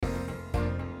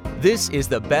This is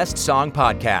the Best Song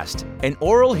Podcast, an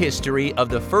oral history of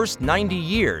the first 90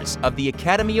 years of the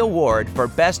Academy Award for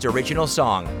Best Original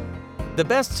Song. The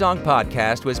Best Song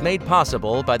Podcast was made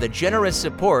possible by the generous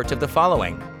support of the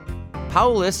following: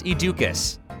 Paulus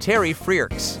Educas, Terry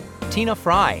Freerks, Tina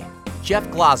Fry, Jeff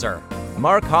Glazer,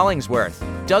 Mark Hollingsworth,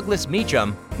 Douglas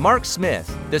Meacham, Mark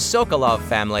Smith, the Sokolov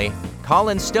family,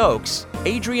 Colin Stokes,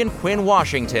 Adrian Quinn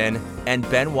Washington, and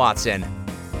Ben Watson.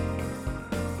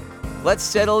 Let's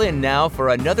settle in now for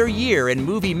another year in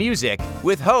movie music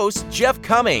with host Jeff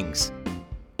Commings.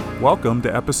 Welcome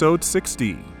to episode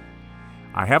 60.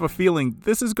 I have a feeling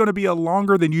this is going to be a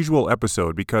longer than usual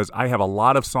episode because I have a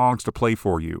lot of songs to play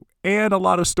for you and a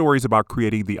lot of stories about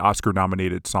creating the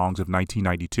Oscar-nominated songs of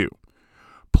 1992.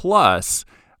 Plus,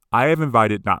 I have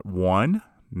invited not one,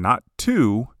 not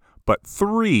two, but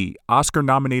three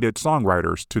Oscar-nominated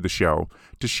songwriters to the show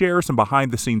to share some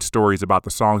behind-the-scenes stories about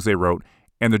the songs they wrote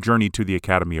and the journey to the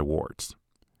Academy Awards.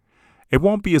 It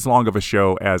won't be as long of a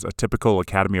show as a typical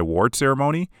Academy Award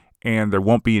ceremony, and there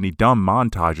won't be any dumb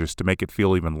montages to make it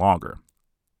feel even longer.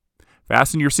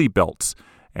 Fasten your seatbelts,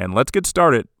 and let's get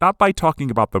started not by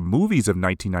talking about the movies of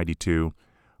 1992,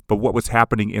 but what was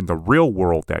happening in the real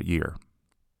world that year.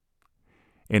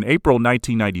 In April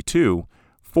 1992,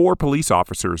 4 police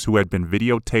officers who had been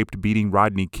videotaped beating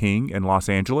Rodney King in Los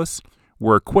Angeles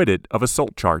were acquitted of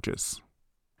assault charges.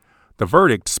 The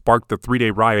verdict sparked the 3-day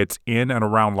riots in and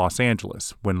around Los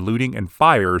Angeles when looting and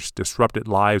fires disrupted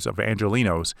lives of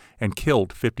Angelenos and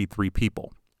killed 53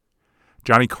 people.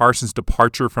 Johnny Carson's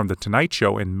departure from The Tonight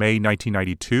Show in May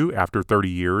 1992 after 30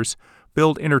 years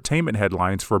filled entertainment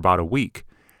headlines for about a week,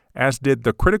 as did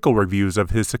the critical reviews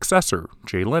of his successor,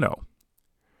 Jay Leno.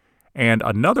 And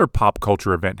another pop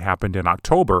culture event happened in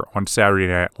October on Saturday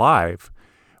Night Live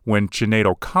when Sinead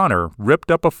O'Connor ripped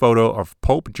up a photo of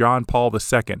Pope John Paul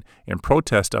II in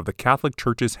protest of the Catholic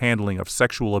Church's handling of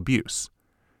sexual abuse.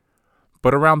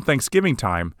 But around Thanksgiving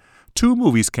time, 2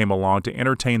 movies came along to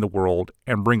entertain the world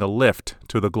and bring a lift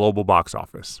to the global box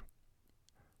office.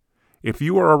 If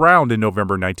you were around in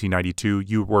November 1992,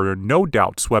 you were no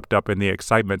doubt swept up in the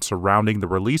excitement surrounding the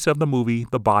release of the movie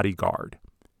The Bodyguard.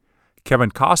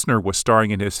 Kevin Costner was starring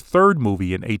in his 3rd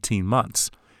movie in 18 months,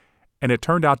 and it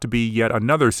turned out to be yet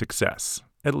another success,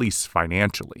 at least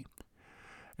financially.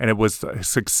 And it was a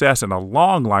success in a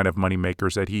long line of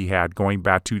moneymakers that he had going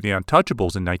back to The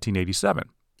Untouchables in 1987.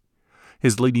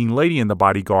 His leading lady in The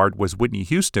Bodyguard was Whitney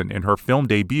Houston in her film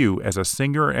debut as a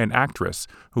singer and actress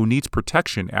who needs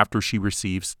protection after she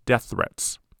receives death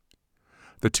threats.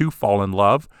 The two fall in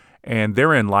love, and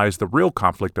therein lies the real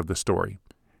conflict of the story.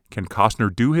 Can Costner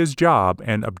do his job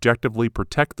and objectively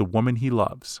protect the woman he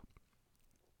loves?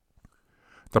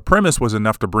 The premise was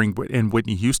enough to bring in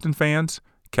Whitney Houston fans,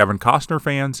 Kevin Costner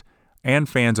fans, and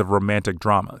fans of romantic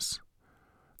dramas.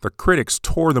 The critics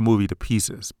tore the movie to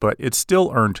pieces, but it still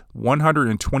earned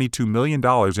 $122 million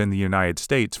in the United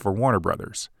States for Warner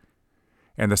Brothers.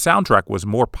 And the soundtrack was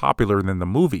more popular than the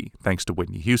movie thanks to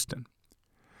Whitney Houston.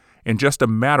 In just a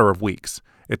matter of weeks,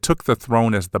 it took the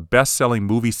throne as the best-selling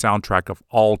movie soundtrack of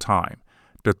all time,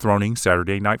 dethroning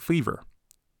Saturday Night Fever.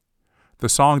 The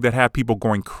song that had people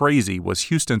going crazy was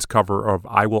Houston's cover of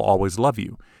I Will Always Love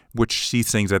You, which she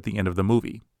sings at the end of the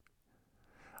movie.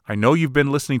 I know you've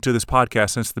been listening to this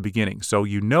podcast since the beginning, so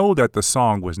you know that the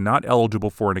song was not eligible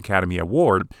for an Academy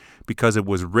Award because it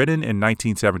was written in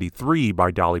 1973 by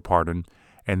Dolly Parton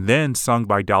and then sung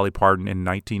by Dolly Parton in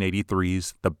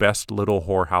 1983's The Best Little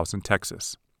Whorehouse in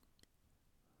Texas.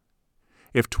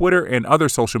 If Twitter and other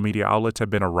social media outlets had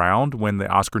been around when the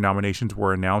Oscar nominations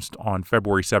were announced on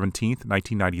February 17,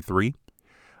 1993,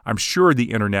 I'm sure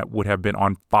the internet would have been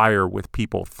on fire with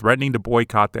people threatening to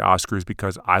boycott the Oscars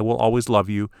because I Will Always Love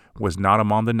You was not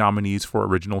among the nominees for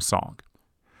Original Song.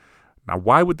 Now,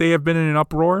 why would they have been in an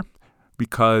uproar?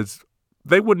 Because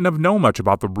they wouldn't have known much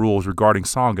about the rules regarding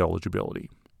song eligibility.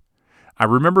 I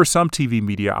remember some TV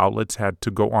media outlets had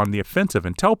to go on the offensive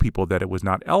and tell people that it was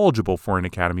not eligible for an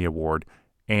Academy Award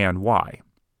and why.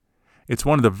 It's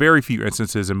one of the very few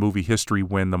instances in movie history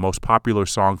when the most popular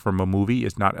song from a movie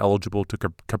is not eligible to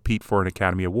compete for an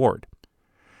Academy Award.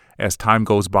 As Time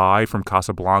Goes By from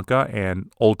Casablanca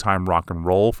and Old Time Rock and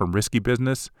Roll from Risky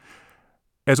Business,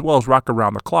 as well as Rock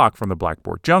Around the Clock from the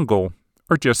Blackboard Jungle,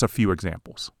 are just a few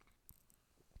examples.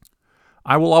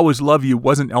 I Will Always Love You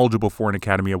wasn't eligible for an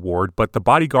Academy Award, but The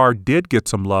Bodyguard did get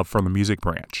some love from the music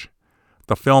branch.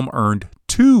 The film earned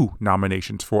 2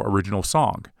 nominations for Original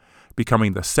Song,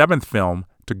 becoming the 7th film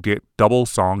to get double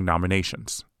song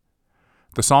nominations.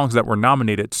 The songs that were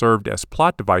nominated served as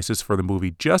plot devices for the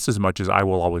movie just as much as I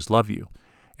Will Always Love You,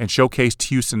 and showcased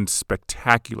Houston's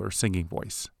spectacular singing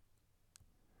voice.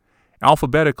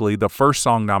 Alphabetically, the first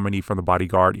song nominee from The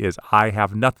Bodyguard is I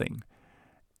Have Nothing,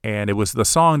 and it was the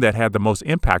song that had the most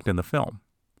impact in the film.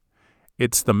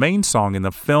 It's the main song in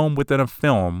the film within a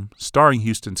film starring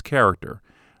Houston's character,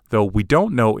 though we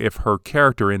don't know if her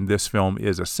character in this film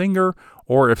is a singer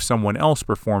or if someone else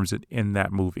performs it in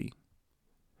that movie.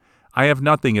 I Have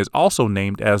Nothing is also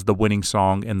named as the winning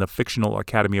song in the fictional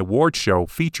Academy Awards show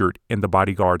featured in The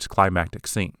Bodyguard's climactic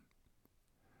scene.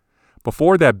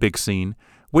 Before that big scene,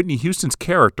 Whitney Houston's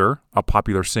character, a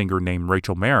popular singer named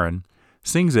Rachel Marin,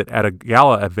 sings it at a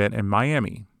gala event in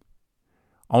Miami.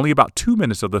 Only about 2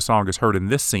 minutes of the song is heard in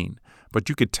this scene, but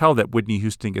you could tell that Whitney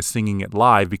Houston is singing it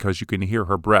live because you can hear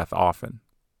her breath often.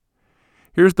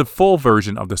 Here's the full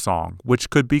version of the song, which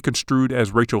could be construed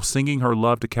as Rachel singing her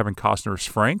love to Kevin Costner's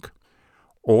Frank,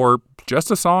 or just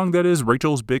a song that is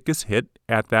Rachel's biggest hit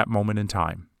at that moment in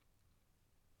time.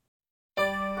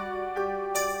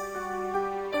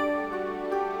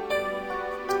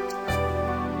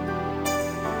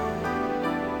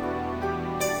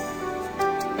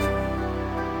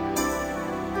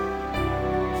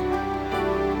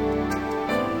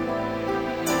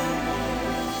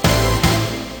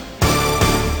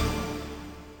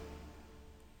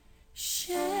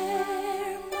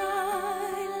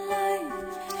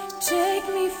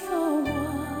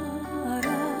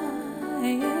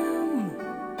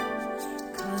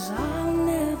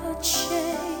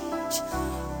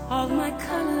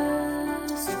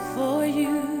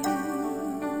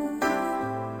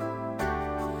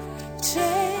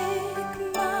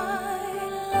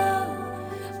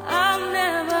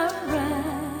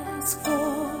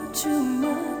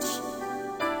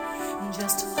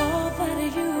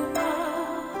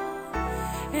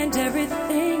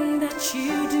 Everything that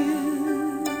you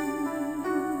do,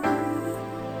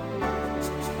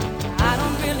 I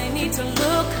don't really need to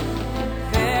look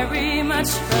very much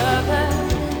further.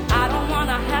 I don't want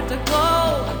to have to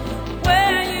go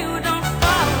where you don't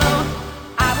follow.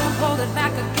 I won't hold it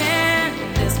back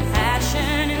again. This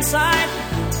passion inside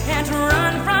can't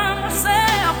run from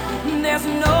myself. There's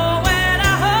nowhere to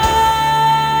hide.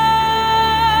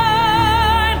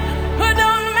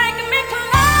 Don't make me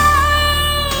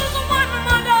close one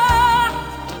more door.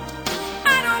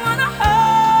 I don't want to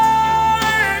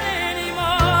hurt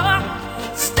anymore.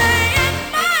 Stay in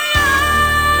my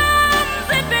arms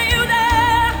if you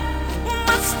dare.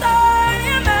 Must I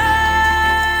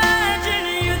imagine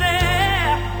you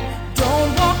there?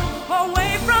 Don't walk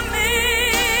away from me.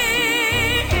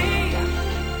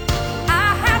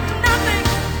 I have nothing,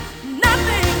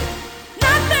 nothing,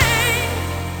 nothing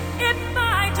if I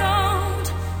don't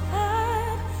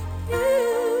have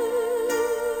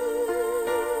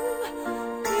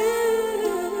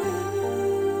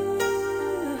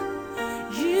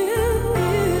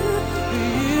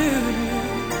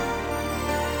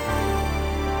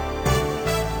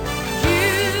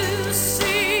you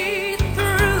see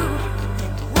through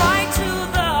right to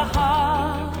the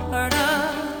heart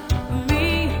of me.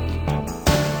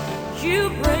 You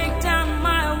break down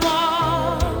my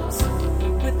walls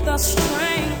with the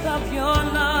strength of your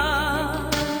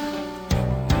love.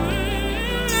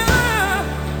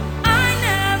 I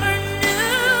never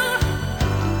knew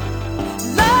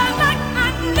love like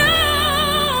I've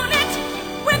known it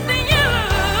with you.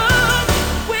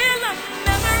 Will a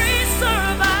memory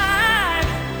survive?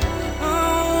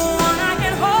 One I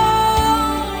can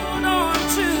hold on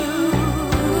to.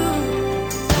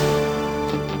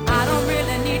 I don't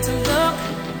really need to look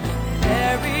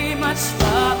very much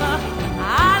further.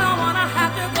 I don't want to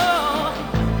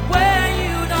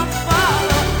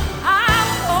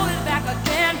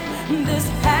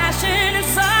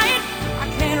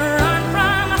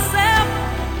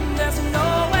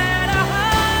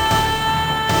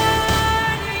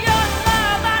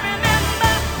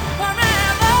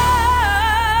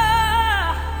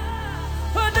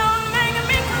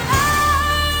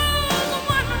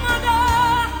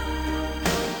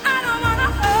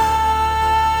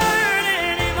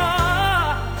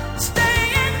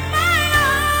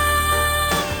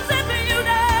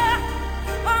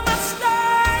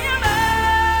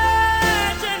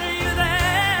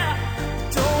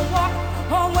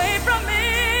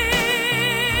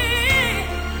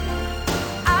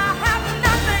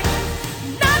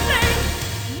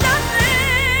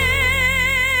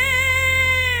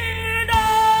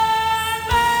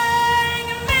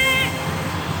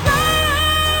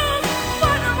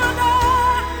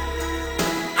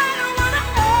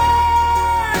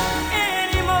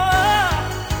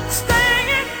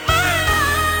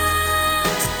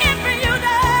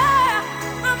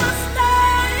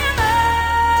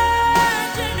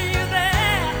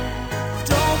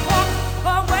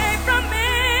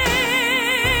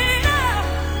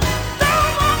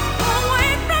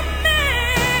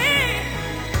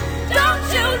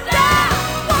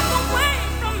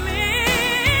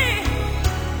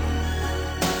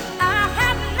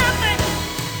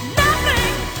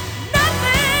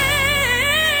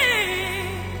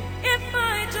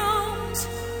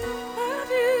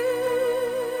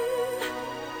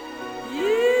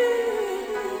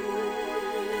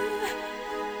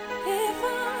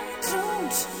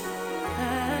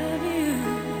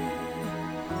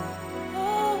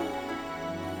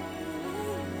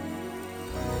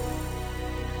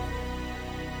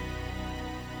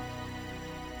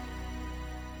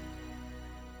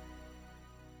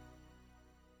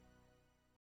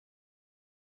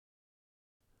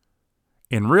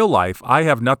In real life, I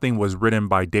Have Nothing was written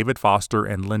by David Foster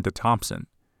and Linda Thompson.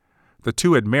 The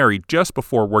two had married just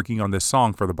before working on this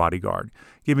song for The Bodyguard,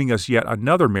 giving us yet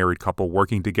another married couple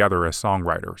working together as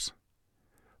songwriters.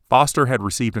 Foster had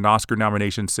received an Oscar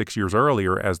nomination 6 years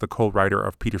earlier as the co-writer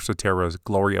of Peter Cetera's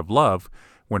Glory of Love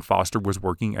when Foster was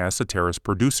working as Cetera's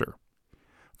producer.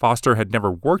 Foster had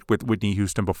never worked with Whitney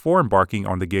Houston before embarking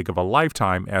on the gig of a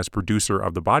lifetime as producer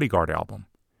of the Bodyguard album.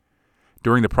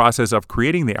 During the process of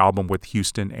creating the album with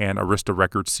Houston and Arista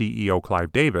Records CEO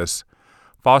Clive Davis,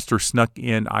 Foster snuck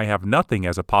in I Have Nothing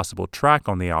as a possible track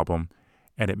on the album,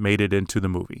 and it made it into the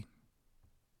movie.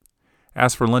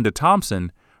 As for Linda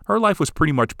Thompson, her life was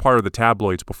pretty much part of the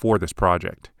tabloids before this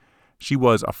project. She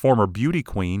was a former beauty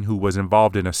queen who was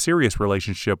involved in a serious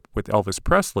relationship with Elvis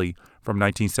Presley from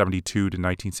 1972 to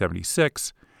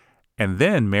 1976, and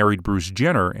then married Bruce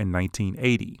Jenner in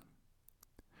 1980.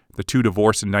 The two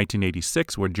divorced in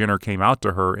 1986 when Jenner came out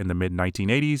to her in the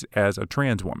mid-1980s as a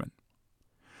trans woman.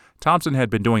 Thompson had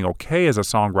been doing okay as a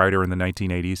songwriter in the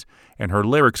 1980s, and her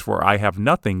lyrics for I Have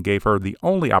Nothing gave her the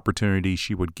only opportunity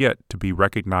she would get to be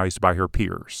recognized by her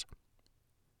peers.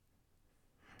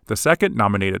 The second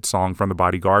nominated song from The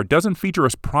Bodyguard doesn't feature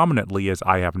as prominently as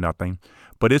I Have Nothing,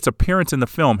 but its appearance in the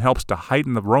film helps to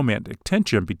heighten the romantic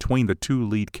tension between the two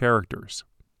lead characters.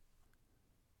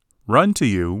 Run to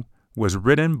You was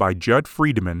written by Judd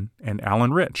Friedman and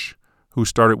Alan Rich, who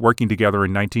started working together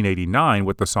in 1989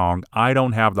 with the song I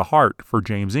Don't Have the Heart for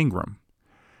James Ingram.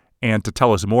 And to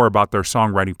tell us more about their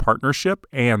songwriting partnership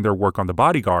and their work on The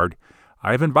Bodyguard,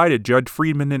 I've invited Judd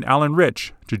Friedman and Alan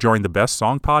Rich to join the Best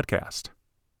Song Podcast.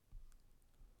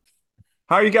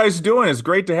 How are you guys doing? It's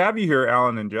great to have you here,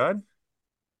 Alan and Judd.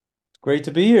 Great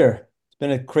to be here. It's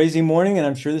been a crazy morning, and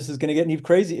I'm sure this is going to get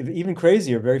even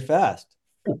crazier very fast.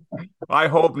 I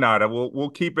hope not.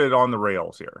 We'll keep it on the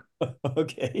rails here.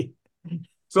 Okay.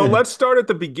 So let's start at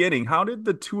the beginning. How did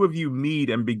the two of you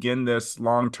meet and begin this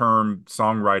long-term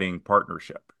songwriting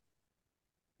partnership?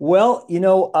 Well,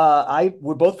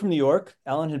 we're both from New York.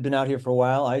 Alan had been out here for a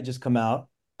while. I had just come out,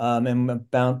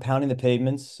 and pounding the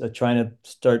pavements, trying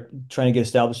to get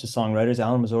established as songwriters.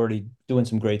 Alan was already doing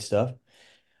some great stuff.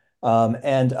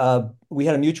 And we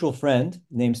had a mutual friend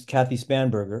named Kathy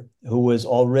Spanberger, who was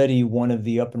already one of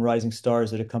the up and rising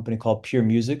stars at a company called Pure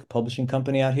Music, publishing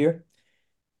company out here.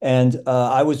 And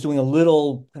I was doing a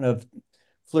little kind of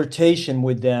flirtation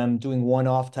with them, doing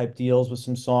one-off type deals with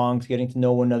some songs, getting to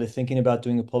know one another, thinking about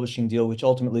doing a publishing deal, which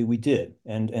ultimately we did.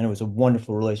 And it was a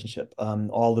wonderful relationship.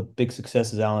 All the big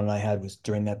successes Alan and I had was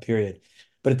during that period.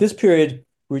 But at this period,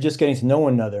 we were just getting to know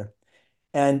one another.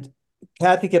 And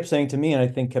Kathy kept saying to me, and I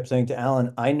think kept saying to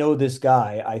Alan, I know this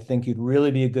guy I think you'd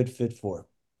really be a good fit for,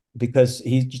 because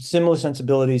he's similar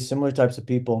sensibilities, similar types of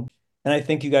people. And I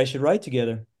think you guys should write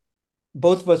together.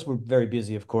 Both of us were very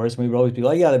busy, of course. We would always be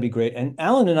like, yeah, that'd be great. And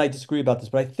Alan and I disagree about this,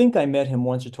 but I think I met him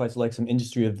once or twice at like some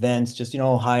industry events, just,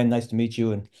 hi, and nice to meet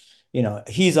you. And,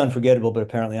 he's unforgettable, but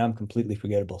apparently I'm completely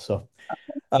forgettable. So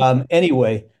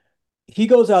anyway, he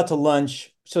goes out to lunch.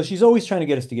 So she's always trying to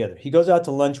get us together. He goes out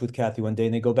to lunch with Kathy one day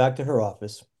and they go back to her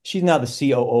office. She's now the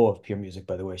COO of Pure Music,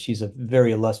 by the way. She's a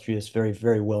very illustrious, very,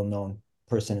 very well-known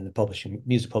person in the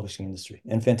music publishing industry,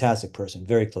 and fantastic person,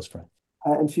 very close friend.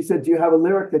 And she said, do you have a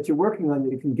lyric that you're working on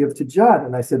that you can give to Judd?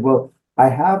 And I said, well, I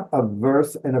have a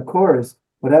verse and a chorus,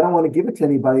 but I don't want to give it to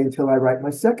anybody until I write my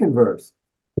second verse.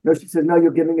 No, she said, no,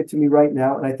 you're giving it to me right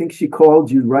now. And I think she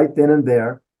called you right then and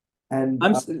there. And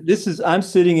I'm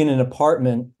sitting in an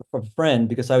apartment for a friend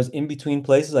because I was in between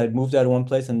places. I had moved out of one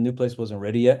place and the new place wasn't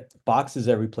ready yet. Boxes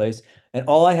every place. And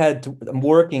I'm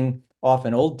working off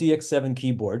an old DX7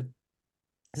 keyboard.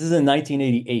 This is in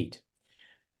 1988.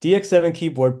 DX7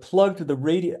 keyboard plugged to the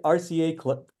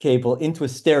RCA cable into a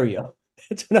stereo.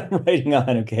 That's what I'm writing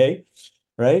on, okay?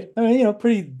 Right? I mean,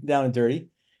 pretty down and dirty.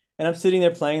 And I'm sitting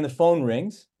there playing, the phone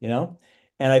rings,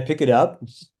 and I pick it up.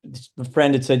 A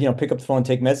friend had said, pick up the phone,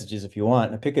 take messages if you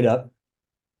want. And I pick it up.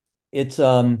 It's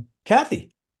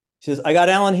Kathy. She says, I got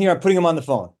Alan here. I'm putting him on the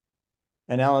phone.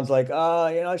 And Alan's like,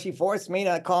 she forced me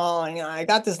to call. And, I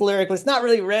got this lyric, but it's not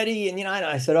really ready. And,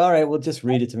 I said, all right, well, just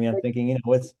read it to me. I'm thinking,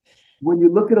 when you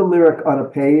look at a lyric on a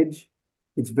page,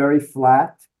 it's very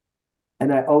flat.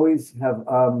 And I always have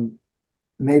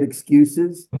made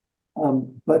excuses.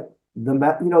 But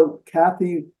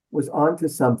Kathy was onto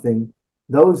something.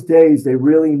 Those days, they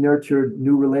really nurtured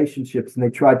new relationships and they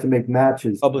tried to make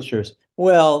matches. Publishers.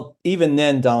 Well, even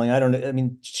then, darling, I don't know. I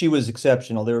mean, she was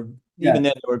exceptional. Even then,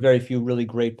 there were very few really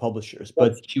great publishers,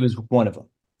 but she was one of them.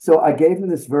 So I gave him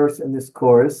this verse and this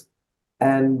chorus,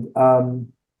 and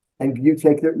you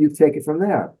take it from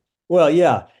there. Well,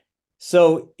 yeah.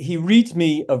 So he reads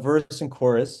me a verse and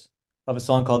chorus, of a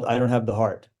song called I Don't Have the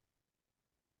Heart.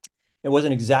 It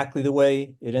wasn't exactly the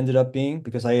way it ended up being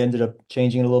because I ended up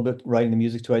changing it a little bit, writing the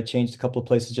music to it. I changed a couple of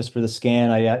places just for the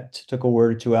scan. I took a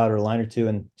word or two out or a line or two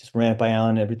and just ran it by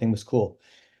Alan. Everything was cool.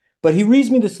 But he reads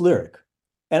me this lyric,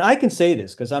 and I can say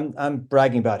this because I'm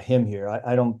bragging about him here.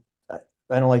 I don't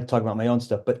like to talk about my own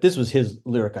stuff, but this was his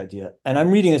lyric idea. And I'm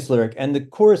reading this lyric, and the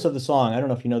chorus of the song, I don't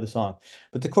know if you know the song,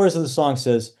 but the chorus of the song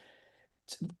says,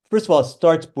 first of all, it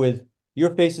starts with,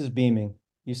 your face is beaming.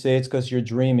 You say it's because you're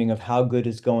dreaming of how good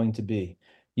it's going to be.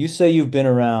 You say you've been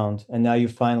around and now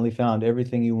you've finally found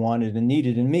everything you wanted and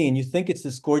needed in me. And you think it's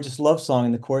this gorgeous love song,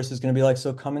 and the chorus is going to be like,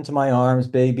 so come into my arms,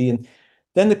 baby. And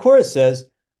then the chorus says,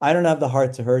 I don't have the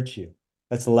heart to hurt you.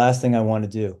 That's the last thing I want to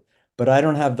do. But I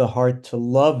don't have the heart to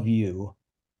love you,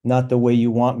 not the way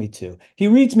you want me to. He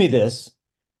reads me this,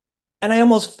 and I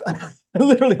almost, I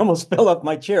literally almost fell off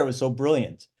my chair. It was so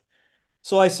brilliant.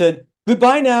 So I said,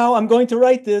 goodbye now. I'm going to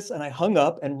write this. And I hung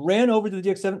up and ran over to the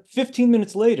DX7. 15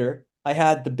 minutes later, I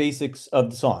had the basics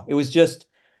of the song. It was just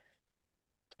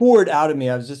poured out of me.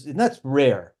 And that's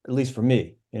rare, at least for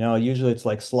me. Usually it's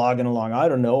like slogging along. I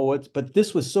don't know but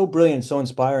this was so brilliant, so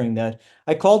inspiring that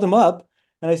I called him up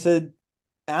and I said,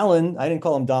 Alan, I didn't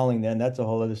call him Darling then. That's a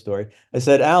whole other story. I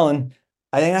said, Alan,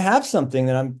 I think I have something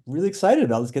that I'm really excited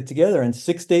about. Let's get together. And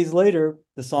 6 days later,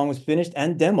 the song was finished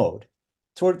and demoed.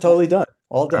 Totally done.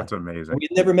 All done. That's amazing.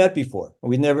 We'd never met before.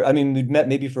 We'd met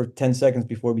maybe for 10 seconds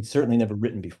before. We'd certainly never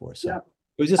written before. So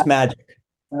it was just magic.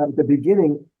 At the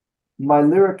beginning, my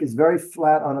lyric is very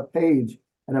flat on a page,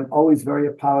 and I'm always very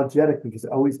apologetic because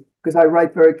I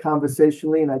write very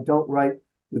conversationally, and I don't write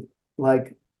with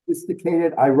like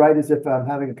sophisticated. I write as if I'm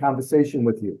having a conversation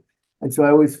with you. And so I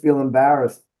always feel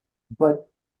embarrassed. But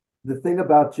the thing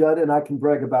about Judd, and I can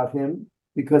brag about him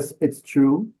because it's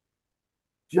true,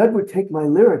 Judd would take my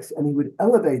lyrics and he would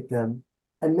elevate them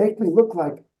and make me look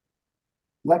like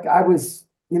I was,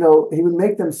 he would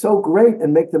make them so great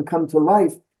and make them come to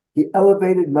life. He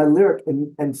elevated my lyric,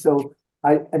 and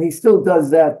he still does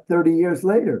that 30 years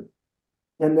later.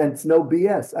 And it's no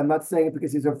BS. I'm not saying it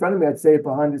because he's in front of me. I'd say it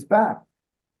behind his back.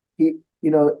 He's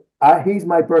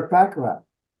my Burt Bacharach.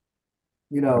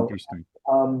 Interesting.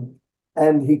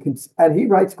 And he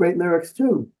writes great lyrics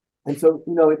too. And so,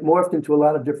 it morphed into a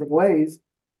lot of different ways.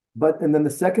 And then the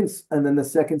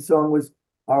second song was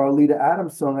our Alita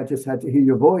Adams song, I Just Had to Hear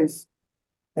Your Voice.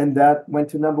 And that went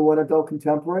to #1 adult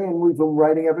contemporary, and we've been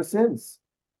writing ever since.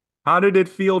 How did it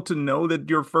feel to know that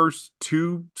your first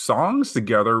two songs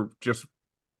together just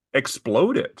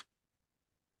exploded?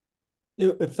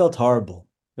 It felt horrible.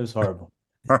 It was horrible.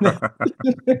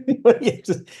 It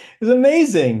was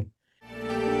amazing.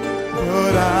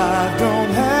 But I don't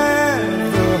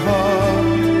have the heart.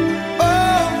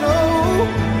 Oh no,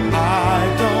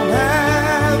 I don't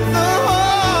have the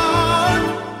heart.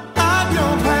 I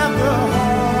don't have the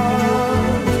heart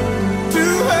to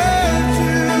hurt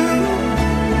you.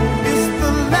 It's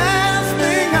the last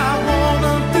thing I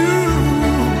wanna do.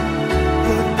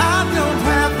 But I don't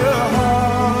have the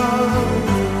heart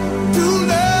to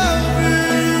love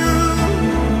you.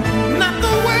 Not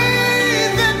the way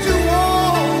that you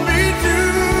want me to.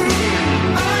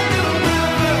 I don't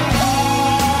have the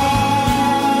heart.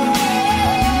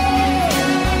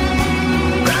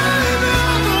 Baby,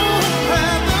 I don't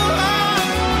have the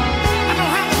heart. I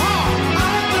don't have the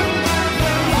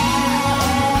heart.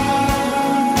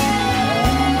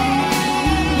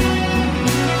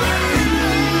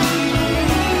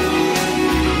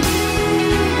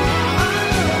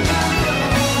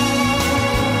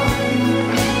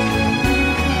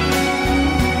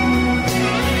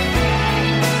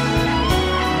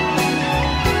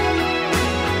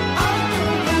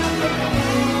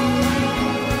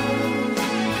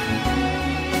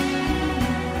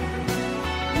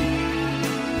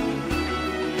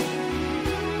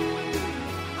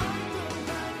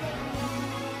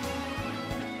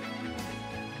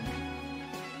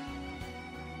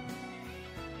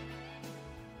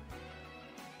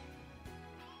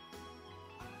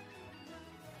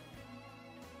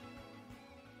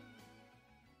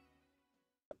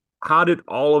 How did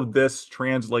all of this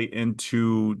translate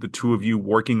into the two of you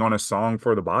working on a song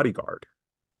for The Bodyguard?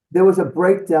 There was a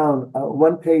breakdown,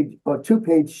 1-page or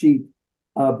 2-page sheet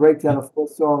breakdown of 4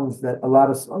 songs that a lot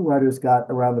of songwriters got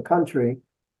around the country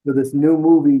for this new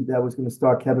movie that was going to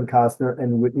star Kevin Costner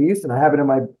and Whitney Houston. I have it in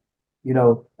my,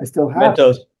 I still have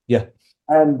Mentos. Yeah.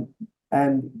 And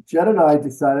Judd and I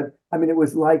decided, it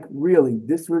was like, really,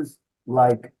 this was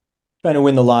like, Trying to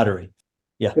win the lottery.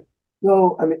 Yeah.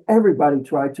 so, everybody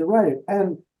tried to write it.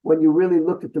 And when you really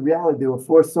looked at the reality, there were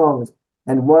 4 songs,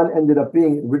 and one ended up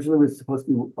being, originally was supposed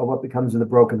to be What Becomes of the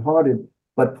Brokenhearted,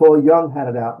 but Paul Young had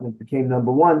it out and it became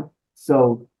 #1.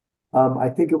 So I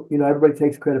think, everybody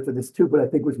takes credit for this too, but I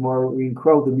think it was Maureen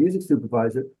Crowe, the music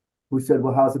supervisor, who said,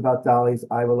 well, how's about Dolly's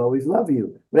I Will Always Love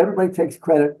You? But everybody takes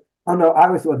credit. Oh, no, I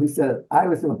was the one who said it. I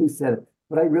was the one who said it.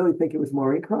 But I really think it was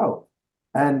Maureen Crowe.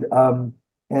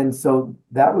 And so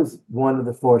that was one of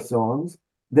the 4 songs.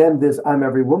 Then there's I'm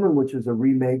Every Woman, which is a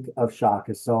remake of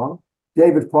Shaka's song.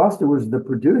 David Foster was the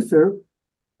producer,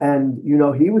 and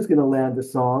he was going to land a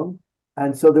song.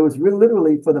 And so there was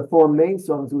literally, for the 4 main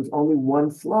songs, there was only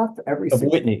 1 slot for every Of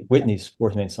Whitney's 4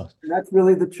 main songs. And that's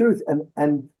really the truth.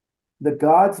 And the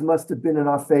gods must have been in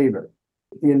our favor.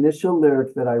 The initial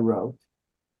lyric that I wrote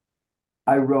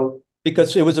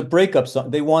because it was a breakup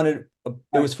song. They wanted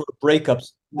it was for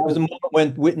breakups. It was a moment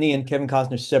when Whitney and Kevin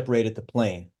Costner separated the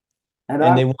plane. And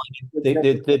they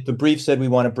wanted, the brief said, we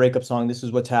want a breakup song. This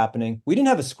is what's happening. We didn't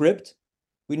have a script.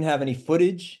 We didn't have any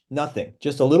footage, nothing,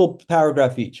 just a little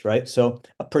paragraph each, right? So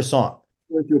per song.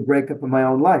 I went through a breakup in my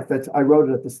own life. I wrote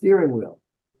it at the steering wheel.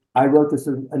 I wrote this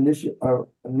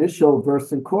initial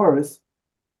verse and chorus.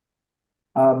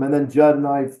 And then Judd and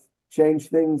I changed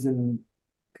things and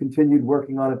continued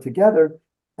working on it together.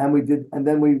 And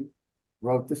then we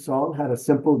wrote the song, had a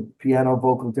simple piano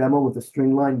vocal demo with a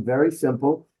string line, very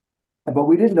simple. But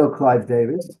we didn't know Clive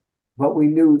Davis, but we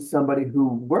knew somebody who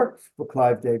worked for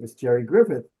Clive Davis, Jerry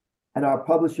Griffith, and our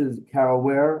publishers, Carol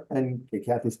Ware and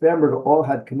Kathy Spanberger, all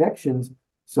had connections.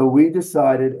 So we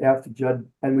decided after Judd,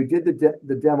 and we did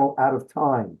the demo out of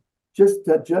time.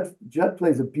 Judd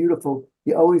plays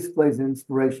he always plays an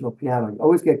inspirational piano. You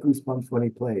always get goosebumps when he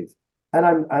plays.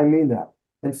 And I mean that.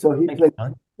 And so he played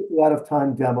a out of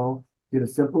time demo, did a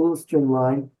simple little string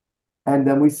line. And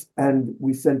then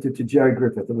we sent it to Jerry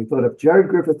Griffith. And we thought, if Jerry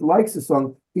Griffith likes the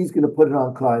song, he's going to put it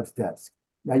on Clive's desk.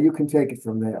 Now you can take it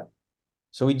from there.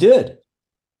 So we did.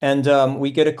 And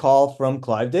we get a call from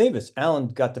Clive Davis. Alan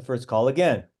got the first call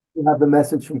again. We have the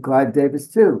message from Clive Davis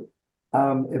too.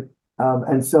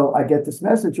 And so I get this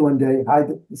message one day. Hi,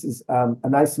 this is a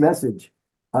nice message.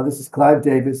 This is Clive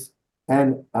Davis,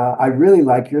 and I really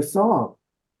like your song.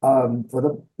 And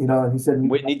he said,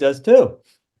 Whitney does too.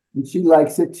 And she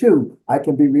likes it too. I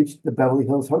can be reached at the Beverly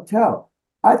Hills Hotel.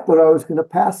 I thought I was going to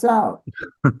pass out.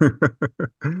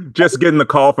 Just getting the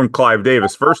call from Clive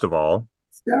Davis, first of all.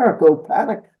 Hysterical,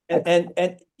 panic.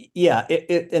 And yeah,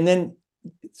 and then,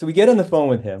 so we get on the phone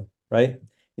with him, right?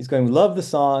 He's going, we love the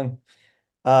song.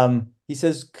 He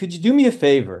says, could you do me a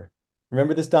favor?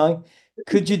 Remember this, Don?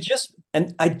 Could you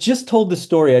and I just told the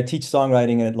story. I teach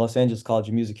songwriting at Los Angeles College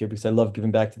of Music here because I love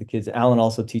giving back to the kids. Alan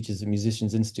also teaches at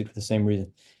Musicians Institute for the same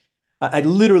reason. I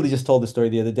literally just told the story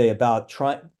the other day about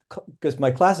because my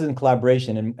class is in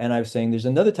collaboration, and I was saying there's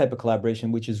another type of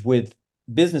collaboration, which is with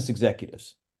business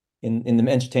executives in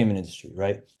the entertainment industry,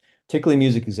 right? Particularly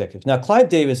music executives. Now, Clive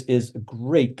Davis is a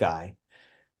great guy,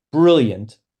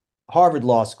 brilliant, Harvard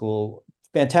Law School,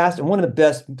 fantastic,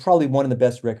 probably one of the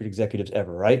best record executives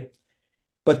ever, right?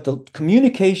 But the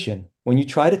communication, when you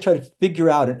try to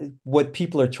figure out what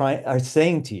people are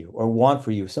saying to you or want for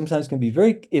you, sometimes can be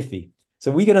very iffy.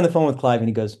 So we get on the phone with Clive and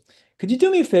he goes, could you do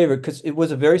me a favor? Because it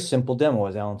was a very simple demo,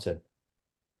 as Alan said.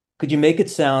 Could you make it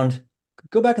sound,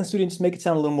 go back in the studio and just make it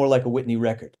sound a little more like a Whitney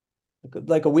record,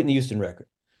 like a Whitney Houston record.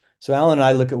 So Alan and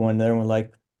I look at one another and we're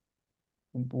like,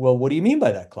 well, what do you mean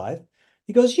by that, Clive?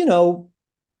 He goes,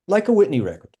 like a Whitney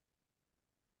record.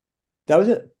 That was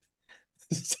it.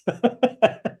 So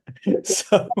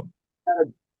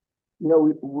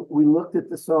we looked at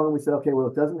the song and we said, okay, well,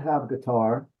 it doesn't have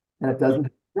guitar and it doesn't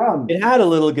have drums. It had a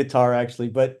little guitar actually,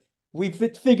 but we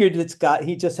figured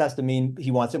he just has to mean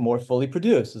he wants it more fully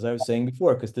produced, as I was saying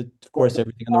before, because of course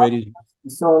everything on the radio.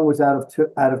 The song was out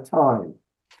of time,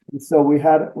 and so we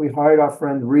hired our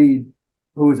friend Reed,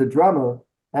 who was a drummer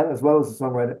and as well as a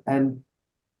songwriter, and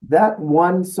that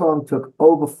one song took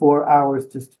over 4 hours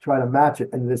just to try to match it.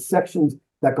 And there's sections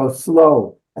that go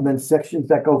slow and then sections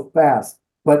that go fast,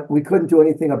 but we couldn't do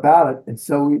anything about it. And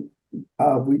so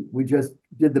we just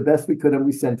did the best we could and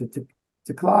we sent it to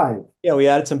Clive. Yeah, we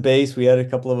added some bass, we added a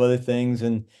couple of other things,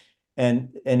 and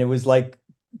it was like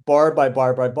bar by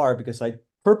bar by bar because I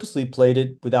purposely played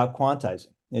it without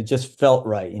quantizing. It just felt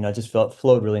right, it just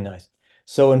flowed really nice.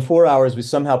 So in 4 hours, we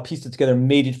somehow pieced it together and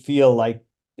made it feel like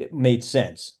it made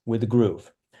sense with the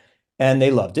groove. And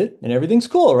they loved it and everything's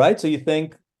cool, right? So you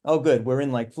think, oh, good, we're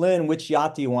in like Flynn. Which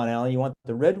yacht do you want, Alan? You want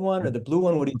the red one or the blue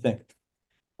one? What do you think?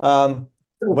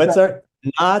 What's our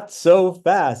not so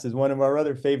fast is one of our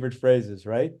other favorite phrases,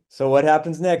 right? So what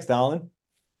happens next, Alan?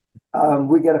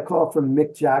 We get a call from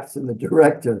Mick Jackson, the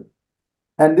director.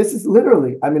 And this is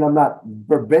literally, I'm not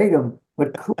verbatim,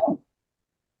 but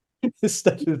This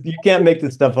stuff you can't make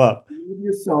this stuff up. give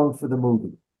you a song for the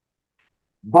movie.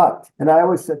 But, and I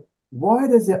always said, why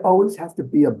does it always have to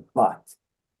be a but?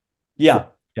 Yeah.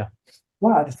 Yeah.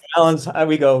 But Alan's,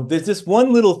 we go, there's this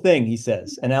one little thing, he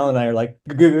says. And Alan and I are like,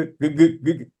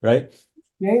 right?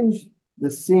 change the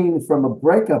scene from a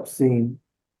breakup scene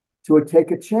to a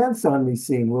take a chance on me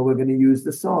scene where we're going to use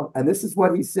the song. And this is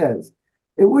what he says.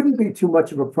 It wouldn't be too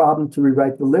much of a problem to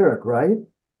rewrite the lyric, right?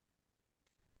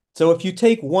 So if you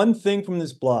take one thing from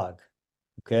this blog,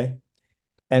 okay,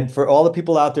 and for all the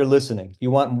people out there listening, you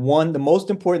want the most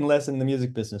important lesson in the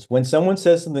music business. When someone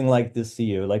says something like this to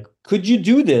you, like, could you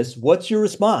do this? What's your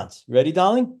response? Ready,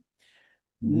 darling?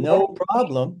 No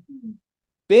problem,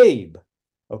 babe.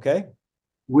 Okay.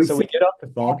 So we get off the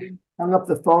phone. Hung up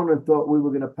the phone and thought we were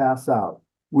going to pass out.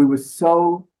 We were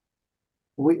so,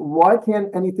 why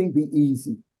can't anything be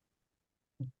easy?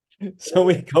 So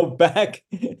we go back.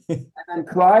 And then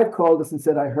Clyde called us and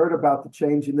said, I heard about the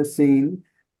change in the scene.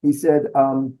 He said,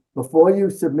 before you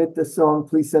submit the song,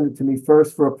 please send it to me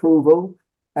first for approval.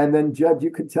 And then, Judge,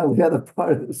 you could tell the other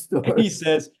part of the story. He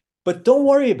says, but don't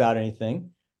worry about anything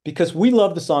because we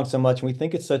love the song so much and we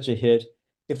think it's such a hit.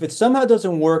 If it somehow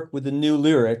doesn't work with the new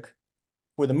lyric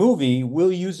for the movie,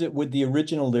 we'll use it with the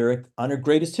original lyric on our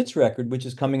greatest hits record, which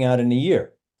is coming out in a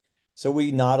year. So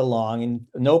we nod along and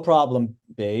no problem,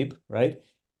 babe, right?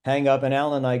 Hang up, and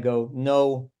Alan and I go,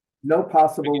 no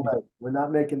possible way. We're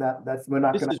not making that. We're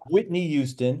not This going is Whitney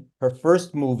Houston, her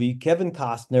first movie, Kevin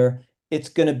Costner. It's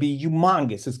going to be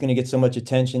humongous. It's going to get so much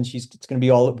attention. It's going to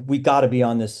be we got to be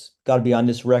on this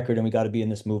record, and we got to be in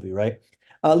this movie, right?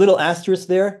 A little asterisk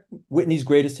there. Whitney's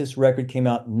greatest hits record came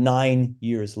out 9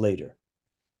 years later.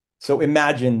 So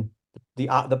imagine the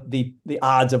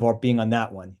odds of our being on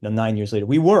that one, 9 years later.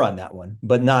 We were on that one,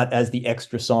 but not as the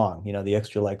extra song, the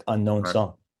extra like unknown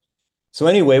song. So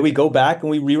anyway, we go back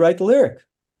and we rewrite the lyric.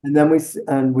 And then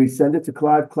we send it to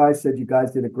Clyde. Clyde said, you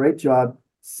guys did a great job.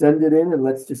 Send it in and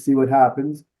let's just see what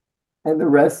happens. And the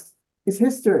rest is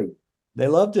history. They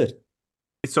loved it.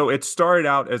 So it started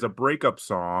out as a breakup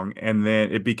song, and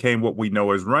then it became what we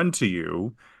know as Run to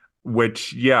You,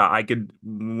 which, yeah,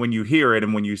 when you hear it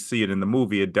and when you see it in the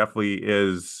movie, it definitely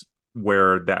is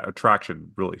where that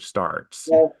attraction really starts.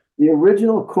 Well, the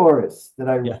original chorus that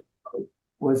I wrote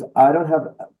was, I don't have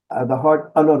the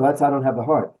heart. Oh, no, that's I don't have the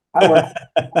heart. I want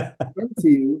to run to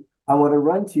you. I want to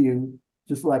run to you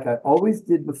just like I always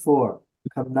did before.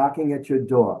 Come knocking at your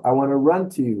door. I want to run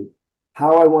to you.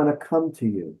 How I want to come to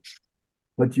you.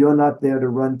 But you're not there to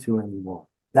run to anymore.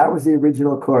 That was the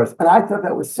original chorus. And I thought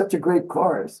that was such a great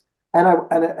chorus. And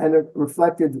it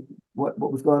reflected what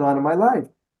was going on in my life.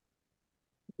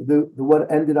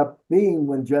 What ended up being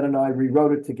when Jed and I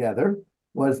rewrote it together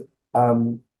was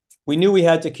we knew we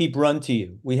had to keep Run to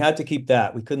You. We had to keep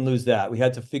that. We couldn't lose that. We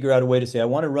had to figure out a way to say, I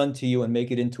want to run to you and make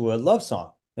it into a love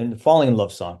song and falling in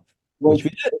love song, which we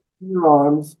did. In your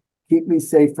arms, keep me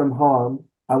safe from harm.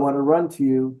 I want to run to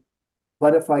you.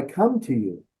 But if I come to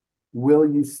you, will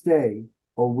you stay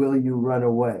or will you run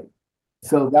away?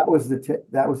 So that was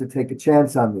to take a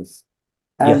chance on this.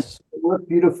 And it worked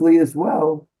beautifully as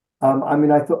well. I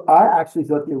actually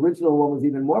thought the original one was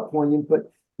even more poignant,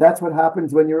 but that's what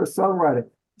happens when you're a songwriter.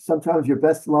 Sometimes your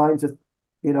best lines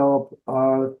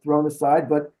are thrown aside,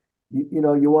 but you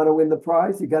want to win the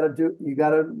prize. You got to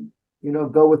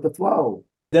go with the flow.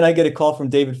 Then I get a call from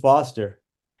David Foster,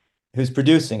 who's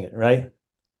producing it, right?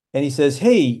 And he says,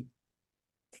 hey,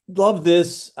 love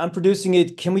this. I'm producing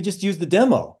it. Can we just use the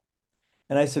demo?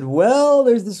 And I said, well,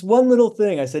 there's this one little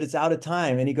thing. I said, it's out of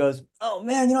time. And he goes, oh,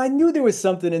 man, I knew there was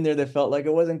something in there that felt like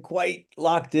it wasn't quite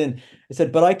locked in. I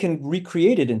said, but I can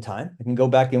recreate it in time. I can go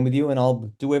back in with you and I'll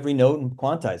do every note and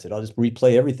quantize it. I'll just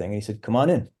replay everything. And he said, come on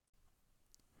in.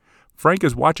 Frank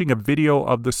is watching a video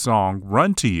of the song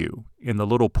Run to You in the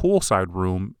little poolside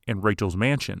room in Rachel's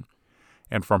mansion.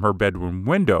 And from her bedroom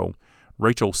window,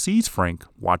 Rachel sees Frank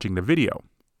watching the video.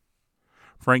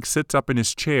 Frank sits up in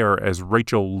his chair as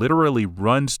Rachel literally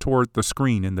runs toward the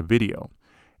screen in the video,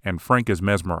 and Frank is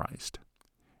mesmerized.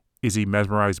 Is he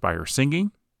mesmerized by her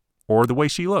singing or the way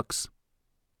she looks?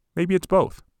 Maybe it's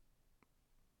both.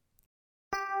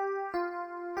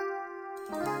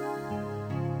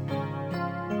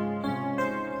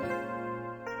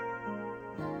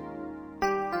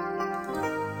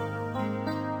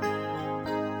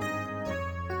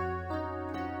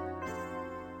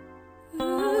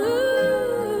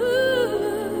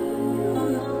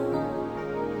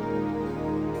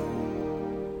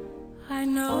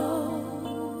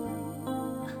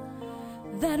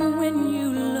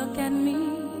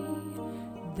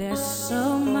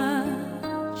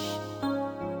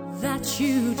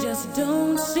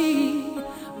 Don't see,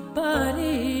 but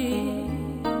if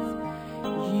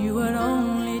you would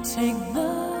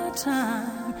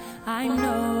time, I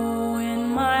know in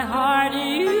my heart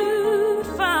you'd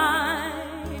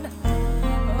find.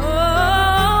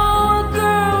 Oh, a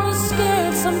girl is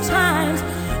scared sometimes,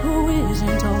 who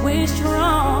isn't always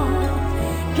strong.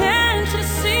 Can't you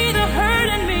see the hurt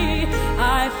in me?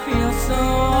 I feel so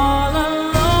all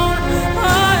alone. I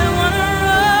wanna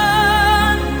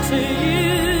run to you.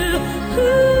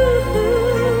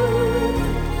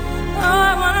 I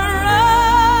wanna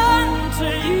run to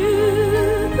you.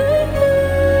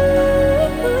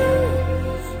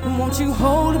 Won't you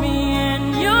hold me in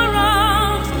your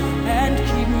arms and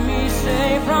keep me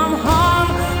safe from harm?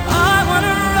 I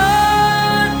wanna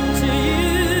run to you.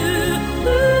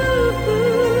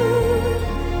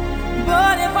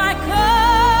 But if I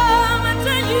come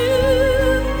to you,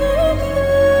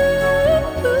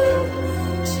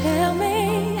 tell me,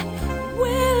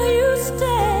 will you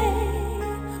stay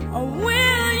or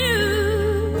will you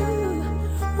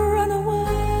run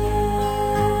away?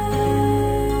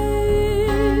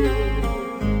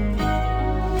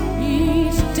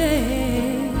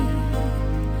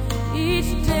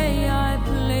 Each day I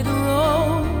play the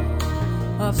role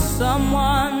of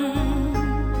someone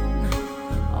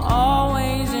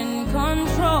always in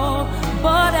control,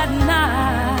 but at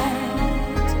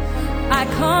night I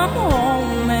come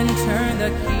home and turn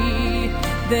the key.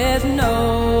 There's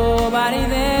nobody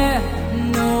there,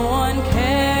 no one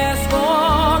cares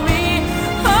for me.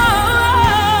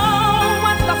 Oh,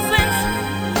 what's the sense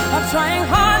of trying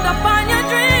hard to find your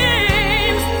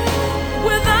dreams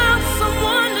without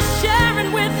someone to share it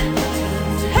with?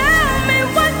 Tell me,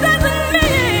 what does it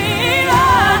mean? I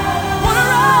wanna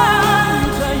run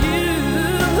to you.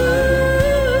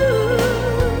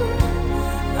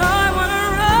 I wanna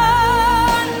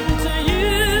run to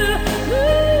you.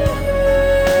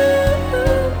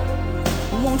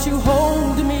 Won't you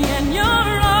hold me in your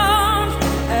arms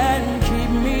and keep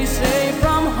me safe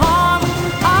from harm?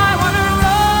 I wanna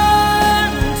run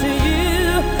to you.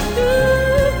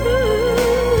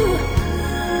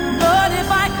 But if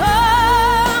I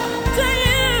come to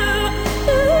you,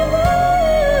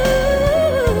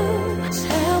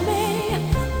 tell me,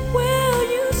 will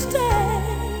you stay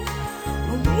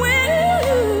or will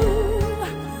you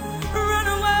run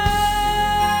away?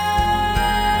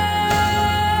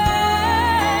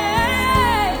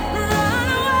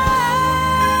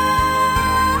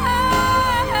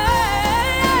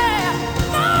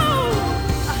 No!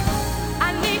 I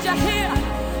need you here.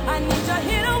 I need you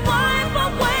here to wipe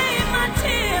away my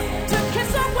tears, to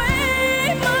kiss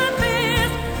away my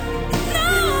fears. No,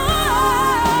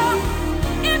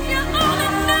 if you only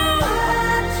knew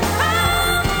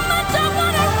how much I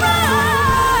wanna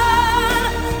run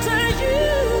to you.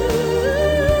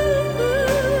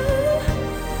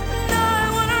 No, I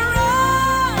wanna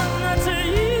run to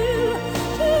you.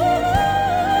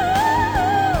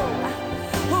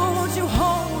 Won't you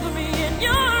hold me in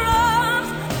your arms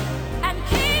and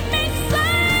keep me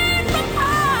safe from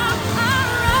harm?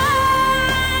 I'll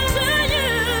run to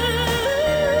you.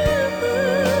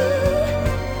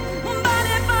 But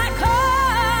if I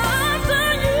come to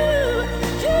you,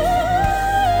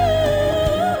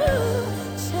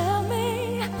 tell me,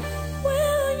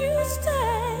 will you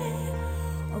stay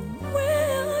or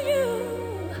will you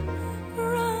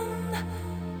run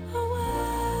away?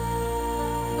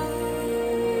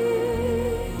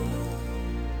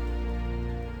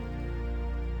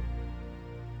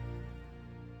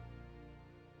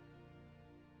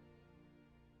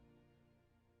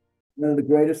 One of the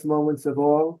greatest moments of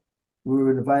all, we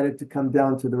were invited to come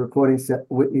down to the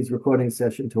Whitney's recording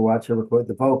session to watch her record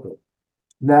the vocal.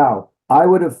 Now, I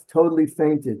would have totally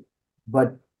fainted,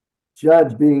 but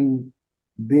Judge I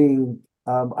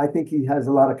think he has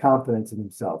a lot of confidence in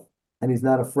himself and he's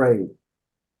not afraid.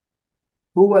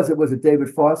 Who was it? Was it David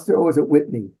Foster or was it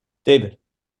Whitney? David.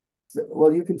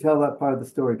 Well, you can tell that part of the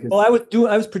story because Well, I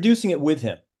was producing it with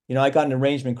him. You know, I got an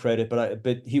arrangement credit, but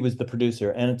he was the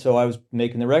producer. And so I was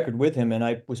making the record with him and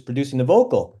I was producing the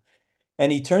vocal.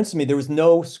 And he turns to me, there was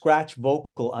no scratch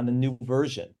vocal on the new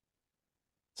version.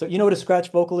 So you know what a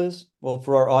scratch vocal is? Well,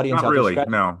 for our audience Not out there, really. scratch-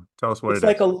 No. Tell us what it's it is.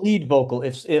 like a lead vocal.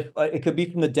 If it could be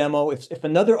from the demo, if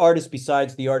another artist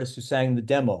besides the artist who sang the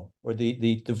demo or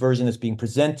the version that's being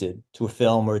presented to a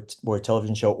film or a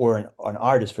television show or an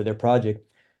artist for their project,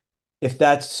 if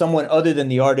that's someone other than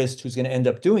the artist who's going to end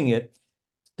up doing it,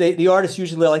 the artist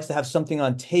usually likes to have something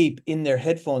on tape in their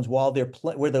headphones while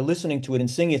where they're listening to it and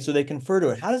singing it so they can refer to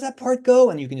it. How does that part go?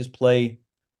 And you can just play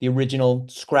the original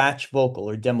scratch vocal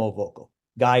or demo vocal.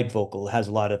 Guide vocal has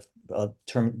a lot of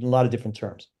different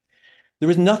terms. There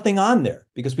was nothing on there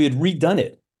because we had redone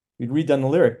it. We'd redone the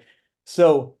lyric.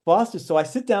 So I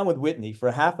sit down with Whitney for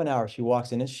a half an hour. She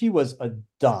walks in and she was a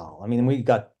doll. I mean, we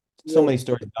got so many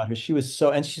stories about her. She was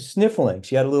and she's sniffling.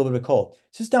 She had a little bit of a cold.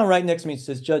 Sits down right next to me and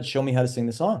says, Judge, show me how to sing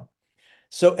the song.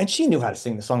 So, and she knew how to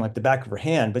sing the song like the back of her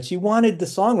hand, but she wanted the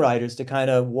songwriters to kind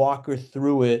of walk her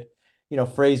through it,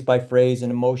 phrase by phrase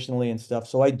and emotionally and stuff.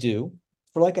 So I do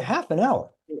for like a half an hour.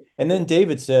 And then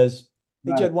David says,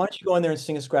 Hey, Judd, why don't you go in there and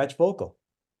sing a scratch vocal?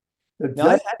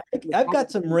 Now, I've got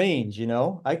some range,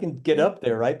 I can get up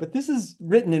there, right? But this is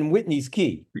written in Whitney's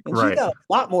key, and she's got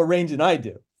a lot more range than I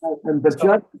do. And the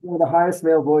Judd is one of the highest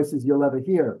male voices you'll ever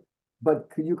hear. But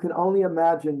you can only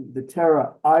imagine the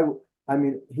terror. I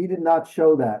mean, he did not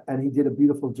show that, and he did a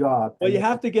beautiful job. Well, you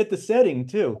have to get the setting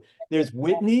too. There's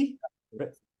Whitney.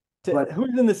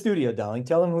 Who's in the studio, darling?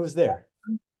 Tell him who's there.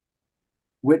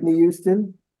 Whitney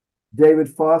Houston, David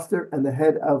Foster, and the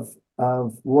head of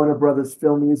Warner Brothers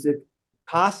Film Music,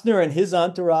 Costner and his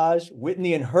entourage,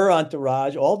 Whitney and her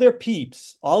entourage, all their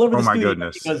peeps, all over the studio. Oh my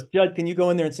goodness. He goes, Judd, can you go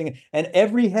in there and sing it? And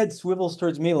every head swivels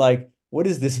towards me like, what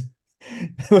is this?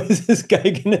 What is this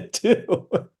guy gonna do?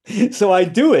 So I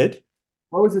do it.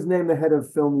 What was his name, the head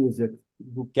of film music?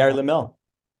 Gary Lamel.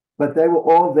 But they were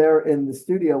all there in the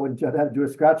studio when Judd had to do a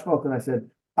scratch vocal. And I said,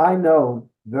 I know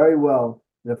very well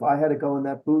that if I had to go in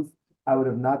that booth, I would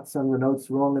have not sung the notes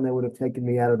wrong and they would have taken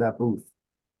me out of that booth.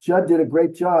 Judd did a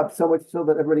great job, so much so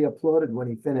that everybody applauded when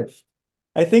he finished.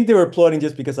 I think they were applauding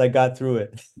just because I got through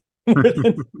it.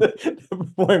 the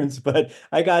performance, but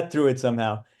I got through it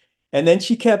somehow. And then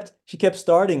she kept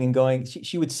starting and going.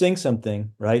 She would sing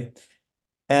something, right?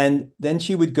 And then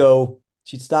she'd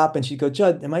stop and she'd go,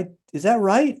 Judd, is that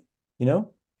right?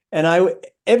 And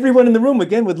everyone in the room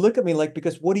again would look at me like,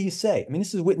 because what do you say? I mean,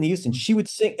 this is Whitney Houston. She would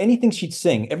sing anything she'd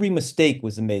sing. Every mistake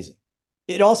was amazing.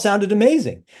 It all sounded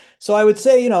amazing. So I would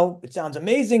say, it sounds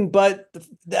amazing, but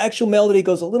the actual melody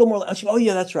goes a little more. Oh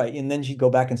yeah, that's right. And then she'd go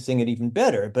back and sing it even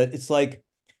better. But it's like,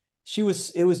 it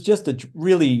was just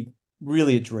really,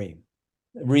 really a dream.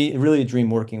 Really a dream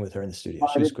working with her in the studio.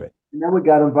 She was great. And then we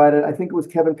got invited. I think it was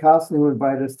Kevin Costner who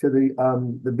invited us to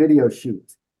the video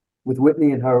shoot with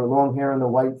Whitney and her long hair and the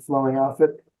white flowing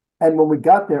outfit. And when we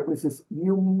got there, it was this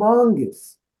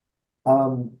humongous,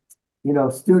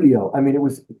 studio. I mean, it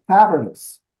was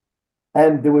cavernous.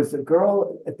 And there was a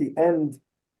girl at the end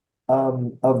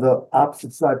of the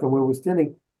opposite side from where we were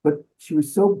standing, but she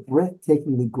was so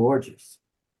breathtakingly gorgeous.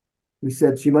 We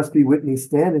said she must be Whitney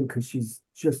Stanton because she's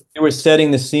just. They were setting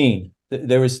the scene.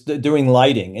 They were doing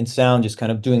lighting and sound, just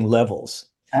kind of doing levels.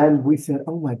 And we said,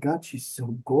 oh my God, she's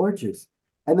so gorgeous.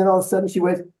 And then all of a sudden she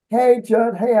went, hey,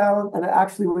 Judd, hey, Alan. And it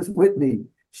actually was Whitney.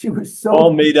 She was so.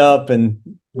 All made up and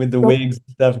with the wigs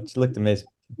and stuff. She looked amazing.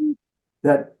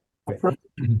 That a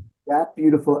person that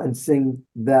beautiful and sing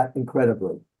that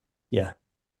incredibly. Yeah.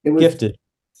 It was gifted.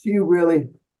 She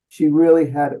really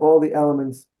had all the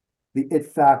elements, the it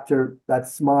factor, that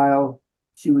smile.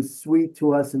 She was sweet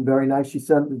to us and very nice. She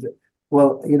sent us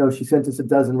a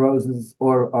dozen roses,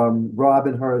 or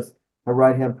Robin, her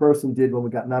right-hand person, did when we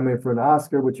got nominated for an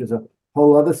Oscar, which is a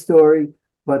whole other story.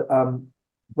 But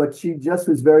she just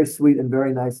was very sweet and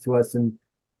very nice to us. And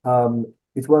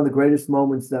it's one of the greatest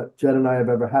moments that Judd and I have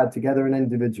ever had together and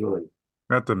individually.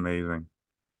 That's amazing.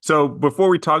 So before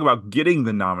we talk about getting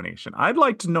the nomination, I'd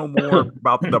like to know more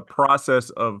about the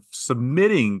process of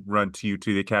submitting Run to You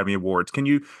to the Academy Awards. Can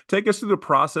you take us through the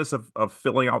process of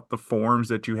filling out the forms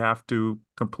that you have to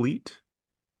complete?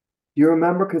 Do you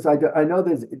remember? Because I know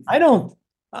there's.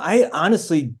 I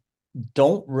honestly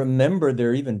don't remember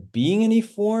there even being any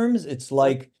forms. It's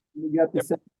like you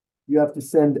have to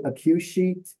send a cue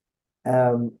sheet.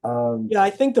 Yeah, I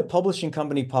think the publishing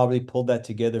company probably pulled that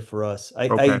together for us.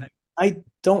 I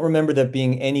don't remember that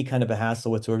being any kind of a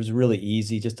hassle whatsoever. It was really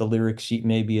easy, just a lyric sheet,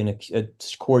 maybe in a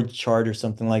chord chart or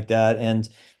something like that. And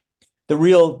the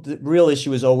real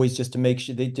issue is always just to make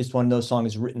sure they just want to know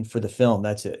songs written for the film.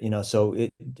 That's it,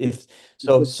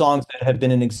 So songs that have been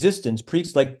in existence,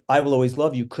 like "I Will Always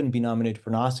Love You" couldn't be nominated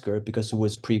for an Oscar because it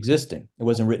was pre-existing. It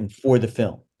wasn't written for the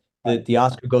film. The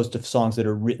Oscar goes to songs that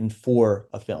are written for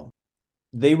a film.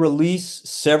 They release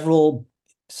several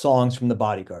songs from The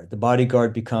Bodyguard. The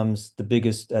Bodyguard becomes the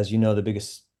biggest, as you know,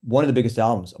 one of the biggest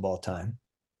albums of all time.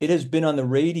 It has been on the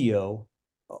radio,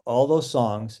 all those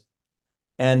songs,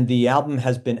 and the album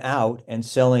has been out and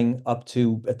selling up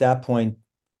to, at that point,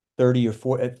 20 or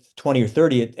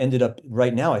 30. It ended up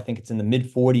right now, I think it's in the mid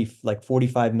 40, like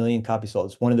 45 million copies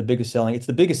sold. It's one of the biggest selling. It's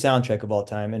the biggest soundtrack of all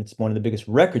time, and it's one of the biggest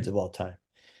records of all time.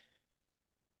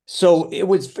 So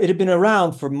it had been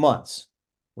around for months.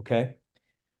 Okay.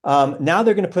 Now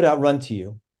they're going to put out Run to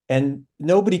You, and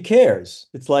nobody cares.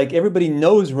 It's like everybody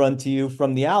knows Run to You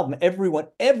from the album.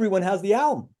 Everyone has the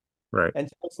album. Right. And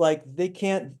so it's like they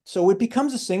can't, so it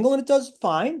becomes a single and it does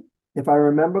fine. If I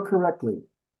remember correctly,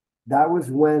 that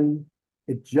was when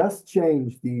it just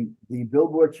changed. The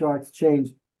Billboard charts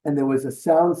changed, and there was a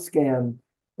sound scan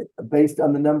based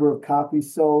on the number of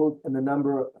copies sold and the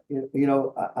number,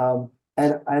 the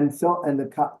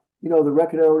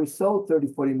record already sold 30,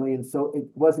 40 million, so it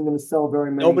wasn't going to sell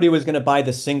very many. Nobody was going to buy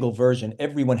the single version.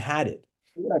 Everyone had it.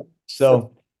 Correct.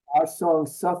 So our song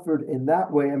suffered in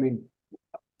that way. I mean,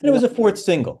 and it was a fourth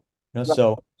single,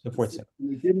 so the fourth single.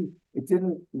 It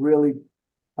didn't really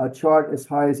chart as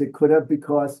high as it could have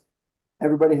because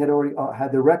everybody had already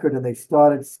had the record, and they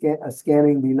started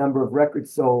scanning the number of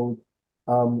records sold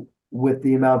with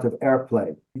the amount of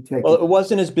airplay. Well, it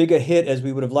wasn't as big a hit as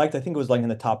we would have liked. I think it was like in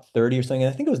the top 30 or something.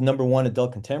 And I think it was #1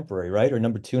 adult contemporary, right? Or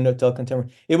 #2 adult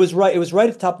contemporary. It was right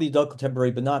at the top of the adult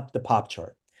contemporary, but not the pop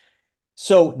chart.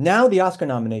 So now the Oscar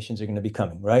nominations are going to be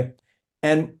coming, right?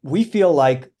 And we feel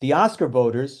like the Oscar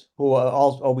voters, who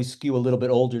always skew a little bit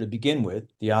older to begin with,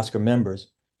 the Oscar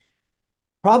members,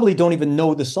 probably don't even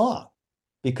know the song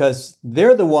because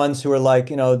they're the ones who are like,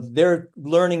 they're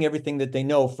learning everything that they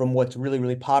know from what's really,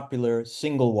 really popular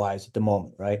single-wise at the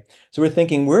moment, right? So we're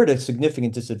thinking we're at a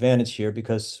significant disadvantage here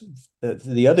because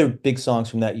the other big songs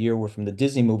from that year were from the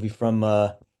Disney movie from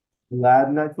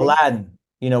Aladdin, I think. Aladdin.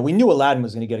 We knew Aladdin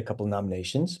was going to get a couple of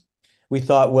nominations. We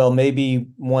thought, well, maybe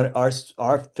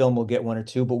our film will get one or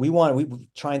two, but we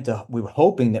were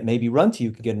hoping that maybe Run to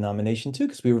You could get a nomination too,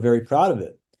 because we were very proud of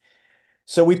it.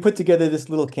 So we put together this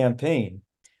little campaign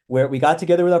where we got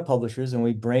together with our publishers and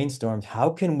we brainstormed how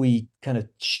can we kind of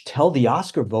tell the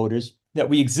Oscar voters that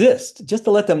we exist, just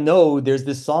to let them know there's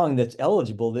this song that's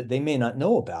eligible that they may not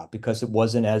know about because it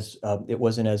wasn't as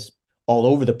all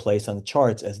over the place on the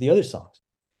charts as the other songs.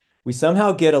 We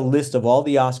somehow get a list of all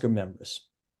the Oscar members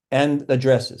and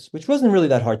addresses, which wasn't really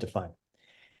that hard to find.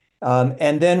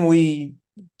 And then we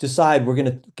decide we're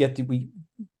going to get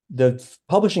the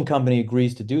publishing company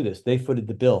agrees to do this. They footed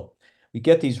the bill. We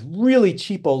get these really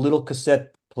cheapo little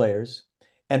cassette players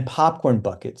and popcorn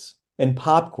buckets and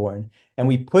popcorn, and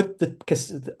we put the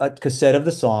cassette of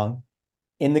the song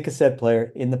in the cassette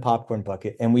player in the popcorn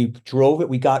bucket, and we drove it.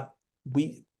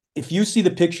 If you see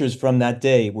the pictures from that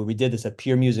day where we did this at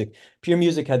Pure Music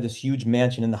had this huge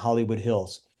mansion in the Hollywood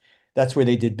Hills. That's where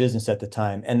they did business at the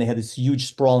time. And they had this huge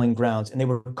sprawling grounds and they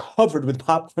were covered with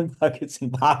popcorn buckets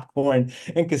and popcorn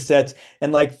and cassettes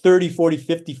and like 30, 40,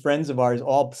 50 friends of ours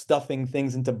all stuffing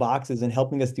things into boxes and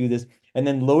helping us do this and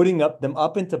then loading them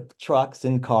up into trucks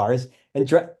and cars. And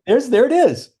there it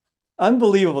is.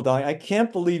 Unbelievable, Don. I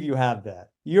can't believe you have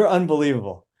that. You're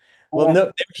unbelievable. Well, no,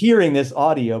 they're hearing this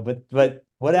audio, but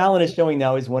what Alan is showing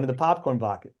now is one of the popcorn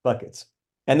buckets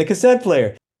and the cassette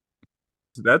player.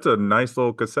 That's a nice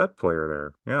little cassette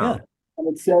player there. Yeah. And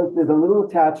it says, there's a little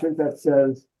attachment that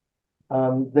says,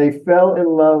 they fell in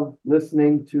love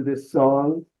listening to this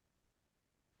song.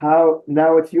 Now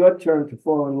it's your turn to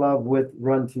fall in love with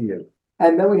Run to You.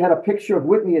 And then we had a picture of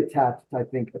Whitney attached, I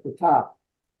think, at the top.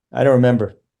 I don't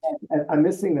remember. And I'm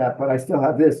missing that, but I still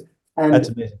have this. And that's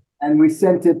amazing. And we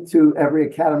sent it to every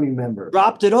Academy member.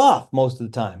 Dropped it off most of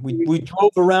the time. We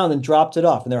drove around and dropped it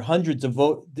off. And there are hundreds of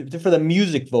they're for the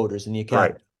music voters in the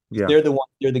Academy. Right. Yeah.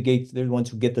 They're the gates. They're the ones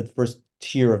who get the first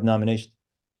tier of nominations.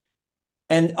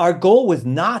 And our goal was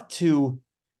not to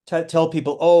tell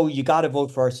people, oh, you got to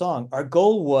vote for our song. Our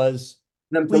goal was,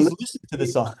 please listen to the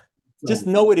song. Just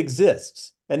know it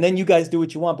exists. And then you guys do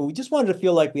what you want. But we just wanted to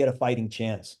feel like we had a fighting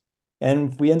chance.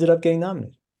 And we ended up getting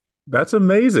nominated. That's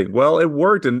amazing. Well, it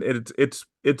worked, and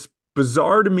it's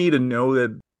bizarre to me to know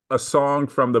that a song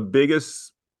from the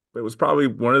biggest, it was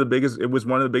one of the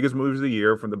biggest movies of the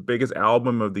year, from the biggest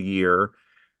album of the year.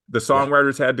 The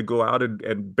songwriters had to go out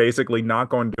and basically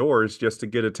knock on doors just to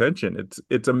get attention.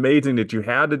 It's amazing that you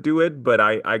had to do it, but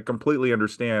I completely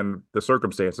understand the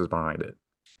circumstances behind it.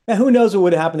 And who knows what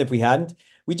would have happened if we hadn't?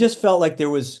 We just felt like there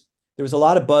was a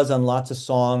lot of buzz on lots of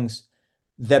songs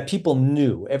that people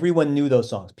knew. Everyone knew those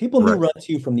songs. People knew Run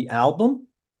to You from the album,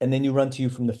 and they knew Run to You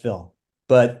from the film.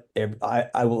 But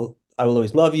I will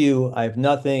always love you. I have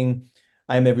nothing.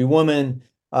 I am every woman.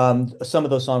 Some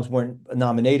of those songs weren't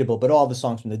nominatable, but all the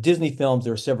songs from the Disney films,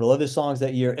 there were several other songs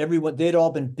that year. They'd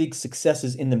all been big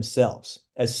successes in themselves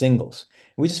as singles.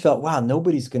 And we just felt, wow, Run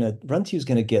to You is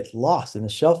gonna get lost in the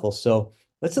shuffle. So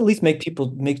let's at least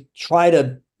try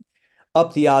to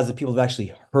up the odds that people have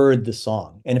actually heard the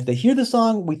song. And if they hear the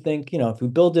song, we think, if we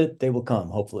build it, they will come,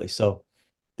 hopefully. So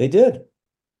they did.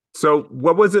 So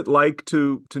what was it like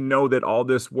to know that all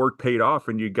this work paid off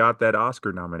and you got that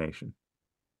Oscar nomination?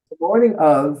 The morning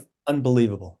of.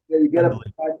 Unbelievable. You get up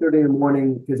at 5:30 in the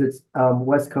morning because it's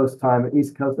West Coast time. At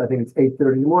East Coast, I think it's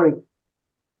 8:30 in the morning.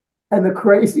 And the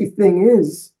crazy thing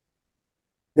is,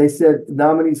 they said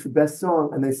nominees for best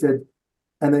song, and they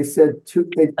said two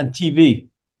On TV.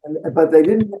 but they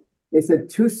didn't. They said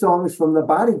two songs from The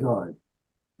Bodyguard.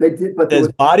 They did, but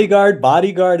There's Bodyguard,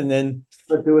 and then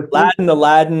there were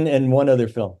Aladdin, and one other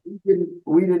film.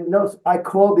 We didn't know. So I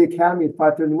called the Academy at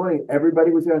 5:30 in the morning.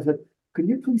 Everybody was there. I said, "Could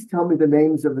you please tell me the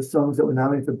names of the songs that were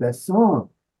nominated for best song?"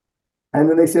 And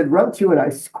then they said, "Run to," and I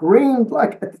screamed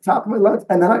like at the top of my lungs.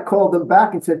 And then I called them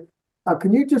back and said,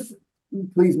 "Can you just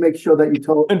please make sure that you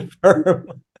tell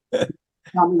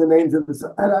me the names of the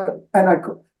songs?"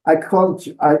 I called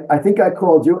you. I think I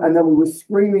called you, and then we were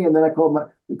screaming, and then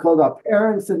we called our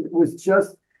parents, and it was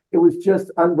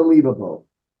just unbelievable.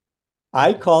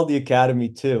 I called the Academy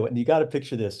too, and you got to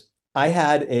picture this. I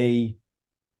had a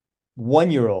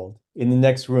 1-year-old in the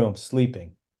next room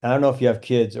sleeping. I don't know if you have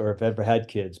kids or have ever had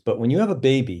kids, but when you have a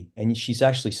baby and she's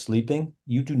actually sleeping,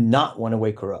 you do not want to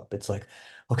wake her up. It's like,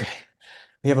 okay,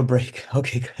 we have a break.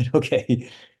 Okay, good. Okay.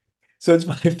 So it's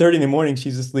 5:30 in the morning.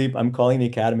 She's asleep. I'm calling the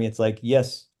Academy. It's like,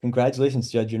 yes,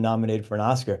 congratulations, Judge. You're nominated for an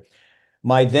Oscar.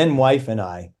 My then wife and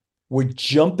I were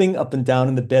jumping up and down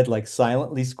in the bed, like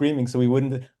silently screaming, so we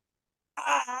wouldn't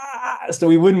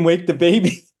wake the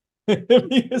baby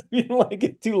because we didn't like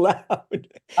it too loud.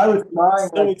 I was crying.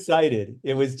 So excited.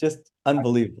 It was just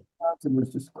unbelievable. Johnson was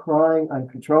just crying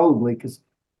uncontrollably because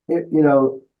it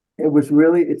was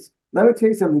really, let me tell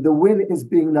you something. The win is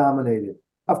being nominated.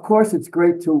 Of course, it's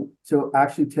great to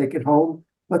actually take it home,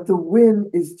 but the win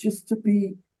is just to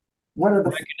be one of the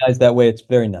recognized that way. It's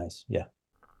very nice. Yeah.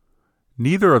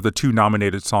 Neither of the two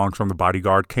nominated songs from The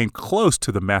Bodyguard came close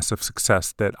to the massive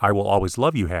success that I Will Always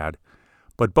Love You had,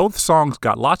 but both songs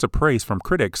got lots of praise from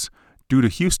critics due to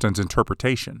Houston's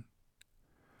interpretation.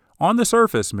 On the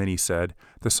surface, many said,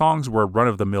 the songs were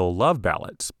run-of-the-mill love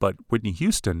ballads, but Whitney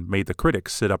Houston made the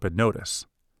critics sit up and notice.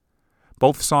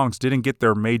 Both songs didn't get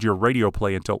their major radio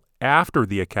play until after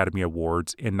the Academy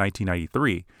Awards in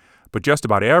 1993, but just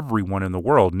about everyone in the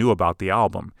world knew about the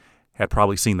album, had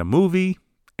probably seen the movie,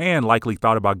 and likely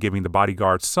thought about giving The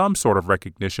Bodyguard some sort of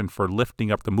recognition for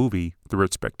lifting up the movie through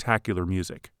its spectacular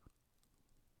music.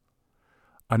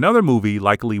 Another movie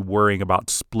likely worrying about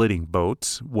splitting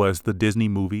votes was the Disney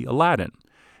movie Aladdin,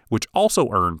 which also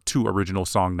earned 2 original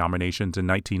song nominations in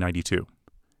 1992.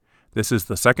 This is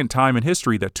the second time in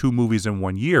history that 2 movies in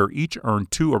 1 year each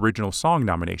earned 2 original song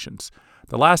nominations,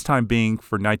 the last time being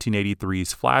for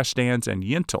 1983's Flashdance and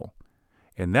Yentl.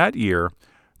 In that year,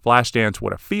 Flashdance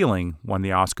What a Feeling won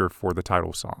the Oscar for the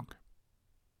title song.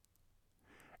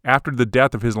 After the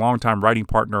death of his longtime writing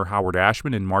partner Howard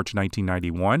Ashman in March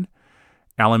 1991,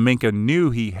 Alan Menken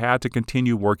knew he had to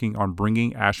continue working on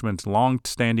bringing Ashman's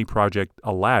long-standing project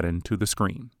Aladdin to the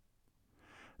screen.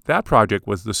 That project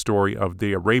was the story of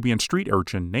the Arabian street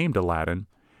urchin named Aladdin,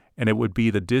 and it would be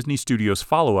the Disney Studios'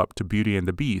 follow-up to Beauty and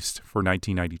the Beast for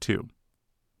 1992.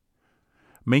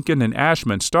 Menken and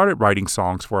Ashman started writing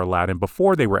songs for Aladdin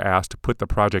before they were asked to put the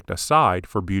project aside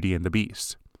for Beauty and the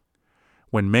Beast.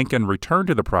 When Menken returned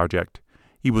to the project,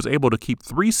 he was able to keep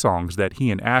 3 songs that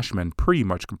he and Ashman pretty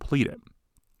much completed.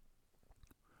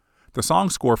 The song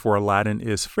score for Aladdin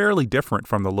is fairly different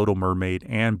from The Little Mermaid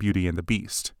and Beauty and the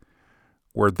Beast.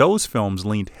 Where those films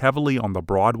leaned heavily on the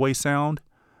Broadway sound,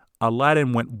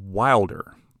 Aladdin went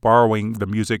wilder, borrowing the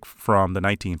music from the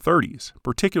 1930s,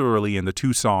 particularly in the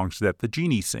 2 songs that the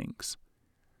genie sings.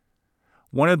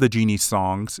 One of the genie's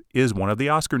songs is one of the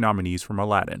Oscar nominees from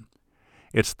Aladdin.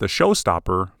 It's the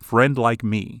showstopper, Friend Like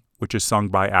Me, which is sung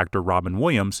by actor Robin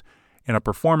Williams in a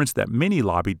performance that many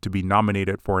lobbied to be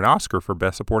nominated for an Oscar for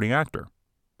Best Supporting Actor.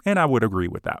 And I would agree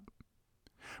with that.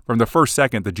 From the first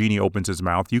second the genie opens his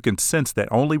mouth, you can sense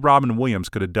that only Robin Williams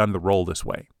could have done the role this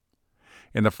way.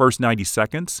 In the first 90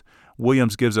 seconds,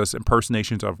 Williams gives us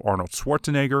impersonations of Arnold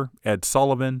Schwarzenegger, Ed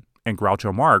Sullivan, and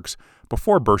Groucho Marx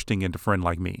before bursting into Friend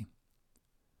Like Me.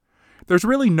 There's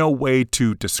really no way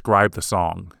to describe the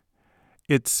song.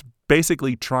 It's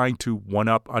basically trying to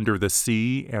one-up Under the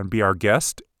Sea and Be Our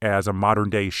Guest as a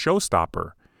modern-day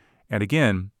showstopper. And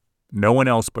again, no one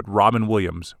else but Robin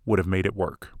Williams would have made it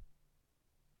work.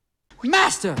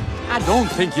 Master, I don't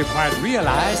think you quite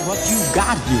realize what you've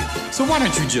got here. So why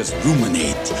don't you just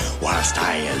ruminate whilst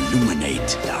I illuminate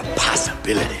the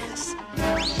possibilities?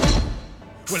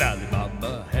 Well,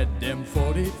 Alibaba had them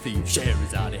 40 thieves.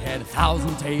 Scheherazade had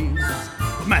 1,000 tales.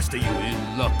 But Master, you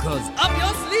in luck, 'cause up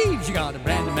your sleeves you got a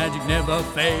brand of magic never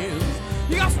fails.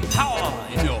 You got some power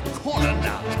in your corner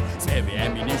now. Some heavy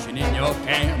ammunition in your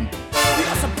camp. You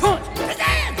got some punch,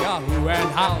 pizzazz, Yahoo and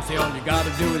how. Say all you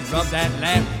gotta do is rub that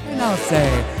lamp. And I'll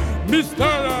say, Mr.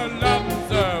 Aladdin,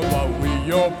 sir, what will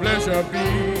your pleasure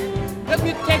be? Let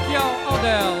me take your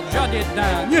order, jot it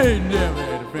down. You ain't never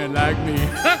had a friend like me.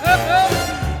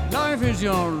 Life is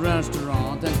your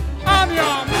restaurant, and I'm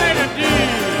your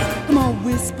melody. Come on,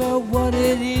 whisper what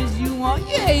it is you want.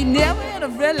 You ain't never had a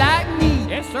friend like me.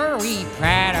 Yes, sir. We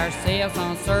pride ourselves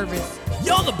on service.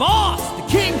 You're the boss, the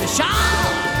king, the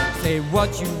shah. Say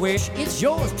what you wish, it's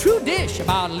yours, true dish.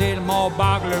 About a little more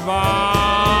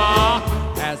baklava.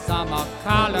 As some of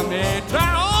column A,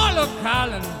 try all of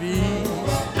column B.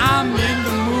 I'm in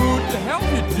the mood to help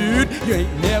you, dude. You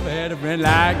ain't never had a friend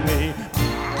like me.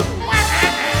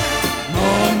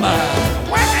 No, my.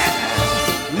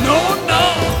 No, no.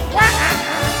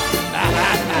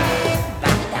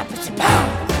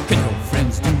 Can your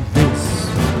friends do this?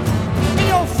 Can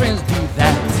your friends do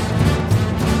that?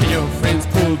 Can your friends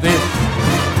pull this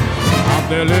off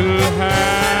their little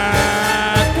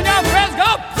hat? Can your friends go,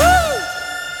 woo?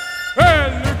 Well,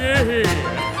 look at here.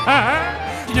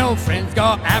 Can your friends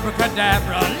go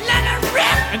abracadabra, let it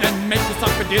rip, and then make the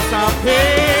sucker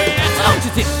disappear? So don't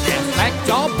you sit there like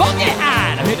your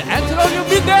buggy-eyed. I'm here to answer all your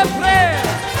midday prayers.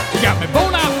 You got me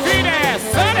bona fide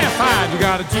certified. You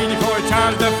got a genie for a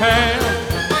charge to pay.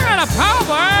 I got a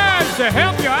power to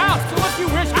help you out. So what you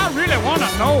wish, I really want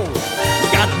to know. You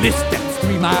got a list that's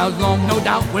 3 miles long, no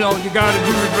doubt. Well, all you got to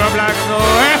do is rub like so.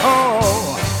 Hey-ho,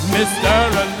 Mr.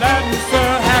 Aladdin,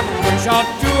 sir, have a wish or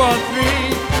 2 or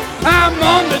 3. I'm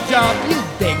on the job, you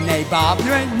big nabob.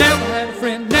 You ain't never had a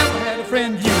friend, never had a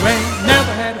friend. You ain't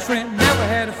never had a friend, never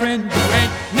had a friend. You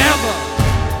ain't never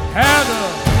had a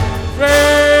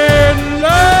friend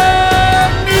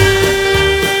like me.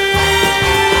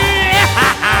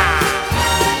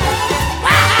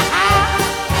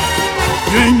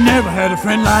 You ain't never had a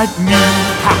friend like me.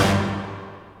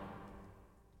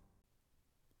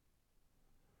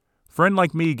 Friend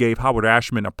Like Me gave Howard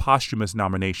Ashman a posthumous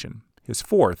nomination, his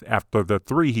 4th after the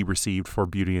 3 he received for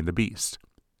Beauty and the Beast.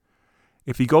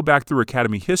 If you go back through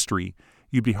Academy history,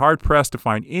 you'd be hard-pressed to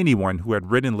find anyone who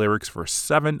had written lyrics for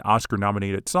 7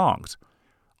 Oscar-nominated songs,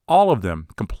 all of them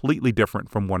completely different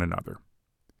from one another.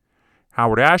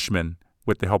 Howard Ashman,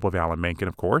 with the help of Alan Menken,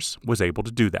 of course, was able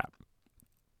to do that.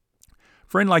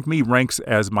 Friend Like Me ranks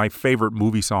as my favorite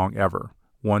movie song ever,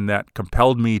 one that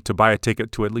compelled me to buy a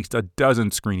ticket to at least a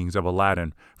dozen screenings of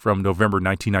Aladdin from November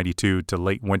 1992 to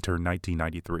late winter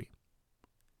 1993.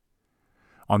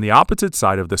 On the opposite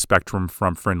side of the spectrum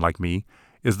from Friend Like Me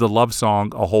is the love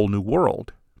song A Whole New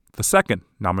World, the 2nd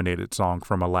nominated song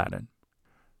from Aladdin.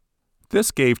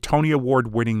 This gave Tony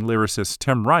Award-winning lyricist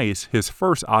Tim Rice his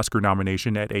first Oscar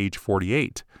nomination at age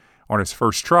 48, on his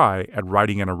first try at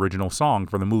writing an original song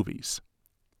for the movies.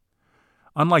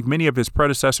 Unlike many of his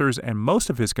predecessors and most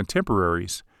of his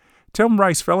contemporaries, Tim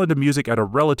Rice fell into music at a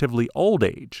relatively old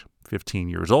age, 15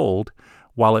 years old,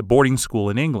 while at boarding school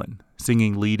in England,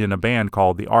 singing lead in a band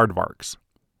called the Aardvarks.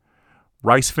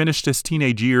 Rice finished his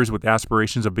teenage years with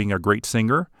aspirations of being a great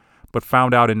singer, but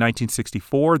found out in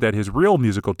 1964 that his real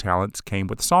musical talents came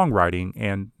with songwriting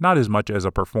and not as much as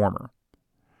a performer.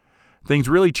 Things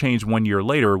really changed 1 year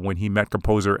later when he met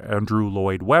composer Andrew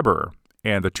Lloyd Webber,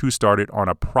 and the two started on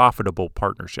a profitable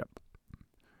partnership.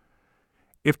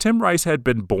 If Tim Rice had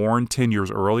been born 10 years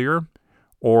earlier,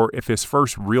 or if his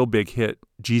first real big hit,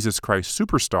 Jesus Christ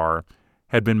Superstar,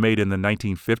 had been made in the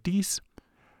 1950s,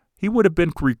 he would have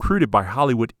been recruited by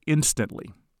Hollywood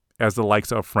instantly, as the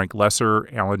likes of Frank Lesser,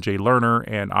 Alan J. Lerner,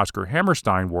 and Oscar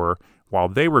Hammerstein were while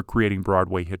they were creating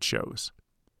Broadway hit shows.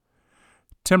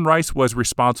 Tim Rice was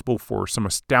responsible for some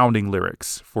astounding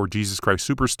lyrics for Jesus Christ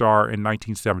Superstar in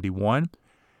 1971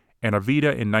 and Evita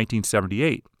in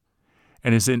 1978,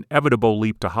 and his inevitable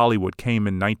leap to Hollywood came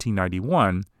in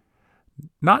 1991,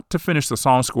 not to finish the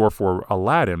song score for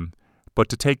Aladdin, but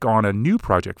to take on a new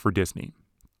project for Disney.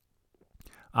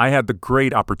 I had the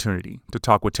great opportunity to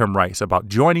talk with Tim Rice about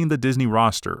joining the Disney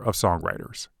roster of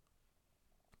songwriters.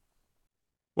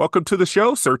 Welcome to the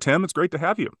show, Sir Tim. It's great to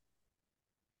have you.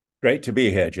 Great to be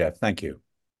here, Jeff. Thank you.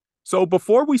 So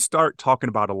before we start talking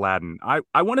about Aladdin,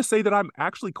 I want to say that I'm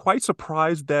actually quite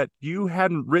surprised that you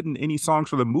hadn't written any songs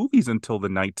for the movies until the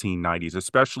 1990s,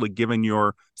 especially given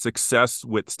your success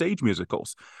with stage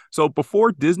musicals. So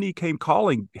before Disney came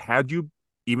calling, had you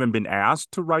even been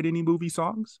asked to write any movie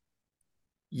songs?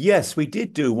 Yes, we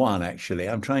did do one, actually.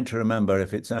 I'm trying to remember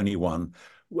if it's only one.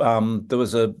 There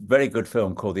was a very good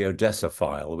film called The Odessa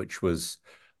File, which was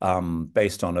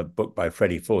based on a book by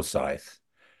Freddie Forsyth.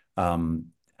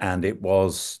 And it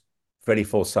was Freddie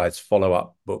Forsyth's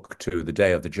follow-up book to The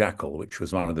Day of the Jackal, which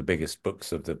was one of the biggest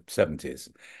books of the 70s.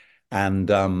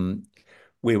 And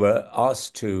we were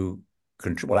asked to,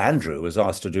 Andrew was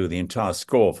asked to do the entire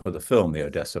score for the film, The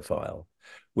Odessa File,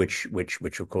 which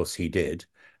of course he did.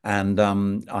 and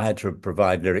I had to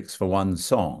provide lyrics for one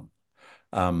song,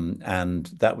 and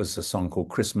that was a song called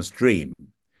Christmas Dream.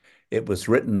 It was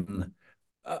written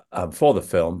for the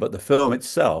film, but the film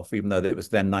itself, even though it was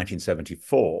then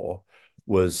 1974,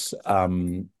 was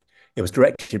it was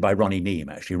directed by Ronnie Neame,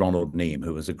 actually Ronald Neame,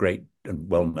 who was a great and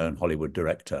well-known Hollywood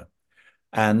director.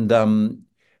 And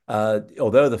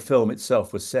although the film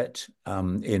itself was set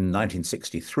in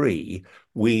 1963,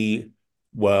 we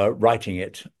were writing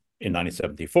it in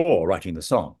 1974, writing the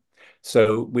song.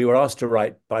 So we were asked to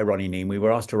write by Ronnie Neame. We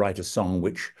were asked to write a song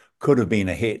which could have been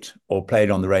a hit or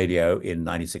played on the radio in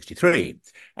 1963.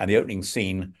 And the opening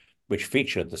scene, which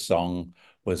featured the song,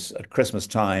 was at Christmas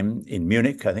time in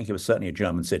Munich. I think it was certainly a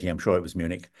German city. I'm sure it was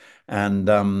Munich. And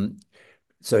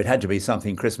so it had to be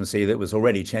something Christmassy that was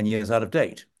already 10 years out of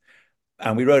date.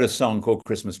 And we wrote a song called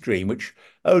Christmas Dream, which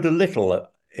owed a little,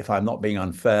 if I'm not being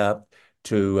unfair,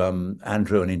 to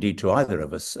Andrew and indeed to either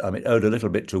of us. It owed a little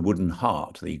bit to Wooden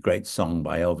Heart, the great song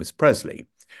by Elvis Presley,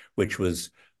 which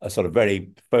was a sort of very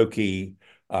folky,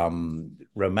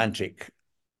 romantic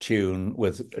tune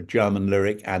with a German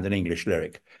lyric and an English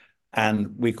lyric.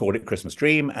 And we called it Christmas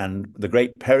Dream, and the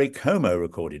great Perry Como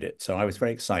recorded it. So I was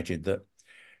very excited that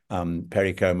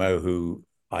Perry Como, who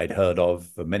I'd heard of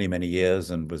for many, many years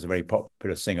and was a very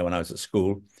popular singer when I was at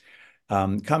school,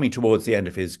 coming towards the end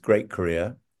of his great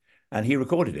career, and he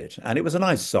recorded it. And it was a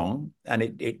nice song, and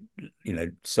it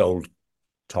sold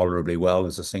tolerably well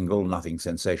as a single, nothing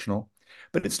sensational,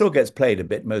 but it still gets played a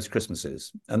bit most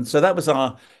Christmases. And so that was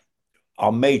our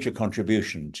major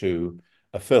contribution to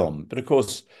a film. But of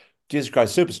course, Jesus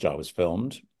Christ Superstar was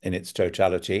filmed in its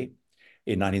totality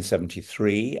in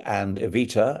 1973, and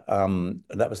Evita,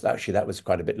 that was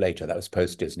quite a bit later. That was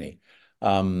post-Disney.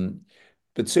 But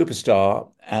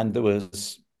Superstar, and there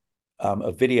was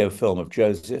a video film of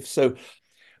Joseph. So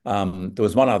there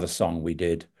was one other song we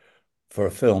did for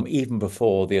a film even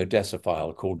before the Odessa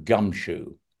File called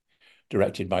Gumshoe,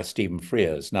 directed by Stephen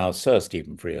Frears, now Sir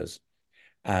Stephen Frears.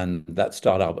 And that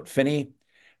starred Albert Finney.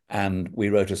 And we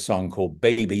wrote a song called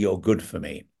Baby, You're Good For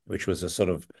Me, which was a sort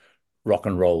of rock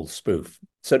and roll spoof.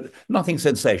 So nothing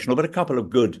sensational, but a couple of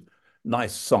good,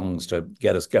 nice songs to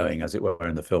get us going, as it were,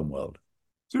 in the film world.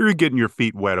 So you're getting your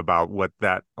feet wet about what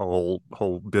that whole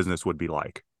business would be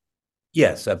like.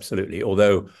 Yes, absolutely.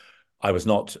 Although I was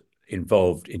not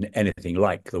involved in anything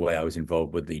like the way I was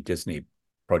involved with the Disney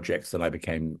projects that I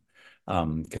became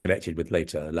connected with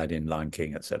later, Aladdin, Lion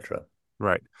King, etc.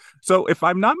 Right. So if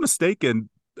I'm not mistaken,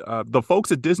 the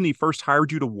folks at Disney first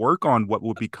hired you to work on what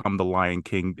would become The Lion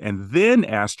King and then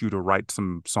asked you to write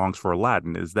some songs for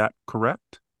Aladdin. Is that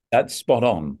correct? That's spot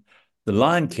on. The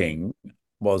Lion King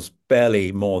was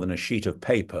barely more than a sheet of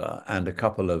paper and a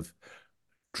couple of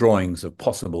drawings of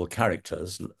possible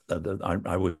characters. I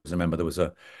always remember there was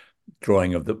a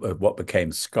drawing of what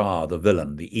became Scar, the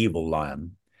villain, the evil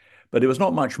lion. But it was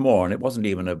not much more, and it wasn't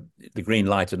even the green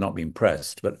light had not been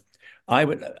pressed. But I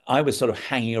was sort of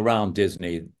hanging around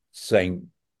Disney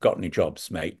saying, "Got any jobs,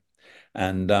 mate?"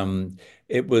 And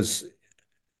it was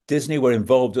Disney were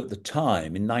involved at the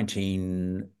time in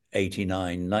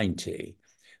 1989, 90.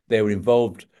 They were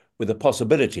involved with the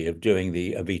possibility of doing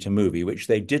the Evita movie, which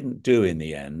they didn't do in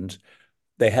the end.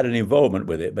 They had an involvement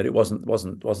with it, but it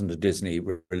wasn't a Disney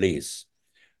release.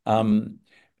 And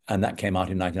that came out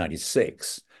in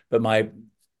 1996. But my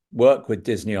work with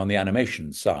Disney on the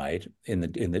animation side, in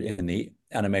the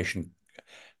animation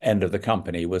end of the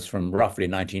company, was from roughly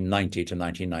 1990 to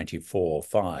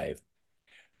 1994-5.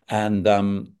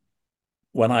 And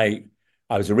when I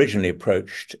was originally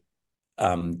approached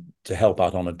to help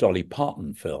out on a Dolly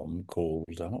Parton film called,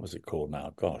 what was it called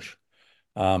now? Gosh.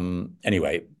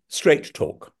 Anyway, Straight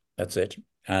Talk, that's it.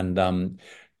 And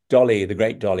Dolly, the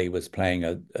great Dolly, was playing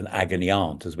an agony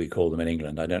aunt, as we call them in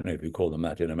England. I don't know if you call them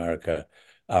that in America.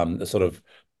 A sort of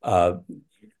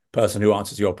person who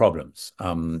answers your problems,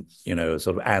 sort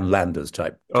of Ann Landers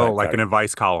type. Oh, like an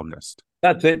advice columnist.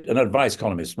 That's it, an advice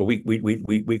columnist. Well,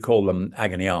 we call them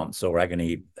agony aunts or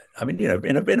agony. I mean,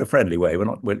 in a friendly way.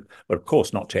 We're of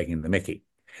course not taking the Mickey.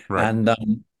 Right. And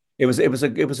it was a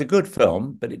good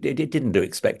film, but it didn't do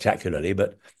it spectacularly.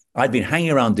 But I'd been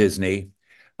hanging around Disney,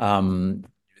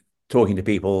 talking to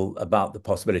people about the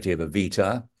possibility of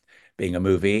Evita being a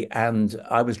movie, and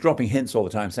I was dropping hints all the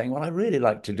time, saying, "What I'd really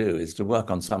like to do is to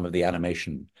work on some of the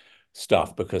animation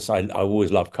stuff because I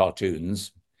always loved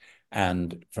cartoons."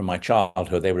 And from my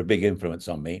childhood, they were a big influence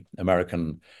on me,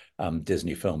 American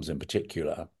Disney films in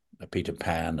particular, Peter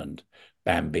Pan and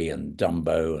Bambi and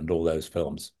Dumbo and all those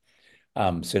films,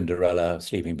 Cinderella,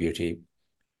 Sleeping Beauty.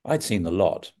 I'd seen the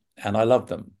lot and I loved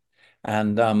them.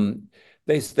 And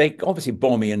they obviously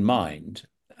bore me in mind.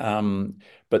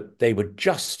 but they were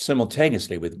just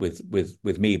simultaneously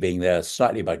with me being there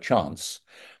slightly by chance.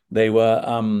 They were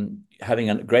having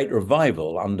a great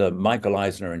revival under Michael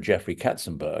Eisner and Jeffrey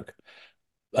Katzenberg,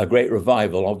 a great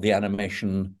revival of the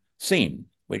animation scene,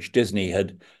 which Disney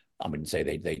had, I wouldn't say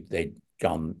they'd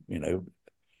gone,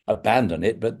 abandon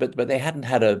it, but they hadn't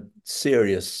had a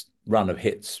serious run of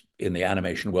hits in the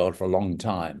animation world for a long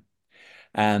time.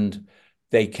 And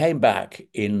they came back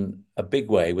in a big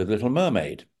way with Little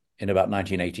Mermaid in about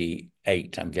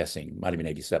 1988, I'm guessing, might have been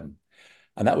 87.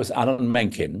 And that was Alan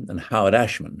Menken and Howard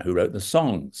Ashman who wrote the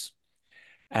songs.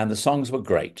 And the songs were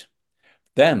great.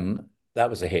 Then that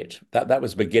was a hit. That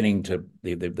was beginning to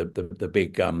the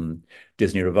big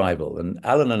Disney revival. And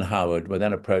Alan and Howard were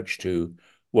then approached to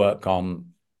work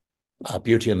on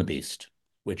Beauty and the Beast,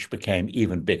 which became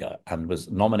even bigger and was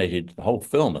nominated. The whole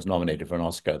film was nominated for an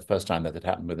Oscar, the first time that had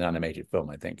happened with an animated film,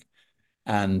 I think.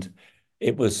 And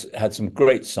it had some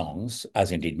great songs,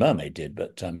 as indeed Mermaid did,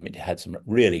 but it had some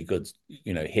really good,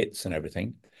 hits and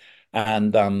everything.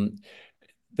 And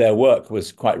their work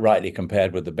was quite rightly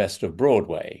compared with the best of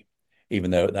Broadway, even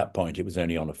though at that point it was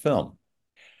only on a film.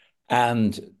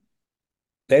 And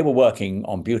they were working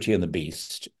on Beauty and the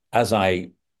Beast as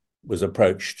I was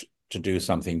approached to do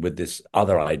something with this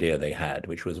other idea they had,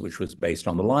 which was based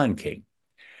on The Lion King.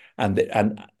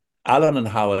 And Alan and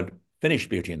Howard finished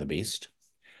Beauty and the Beast,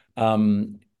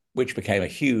 which became a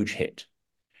huge hit.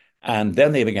 And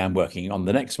then they began working on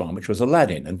the next one, which was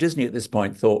Aladdin. And Disney at this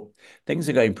point thought, things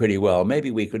are going pretty well.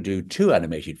 Maybe we could do 2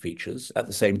 animated features at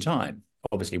the same time.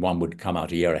 Obviously, one would come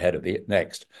out a year ahead of the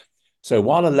next. So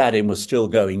while Aladdin was still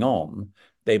going on,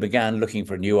 they began looking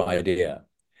for a new idea.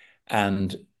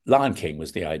 And Lion King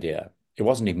was the idea. It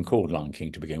wasn't even called Lion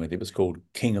King to begin with. It was called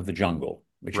King of the Jungle,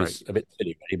 which is a bit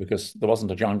silly, really, because there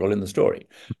wasn't a jungle in the story.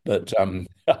 But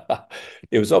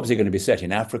it was obviously going to be set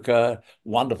in Africa,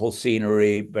 wonderful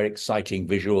scenery, very exciting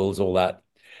visuals, all that.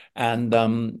 And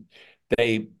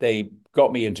they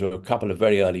got me into a couple of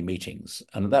very early meetings.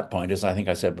 And at that point, as I think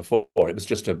I said before, it was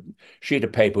just a sheet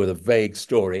of paper with a vague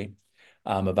story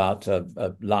about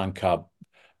a lion cub,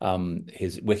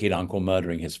 his wicked uncle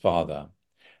murdering his father,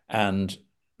 and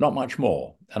not much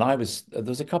more. And there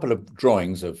was a couple of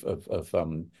drawings of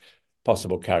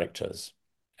possible characters.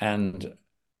 And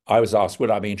I was asked, would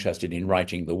I be interested in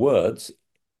writing the words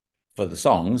for the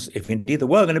songs, if indeed there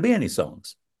were going to be any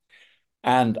songs?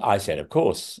 And I said, of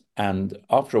course. And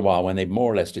after a while, when they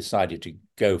more or less decided to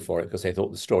go for it, because they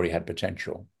thought the story had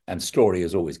potential, and story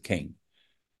is always king,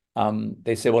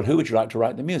 they said, well, who would you like to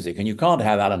write the music? And you can't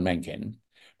have Alan Menken,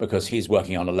 because he's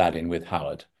working on Aladdin with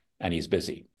Howard, and he's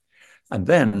busy. And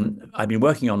then I've been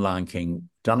working on Lion King,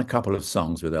 done a couple of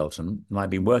songs with Elton, and I've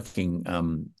been working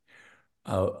on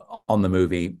the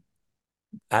movie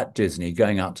at Disney,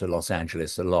 going out to Los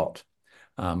Angeles a lot,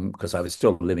 because I was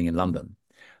still living in London.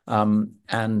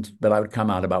 But I would come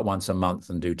out about once a month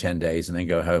and do 10 days and then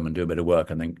go home and do a bit of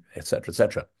work and then et cetera, et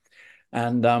cetera.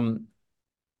 And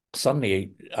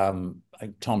suddenly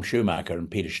Tom Schumacher and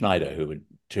Peter Schneider, who were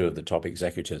 2 of the top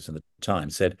executives in the time,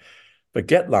 said,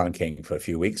 forget Lion King for a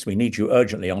few weeks. We need you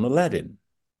urgently on Aladdin.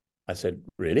 I said,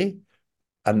 really?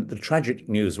 And the tragic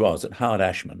news was that Howard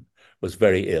Ashman was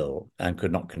very ill and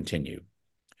could not continue.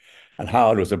 And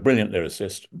Howard was a brilliant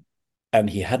lyricist, and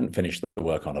he hadn't finished the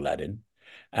work on Aladdin.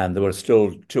 And there were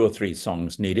still 2 or 3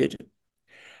 songs needed.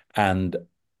 And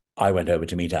I went over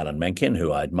to meet Alan Menken,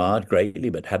 who I admired greatly,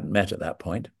 but hadn't met at that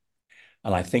point.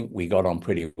 And I think we got on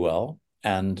pretty well.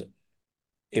 And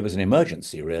it was an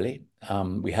emergency, really.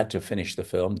 We had to finish the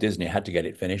film. Disney had to get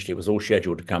it finished. It was all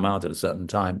scheduled to come out at a certain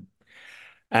time.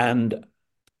 And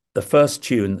the first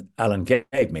tune Alan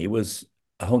gave me was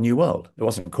A Whole New World. It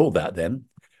wasn't called that then,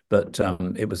 but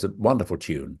it was a wonderful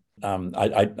tune.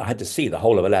 I had to see the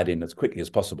whole of Aladdin as quickly as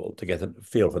possible to get a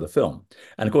feel for the film.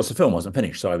 And of course, the film wasn't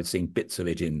finished, so I was seeing bits of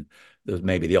it there was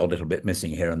maybe the odd little bit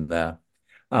missing here and there.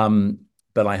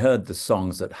 But I heard the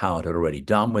songs that Howard had already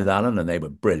done with Alan, and they were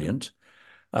brilliant.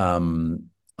 And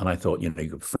I thought,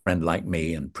 a friend like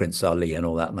me and Prince Ali and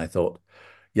all that. And I thought,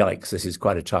 yikes, this is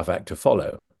quite a tough act to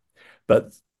follow.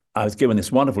 But I was given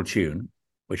this wonderful tune,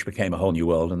 which became A Whole New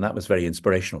World. And that was very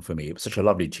inspirational for me. It was such a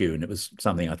lovely tune. It was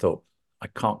something I thought, I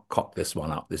can't cock this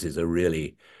one up. This is a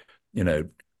really,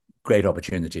 great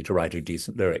opportunity to write a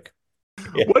decent lyric.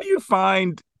 Yeah. What do you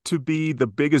find to be the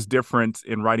biggest difference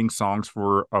in writing songs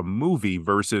for a movie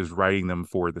versus writing them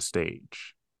for the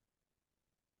stage?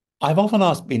 I've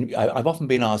often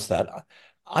been asked that.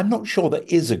 I'm not sure there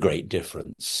is a great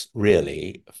difference,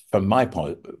 really, from my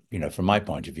point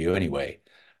of view, anyway.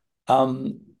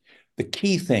 The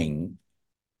key thing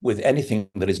with anything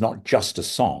that is not just a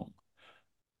song,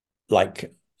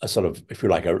 like a sort of, if you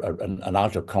like, an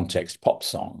out of context pop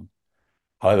song,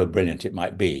 however brilliant it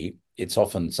might be, it's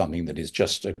often something that is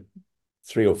just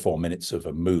 3 or 4 minutes of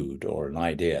a mood or an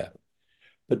idea.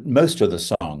 But most of the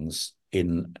songs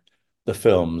in the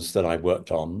films that I've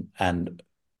worked on, and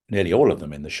nearly all of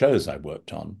them in the shows I've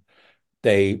worked on,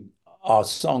 they are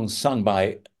songs sung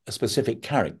by a specific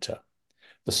character.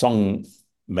 The song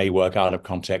may work out of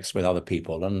context with other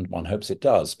people, and one hopes it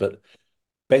does, but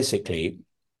basically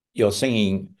you're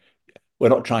singing, we're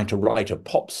not trying to write a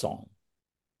pop song.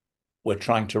 We're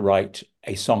trying to write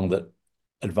a song that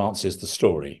advances the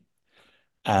story.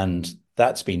 And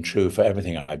that's been true for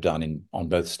everything I've done on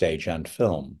both stage and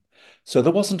film. So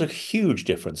there wasn't a huge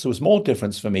difference. There was more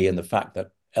difference for me in the fact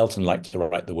that Elton liked to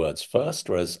write the words first,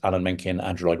 whereas Alan Menken,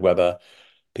 Andrew Lloyd Webber,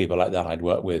 people like that I'd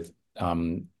worked with,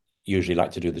 usually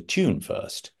like to do the tune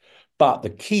first. But the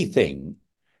key thing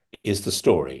is the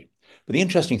story. But the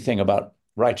interesting thing about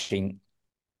writing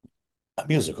a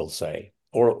musical, say,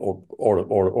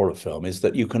 or a film, is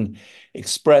that you can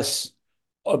express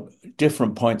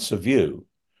different points of view.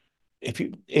 If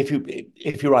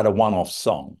you write a one-off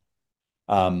song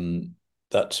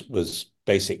that was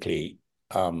basically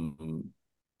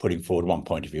putting forward one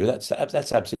point of view, that's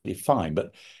absolutely fine.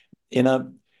 But in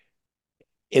a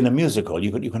musical,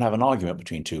 you can have an argument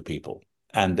between two people,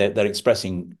 and they're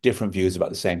expressing different views about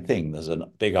the same thing. There's a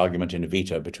big argument in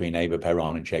Evita between Eva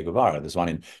Perón and Che Guevara. There's one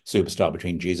in Superstar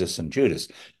between Jesus and Judas.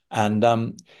 And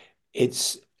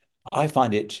I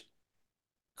find it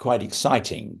quite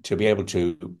exciting to be able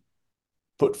to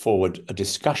put forward a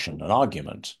discussion, an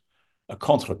argument, a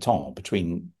contretemps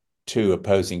between two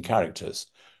opposing characters,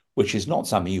 which is not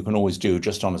something you can always do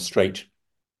just on a straight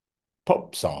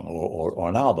pop song or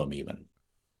an album even.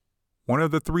 One of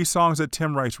the 3 songs that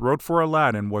Tim Rice wrote for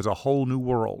Aladdin was A Whole New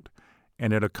World,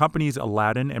 and it accompanies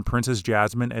Aladdin and Princess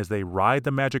Jasmine as they ride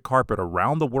the magic carpet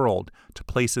around the world to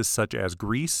places such as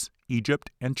Greece,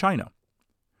 Egypt, and China.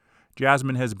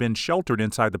 Jasmine has been sheltered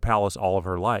inside the palace all of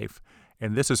her life,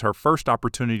 and this is her first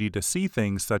opportunity to see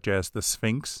things such as the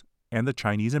Sphinx and the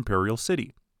Chinese imperial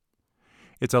city.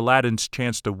 It's Aladdin's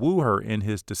chance to woo her in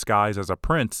his disguise as a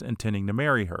prince intending to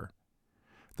marry her.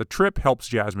 The trip helps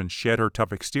Jasmine shed her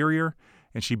tough exterior,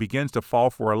 and she begins to fall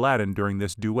for Aladdin during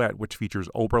this duet, which features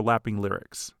overlapping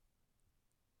lyrics.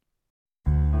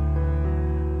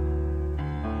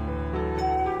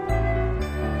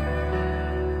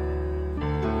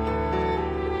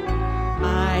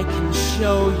 I can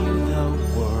show you the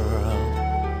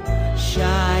world,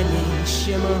 shining,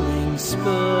 shimmering,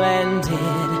 splendid.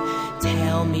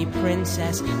 Tell me,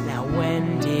 princess, now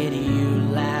when did you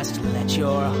last let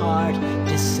your heart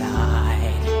decide?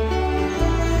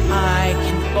 I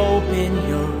can open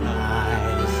your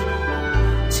eyes,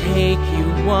 take you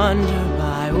wonder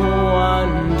by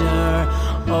wonder,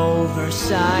 over,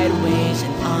 sideways,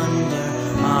 and under,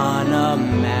 on a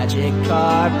magic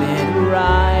carpet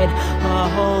ride, a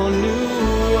whole new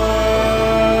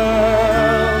world,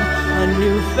 a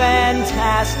new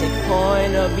fantastic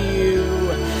point of view.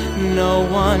 No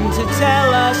one to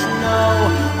tell us no,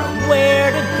 or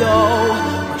where to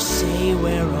go, or say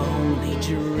we're only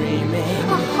dreaming.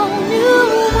 A whole new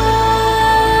world,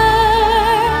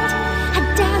 a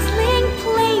dazzling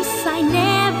place I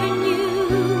never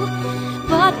knew.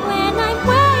 But when I'm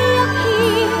way up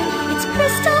here, it's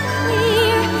crystal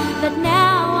clear that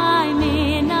now I'm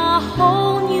in a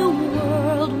whole new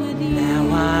world with you. Now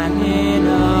I'm in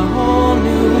a whole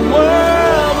new world.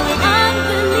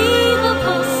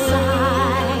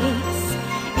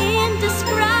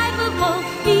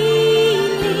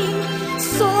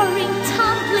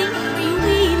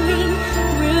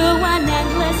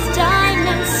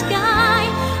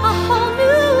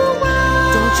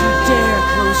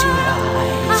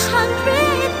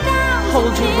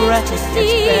 Hold your breath, it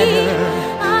gets better.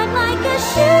 I'm like a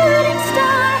shooting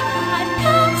star. I've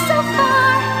come so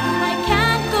far. I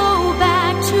can't go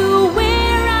back to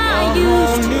where I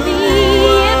used to be.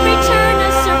 Every turn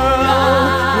a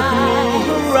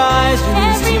surprise.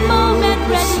 Every moment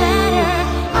red letter.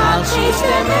 I'll chase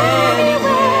them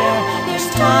anywhere. There's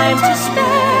time to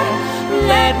spare.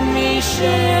 Let me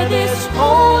share this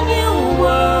whole new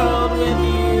world with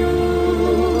you.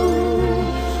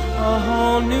 A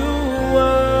whole new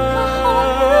world,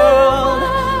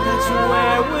 that's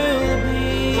where we'll be.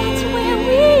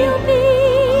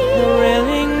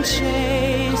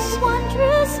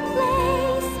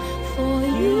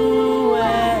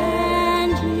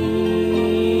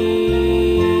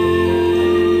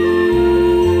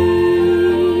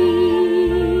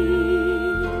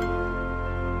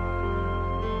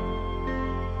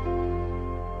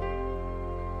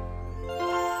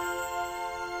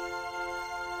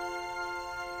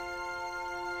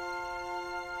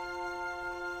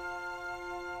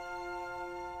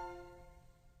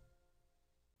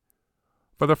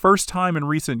 For the first time in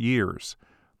recent years,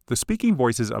 the speaking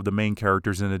voices of the main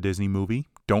characters in a Disney movie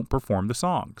don't perform the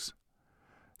songs.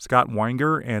 Scott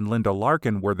Weinger and Linda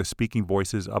Larkin were the speaking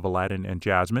voices of Aladdin and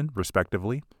Jasmine,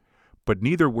 respectively, but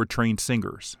neither were trained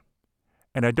singers.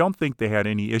 And I don't think they had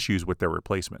any issues with their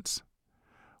replacements.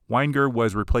 Weinger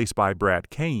was replaced by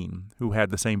Brad Kane, who had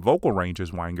the same vocal range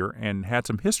as Weinger and had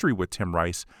some history with Tim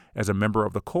Rice as a member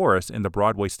of the chorus in the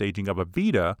Broadway staging of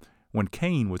Evita when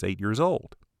Kane was 8 years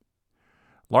old.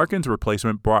 Larkin's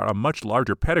replacement brought a much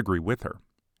larger pedigree with her.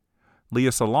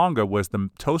 Leah Salonga was the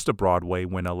toast of Broadway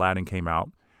when Aladdin came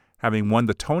out, having won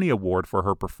the Tony Award for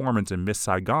her performance in Miss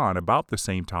Saigon about the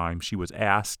same time she was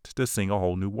asked to sing A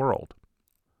Whole New World.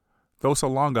 Though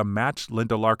Salonga matched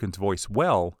Linda Larkin's voice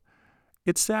well,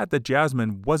 it's sad that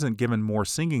Jasmine wasn't given more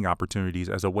singing opportunities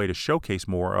as a way to showcase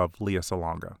more of Leah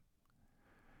Salonga.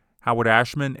 Howard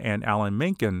Ashman and Alan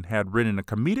Menken had written a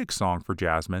comedic song for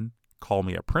Jasmine, Call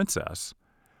Me a Princess,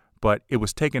 but it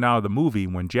was taken out of the movie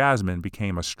when Jasmine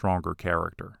became a stronger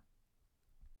character.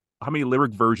 How many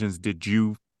lyric versions did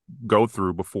you go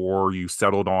through before you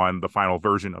settled on the final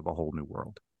version of A Whole New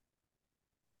World?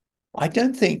 I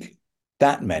don't think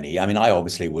that many. I mean, I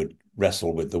obviously would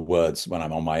wrestle with the words when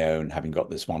I'm on my own, having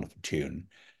got this wonderful tune.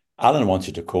 Alan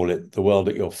wanted to call it The World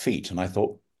at Your Feet, and I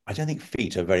thought, I don't think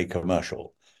feet are very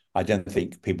commercial. I don't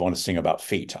think people want to sing about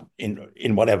feet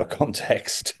in whatever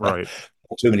context. Right.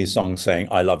 Too many songs saying,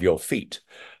 I love your feet.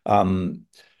 So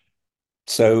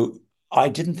I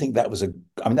didn't think that was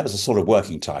that was a sort of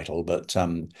working title, but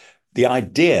the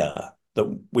idea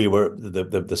that we were,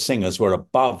 the singers were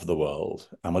above the world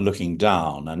and were looking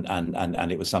down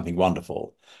and it was something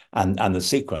wonderful. And the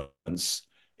sequence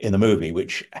in the movie,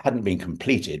 which hadn't been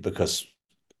completed because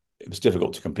it was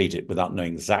difficult to complete it without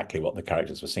knowing exactly what the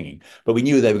characters were singing. But we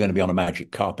knew they were going to be on a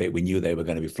magic carpet. We knew they were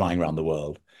going to be flying around the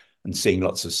world and seeing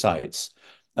lots of sights.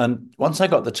 And once I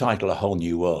got the title A Whole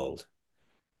New World,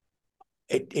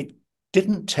 it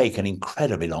didn't take an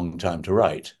incredibly long time to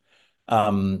write.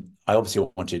 I obviously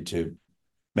wanted to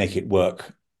make it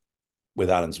work with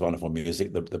Alan's wonderful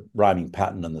music. The rhyming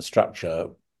pattern and the structure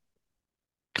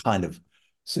kind of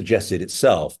suggested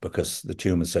itself because the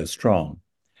tune was so strong.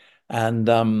 And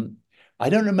I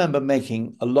don't remember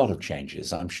making a lot of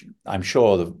changes. I'm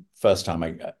sure the first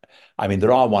time I mean,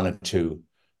 there are one or two,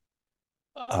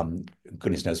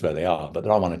 goodness knows where they are, but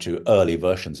there are one or two early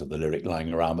versions of the lyric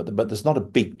lying around, but there's not a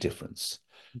big difference.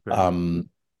 Okay.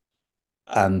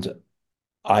 And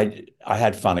I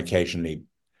had fun occasionally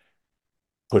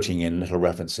putting in little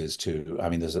references to, I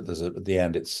mean, there's at the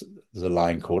end, there's a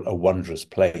line called A Wondrous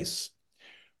Place,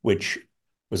 which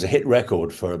was a hit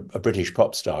record for a British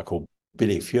pop star called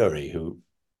Billy Fury, who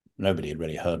nobody had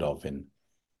really heard of in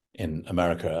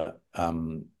America.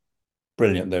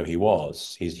 Brilliant though he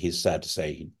was, he's sad to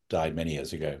say he died many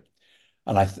years ago.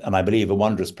 And I believe A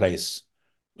Wondrous Place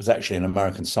was actually an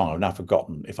American song. I've now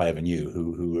forgotten if I ever knew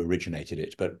who originated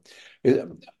it, but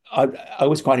I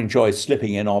always quite enjoyed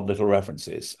slipping in odd little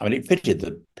references. I mean, it fitted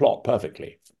the plot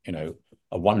perfectly, you know,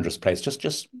 A Wondrous Place,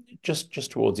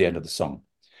 just towards the end of the song,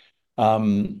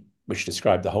 which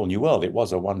described the whole new world. It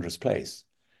was a wondrous place.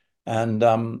 And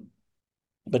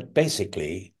but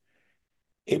basically,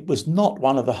 it was not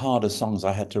one of the hardest songs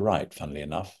I had to write, funnily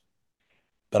enough.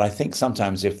 But I think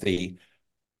sometimes if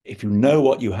you know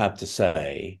what you have to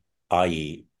say,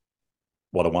 i.e.,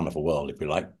 what a wonderful world, if you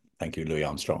like, thank you, Louis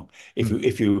Armstrong.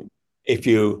 If you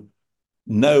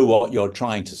know what you're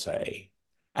trying to say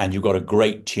and you've got a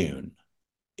great tune,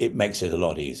 it makes it a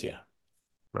lot easier.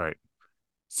 Right.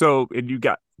 So, and you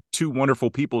got two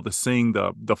wonderful people to sing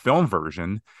the film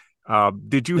version.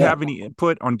 Did you have any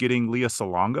input on getting Leah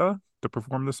Salonga to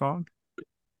perform the song?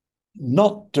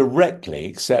 Not directly,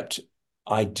 except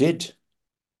I did.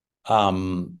 I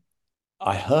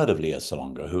heard of Leah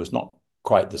Salonga, who was not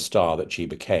quite the star that she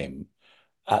became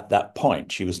at that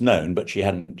point. She was known, but she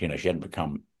hadn't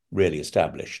become really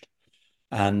established.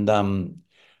 And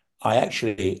I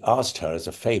actually asked her as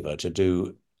a favor to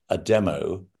do a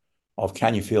demo of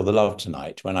Can You Feel the Love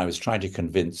Tonight when I was trying to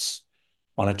convince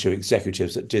one or two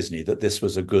executives at Disney that this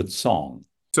was a good song.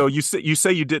 So you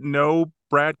say you didn't know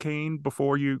Brad Kane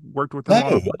before you worked with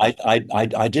him? No,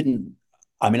 I didn't.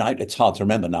 I mean, it's hard to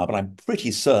remember now, but I'm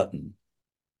pretty certain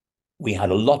we had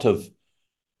a lot of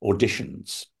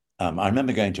auditions. I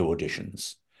remember going to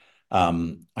auditions.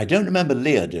 I don't remember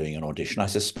Leah doing an audition. I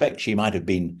suspect she might have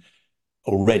been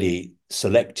already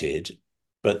selected,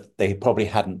 but they probably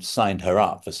hadn't signed her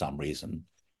up for some reason,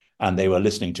 and they were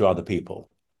listening to other people.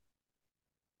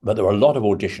 But there were a lot of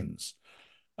auditions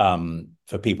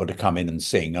for people to come in and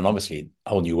sing. And obviously,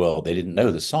 Whole New World, they didn't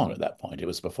know the song at that point. It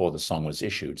was before the song was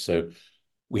issued. So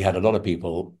we had a lot of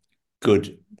people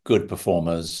good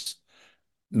performers,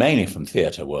 mainly from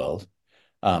theatre world,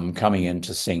 coming in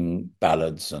to sing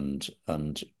ballads and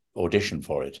audition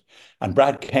for it. And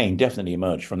Brad Kane definitely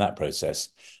emerged from that process.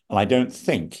 And I don't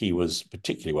think he was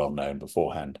particularly well known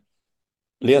beforehand.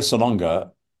 Lea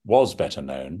Salonga was better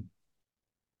known,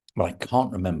 but I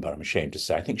can't remember, I'm ashamed to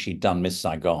say. I think she'd done Miss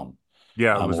Saigon.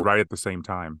 Yeah, it was right at the same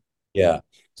time. Yeah.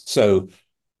 So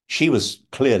she was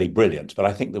clearly brilliant, but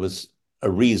I think there was a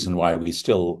reason why we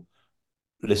still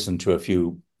listened to a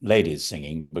few ladies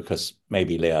singing, because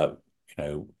maybe Lea,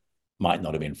 might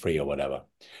not have been free or whatever.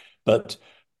 But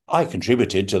I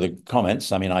contributed to the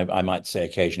comments. I mean, I might say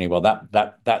occasionally, well,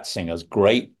 that singer's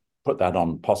great. Put that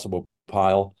on possible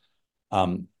pile.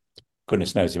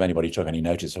 Goodness knows if anybody took any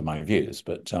notice of my views,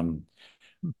 but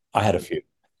I had a few.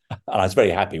 And I was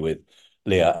very happy with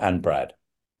Lea and Brad.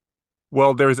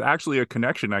 Well, there's actually a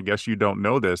connection, I guess you don't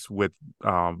know this, with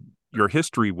your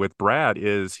history with Brad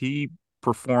is he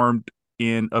performed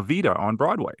in Evita on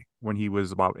Broadway when he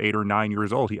was about 8 or 9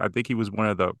 years old. I think he was one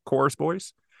of the chorus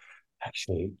boys.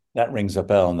 Actually, that rings a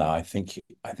bell now. I think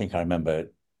I remember. I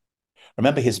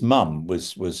remember his mum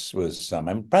was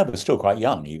Brad was still quite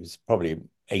young. He was probably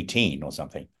 18 or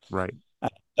something. Right.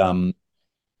 And,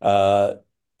 I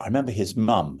remember his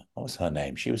mum. What was her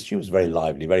name? She was very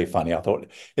lively, very funny. I thought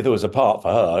if there was a part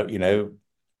for her,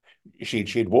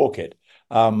 she'd walk it.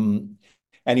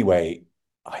 Anyway,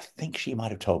 I think she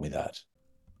might have told me that.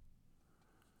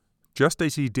 Just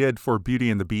as he did for Beauty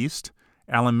and the Beast,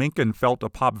 Alan Menken felt a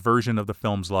pop version of the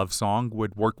film's love song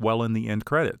would work well in the end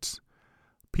credits.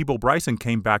 Peeble Bryson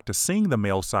came back to sing the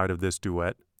male side of this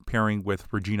duet, pairing with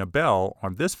Regina Bell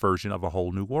on this version of A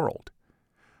Whole New World.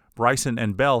 Bryson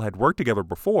and Bell had worked together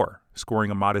before, scoring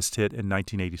a modest hit in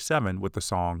 1987 with the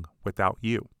song Without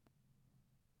You.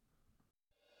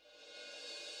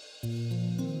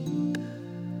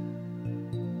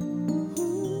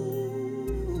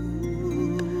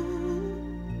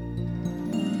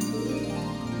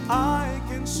 I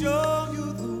can show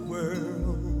you the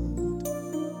world,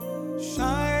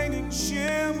 shining,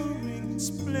 shimmering,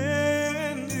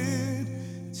 splendid.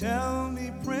 Tell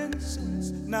me,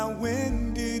 princess, now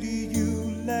when did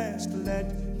you last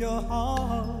let your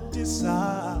heart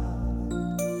decide?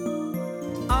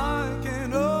 I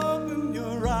can open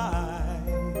your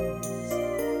eyes,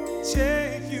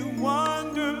 take you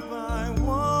wonder by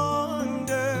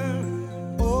wonder,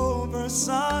 over,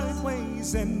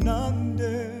 sideways, and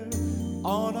under,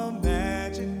 on a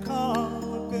magic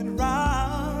carpet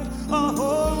ride, a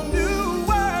whole new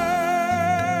world,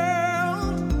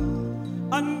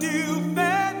 a new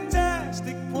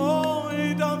fantastic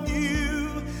point of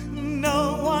view.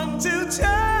 No one to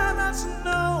tell us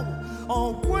no,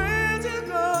 or where to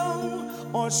go,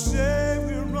 or say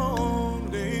we're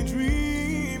only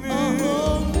dreaming. A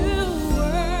whole new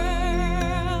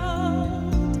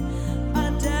world,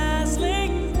 a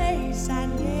dazzling place I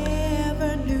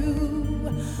never knew.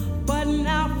 But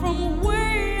now from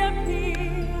way up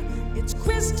here, it's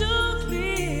crystal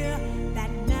clear that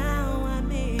now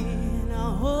I'm in a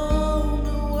whole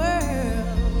new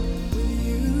world with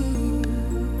you.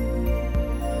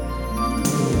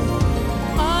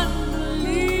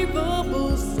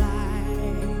 Unbelievable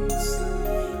sights,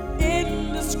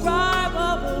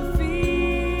 indescribable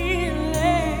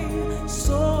feeling,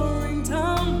 soaring,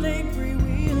 tumbling,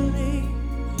 freewheeling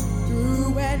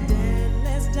through an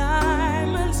endless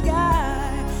diamond sky.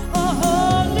 A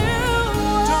whole new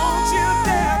world. Don't you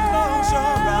dare close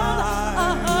your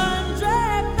eyes.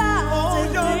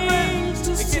 100,000 things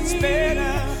to see. It gets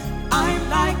better. I'm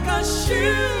like a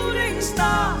shooting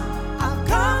star. I've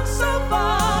come so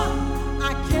far.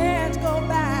 I can't go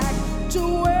back to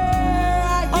where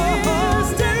I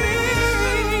used to be.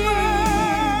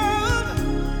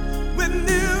 With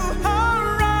new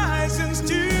horizons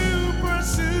to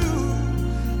pursue,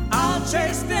 I'll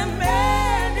chase them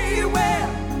anywhere.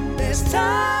 There's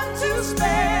time to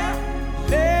spare.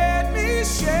 Let me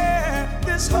share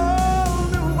this whole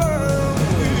new world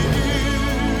with you.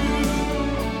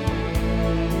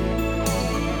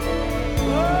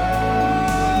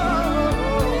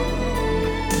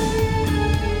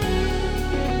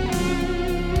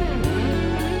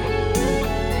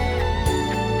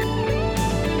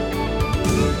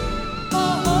 A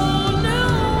whole new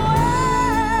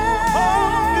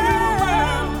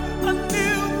world, a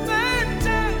new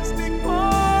fantastic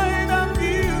point of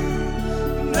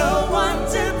view. No one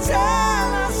to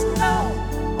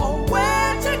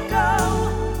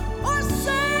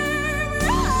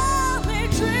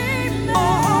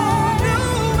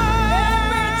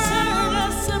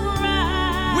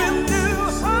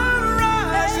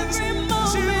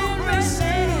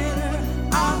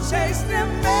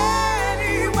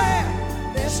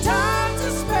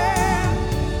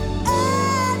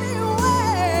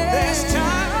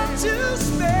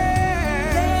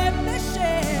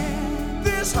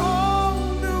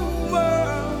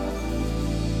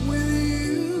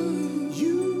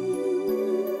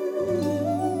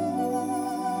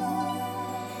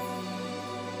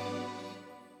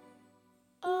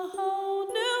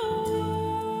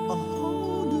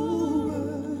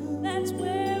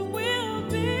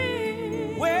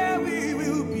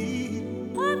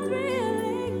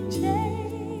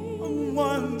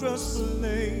wondrous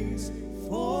place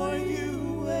for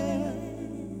you and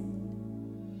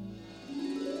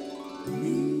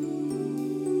me.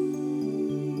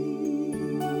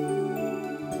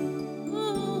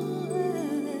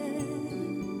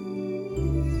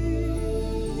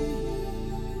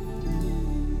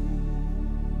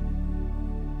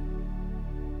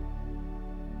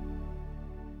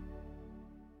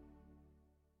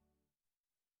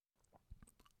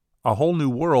 A Whole New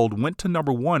World went to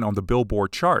number 1 on the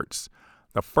Billboard charts,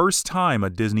 the first time a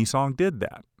Disney song did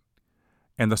that.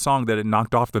 And the song that it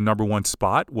knocked off the number 1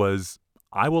 spot was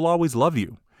I Will Always Love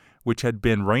You, which had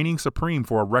been reigning supreme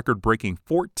for a record-breaking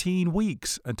 14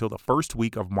 weeks until the first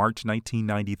week of March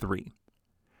 1993.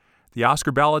 The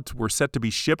Oscar ballots were set to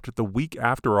be shipped the week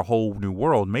after A Whole New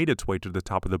World made its way to the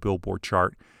top of the Billboard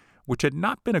chart, which had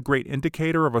not been a great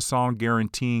indicator of a song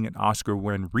guaranteeing an Oscar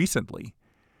win recently,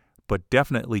 but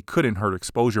definitely couldn't hurt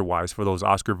exposure-wise for those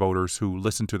Oscar voters who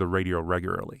listen to the radio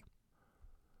regularly.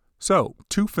 So,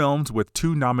 2 films with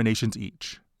 2 nominations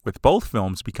each, with both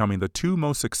films becoming the 2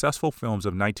 most successful films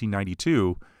of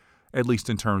 1992, at least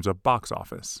in terms of box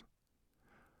office.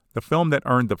 The film that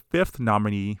earned the 5th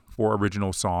nominee for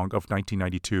Original Song of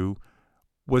 1992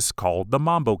 was called The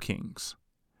Mambo Kings.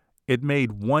 It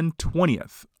made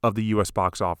 1/20th of the U.S.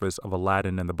 box office of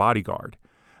Aladdin and the Bodyguard,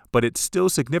 but it's still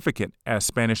significant as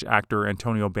Spanish actor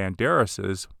Antonio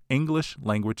Banderas'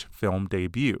 English-language film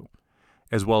debut,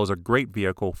 as well as a great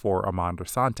vehicle for Armando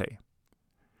Sante.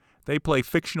 They play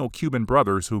fictional Cuban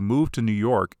brothers who move to New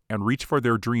York and reach for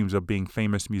their dreams of being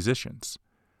famous musicians.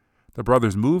 The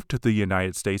brothers move to the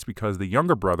United States because the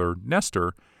younger brother,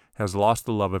 Nestor, has lost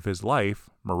the love of his life,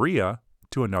 Maria,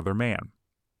 to another man.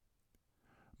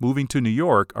 Moving to New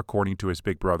York, according to his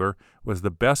big brother, was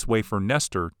the best way for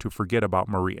Nestor to forget about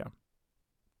Maria.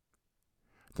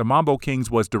 The Mambo Kings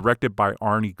was directed by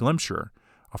Arnie Glimcher,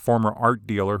 a former art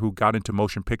dealer who got into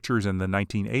motion pictures in the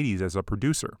 1980s as a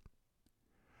producer.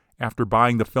 After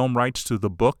buying the film rights to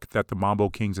the book that The Mambo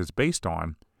Kings is based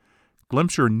on,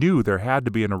 Glimcher knew there had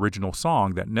to be an original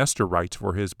song that Nestor writes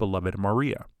for his beloved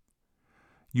Maria.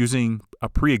 Using a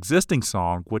pre-existing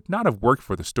song would not have worked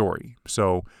for the story,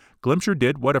 so Glimcher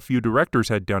did what a few directors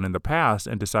had done in the past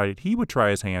and decided he would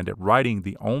try his hand at writing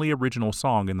the only original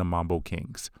song in the Mambo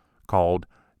Kings, called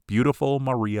Beautiful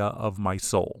Maria of My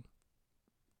Soul.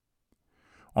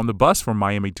 On the bus from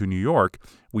Miami to New York,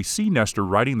 we see Nestor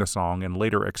writing the song and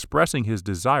later expressing his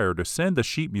desire to send the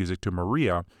sheet music to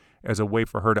Maria as a way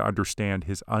for her to understand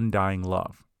his undying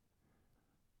love.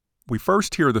 We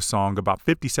first hear the song about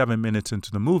 57 minutes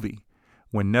into the movie,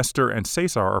 when Nestor and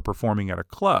Cesar are performing at a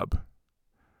club.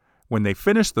 When they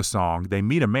finish the song, they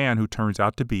meet a man who turns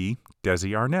out to be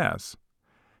Desi Arnaz.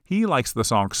 He likes the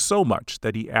song so much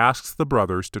that he asks the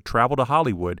brothers to travel to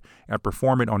Hollywood and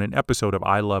perform it on an episode of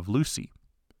I Love Lucy.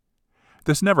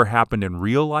 This never happened in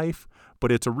real life,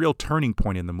 but it's a real turning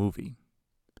point in the movie.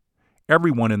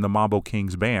 Everyone in the Mambo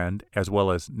Kings band, as well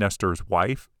as Nestor's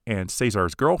wife and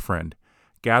Cesar's girlfriend,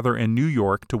 gather in New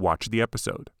York to watch the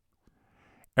episode.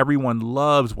 Everyone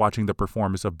loves watching the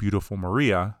performance of Beautiful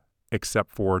Maria,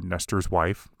 except for Nestor's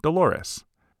wife, Dolores.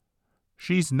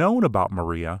 She's known about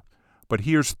Maria, but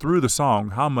hears through the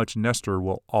song how much Nestor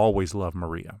will always love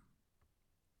Maria.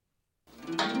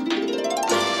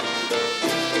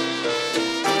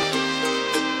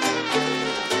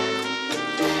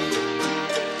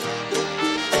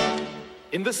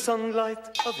 In the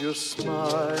sunlight of your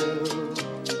smile,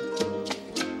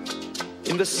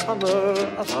 in the summer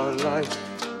of our life,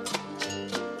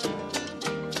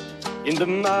 in the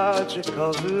magic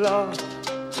of love,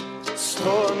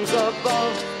 storms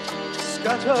above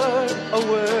scatter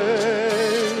away.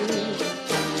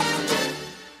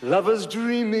 Lovers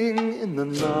dreaming in the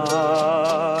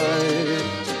night,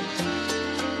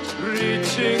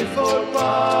 reaching for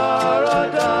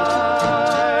paradise.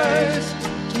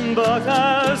 But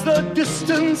as the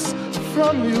distance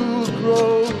from you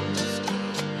grows,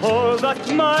 all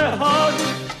that my heart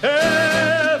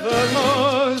ever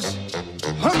knows,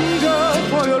 hunger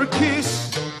for your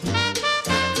kiss,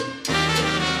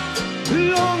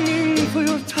 longing for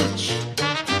your touch,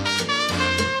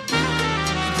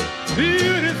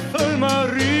 beautiful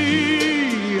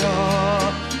Maria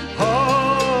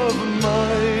of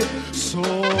my soul,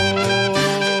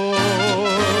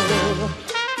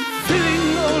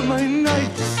 filling all my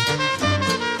nights,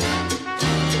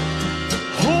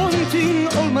 haunting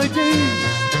all my days,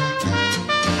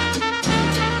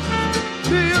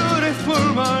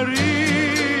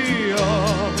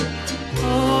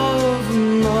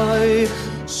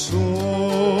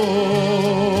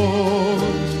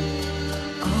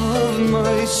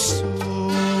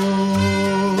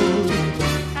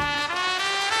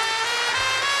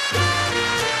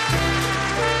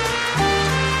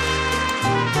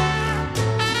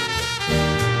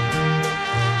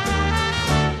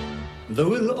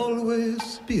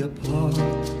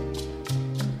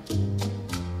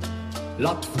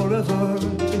 locked forever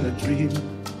in a dream.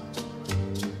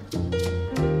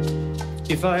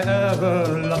 If I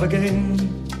ever love again,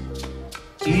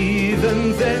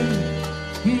 even then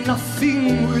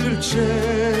nothing will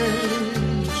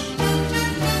change,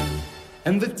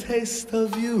 and the taste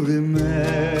of you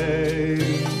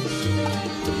remains,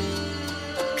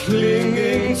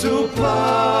 clinging to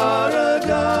paradise.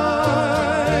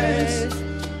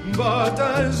 But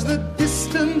as the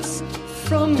distance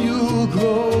from you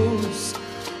grows,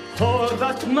 oh,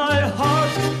 that my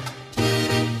heart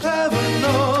ever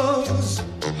knows,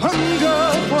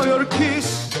 hunger for your kiss,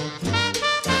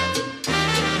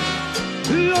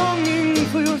 longing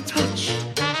for your touch,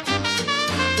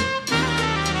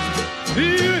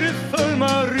 beautiful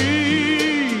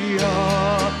Maria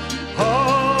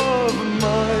of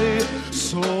my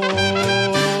soul,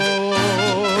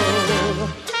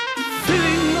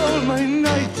 filling all my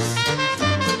nights,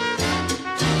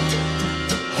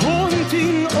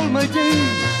 haunting all my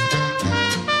days,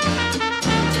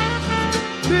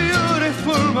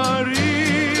 beautiful Maria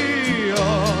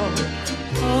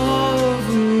of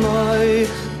my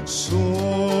soul,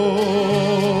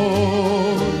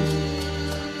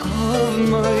 of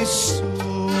my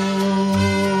soul.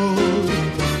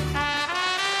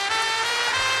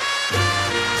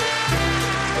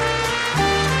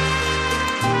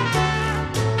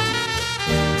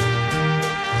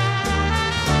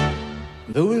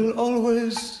 There will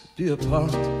always be a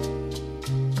part,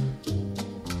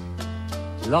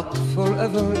 locked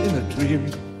forever in a dream.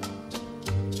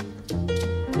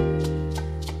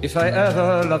 If I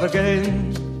ever love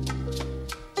again,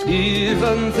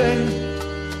 even then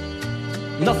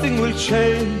nothing will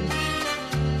change,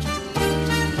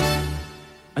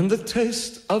 and the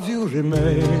taste of you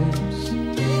remains,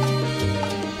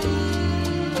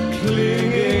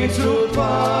 clinging to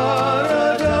paradise.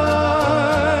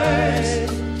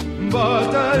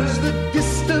 But as the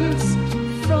distance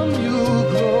from you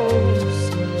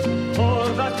grows,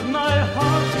 oh, that my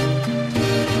heart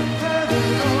ever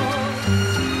knows,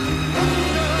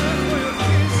 hunger for your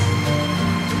kiss,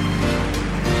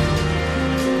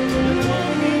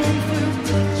 longing for your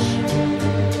touch,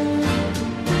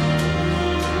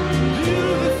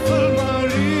 beautiful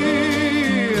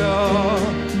Maria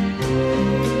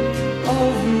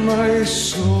of my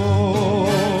soul,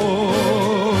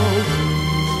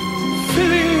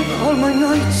 filling all my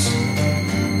nights,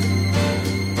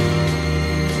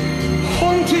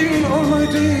 haunting all my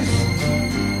days,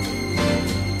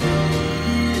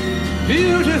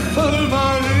 beautiful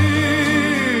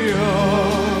Maria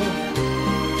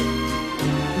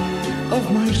of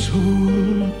my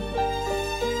soul.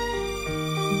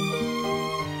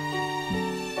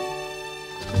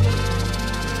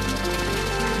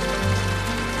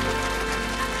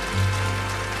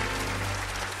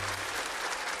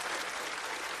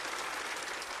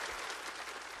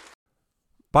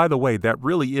 By the way, that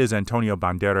really is Antonio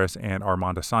Banderas and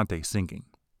Armando Sante singing.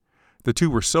 The two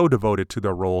were so devoted to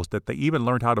their roles that they even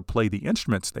learned how to play the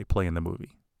instruments they play in the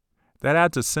movie. That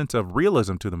adds a sense of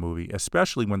realism to the movie,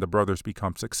 especially when the brothers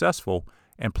become successful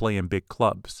and play in big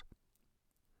clubs.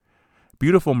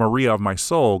 Beautiful Maria of My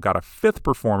Soul got a 5th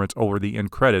performance over the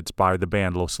end credits by the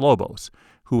band Los Lobos,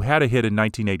 who had a hit in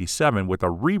 1987 with a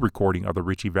re-recording of the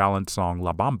Richie Valens song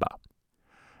La Bamba.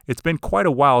 It's been quite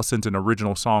a while since an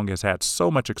original song has had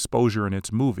so much exposure in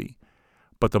its movie,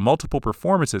 but the multiple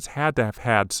performances had to have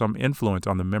had some influence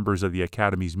on the members of the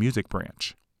Academy's music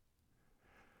branch.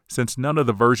 Since none of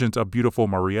the versions of Beautiful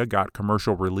Maria got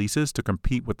commercial releases to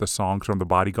compete with the songs from The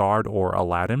Bodyguard or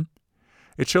Aladdin,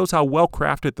 it shows how well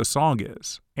crafted the song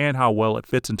is and how well it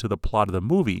fits into the plot of the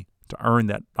movie to earn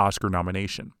that Oscar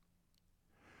nomination.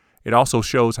 It also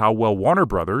shows how well Warner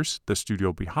Brothers, the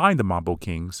studio behind the Mambo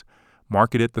Kings,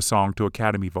 marketed the song to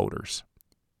Academy voters.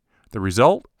 The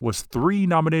result was 3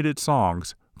 nominated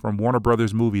songs from Warner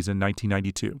Brothers movies in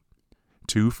 1992,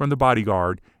 2 from The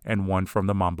Bodyguard and 1 from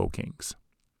the Mambo Kings.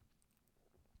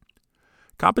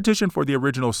 Competition for the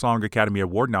original Song Academy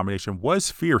Award nomination was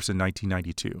fierce in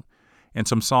 1992, and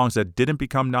some songs that didn't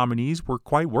become nominees were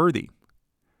quite worthy.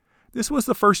 This was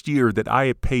the first year that I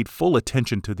had paid full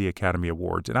attention to the Academy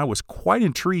Awards, and I was quite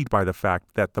intrigued by the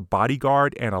fact that The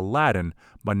Bodyguard and Aladdin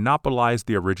monopolized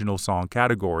the original song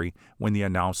category when the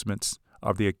announcements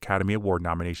of the Academy Award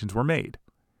nominations were made.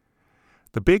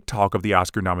 The big talk of the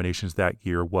Oscar nominations that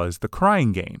year was The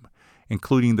Crying Game,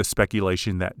 including the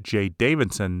speculation that Jaye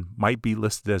Davidson might be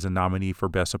listed as a nominee for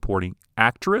Best Supporting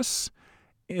Actress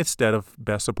instead of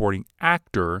Best Supporting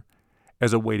Actor,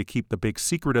 as a way to keep the big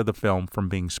secret of the film from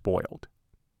being spoiled.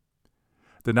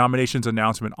 The nominations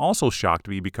announcement also shocked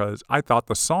me because I thought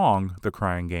the song The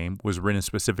Crying Game was written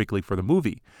specifically for the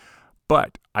movie,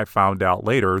 But I found out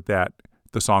later that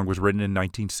the song was written in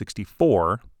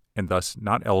 1964 and thus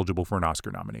not eligible for an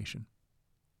Oscar nomination.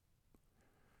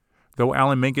 Though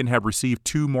Alan Menken had received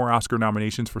 2 more Oscar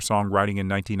nominations for songwriting in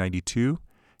 1992,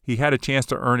 he had a chance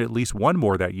to earn at least one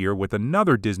more that year with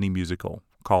another Disney musical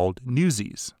called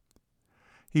Newsies.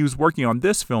 He was working on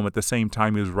this film at the same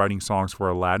time he was writing songs for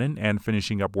Aladdin and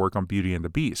finishing up work on Beauty and the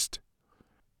Beast.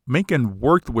 Menken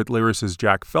worked with lyricist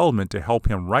Jack Feldman to help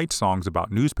him write songs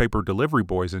about newspaper delivery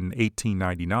boys in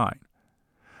 1899.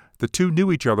 The two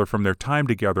knew each other from their time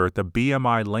together at the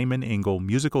BMI Lehman Engel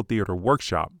Musical Theater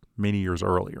Workshop many years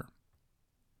earlier.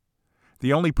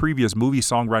 The only previous movie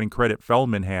songwriting credit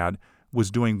Feldman had was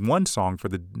doing one song for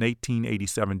the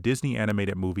 1887 Disney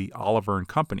animated movie Oliver and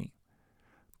Company.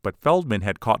 But Feldman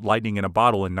had caught lightning in a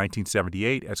bottle in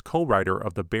 1978 as co-writer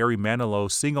of the Barry Manilow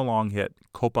sing-along hit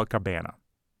Copacabana.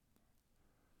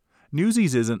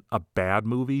 Newsies isn't a bad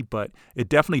movie, but it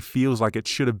definitely feels like it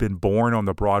should have been born on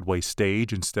the Broadway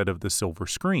stage instead of the silver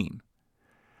screen.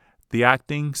 The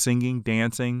acting, singing,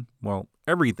 dancing, well,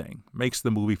 everything makes the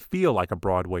movie feel like a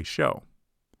Broadway show.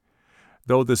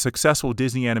 Though the successful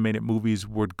Disney animated movies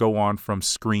would go on from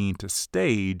screen to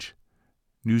stage,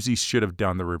 Newsies should have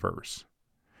done the reverse.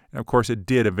 And of course, it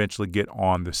did eventually get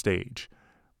on the stage,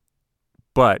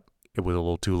 but it was a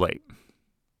little too late.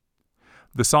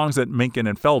 The songs that Menken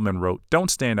and Feldman wrote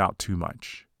don't stand out too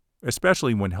much,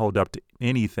 especially when held up to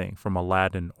anything from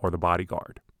Aladdin or The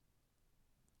Bodyguard.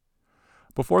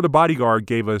 Before The Bodyguard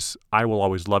gave us I Will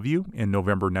Always Love You in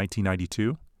November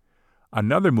 1992,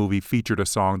 another movie featured a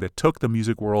song that took the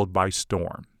music world by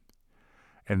storm.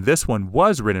 And this one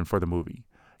was written for the movie,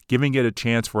 giving it a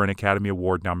chance for an Academy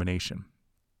Award nomination.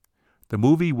 The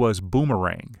movie was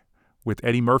Boomerang, with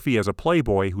Eddie Murphy as a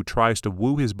playboy who tries to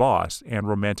woo his boss and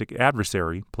romantic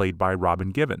adversary, played by Robin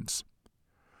Givens.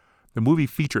 The movie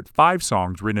featured 5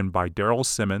 songs written by Daryl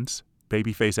Simmons,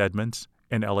 Babyface Edmonds,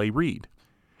 and L.A. Reid,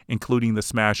 including the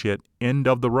smash hit End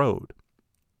of the Road.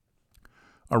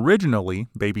 Originally,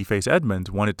 Babyface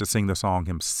Edmonds wanted to sing the song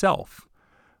himself,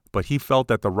 but he felt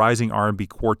that the rising R&B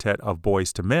quartet of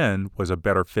Boyz II Men was a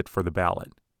better fit for the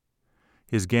ballad.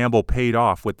 His gamble paid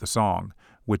off with the song,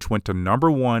 which went to number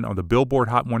 1 on the Billboard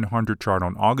Hot 100 chart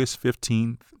on August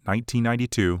 15,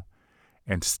 1992,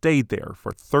 and stayed there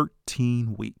for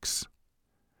 13 weeks.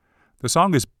 The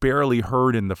song is barely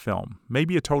heard in the film,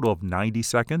 maybe a total of 90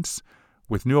 seconds,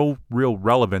 with no real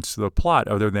relevance to the plot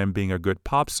other than being a good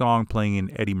pop song playing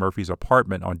in Eddie Murphy's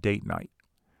apartment on date night.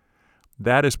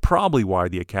 That is probably why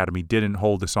the Academy didn't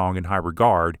hold the song in high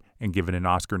regard and give it an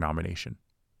Oscar nomination.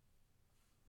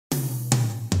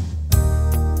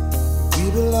 We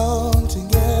belong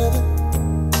together,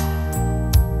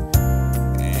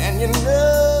 and you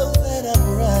know that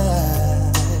I'm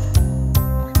right.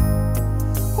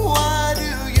 Why do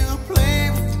you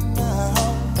play with my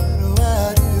heart?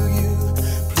 Why do you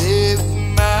play with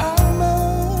my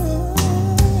mind?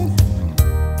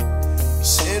 You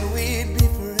said we'd be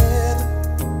forever,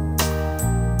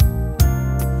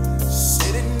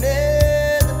 said it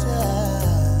never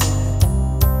died.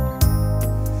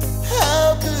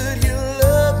 How could you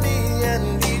love me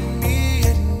and leave me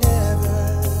and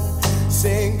never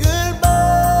say goodbye?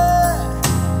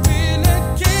 When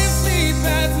I can't sleep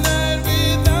at night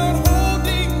without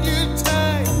holding you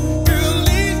tight, girl,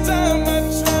 each time I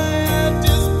try, I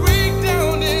just break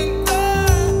down and cry.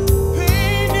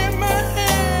 Pain in my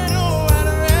head, oh, I'd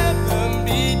rather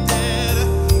be dead,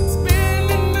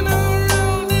 spinning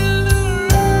around and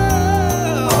around.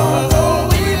 Although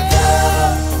we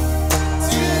come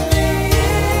to the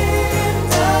end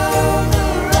of the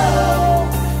road,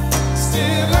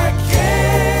 still I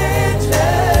can't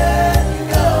let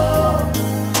go.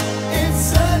 It's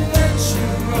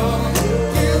unnatural.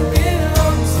 You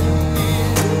belong to me,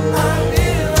 I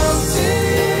belong to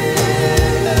you.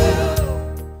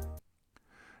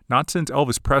 Not since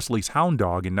Elvis Presley's Hound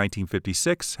Dog in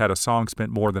 1956 had a song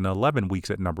spent more than 11 weeks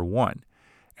at number 1,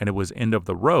 and it was End of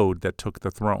the Road that took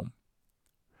the throne.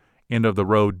 End of the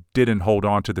Road didn't hold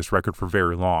on to this record for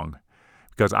very long,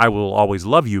 because I Will Always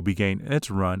Love You began its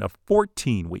run of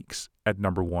 14 weeks at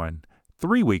number 1,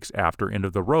 3 weeks after End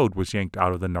of the Road was yanked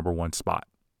out of the number 1 spot.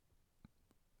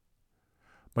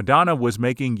 Madonna was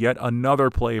making yet another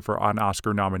play for an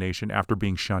Oscar nomination after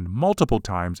being shunned multiple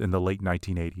times in the late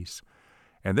 1980s.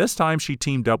 And this time she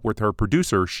teamed up with her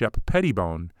producer, Shep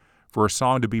Pettibone, for a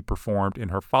song to be performed in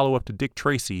her follow-up to Dick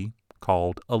Tracy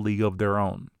called A League of Their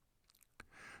Own.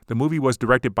 The movie was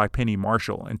directed by Penny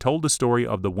Marshall and told the story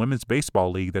of the women's baseball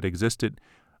league that existed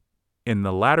in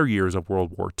the latter years of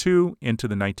World War II into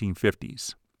the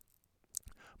 1950s.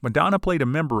 Madonna played a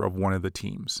member of one of the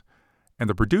teams, and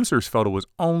the producers felt it was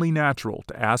only natural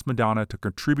to ask Madonna to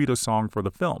contribute a song for the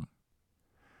film.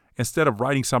 Instead of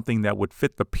writing something that would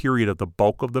fit the period of the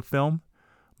bulk of the film,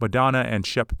 Madonna and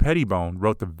Shep Pettibone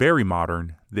wrote the very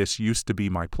modern This Used to Be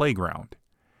My Playground,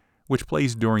 which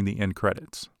plays during the end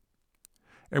credits.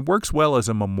 It works well as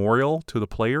a memorial to the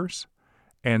players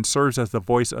and serves as the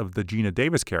voice of the Gina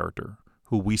Davis character,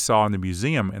 who we saw in the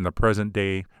museum in the present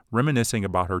day reminiscing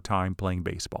about her time playing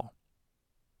baseball.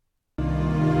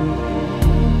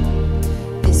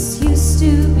 This used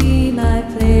to be my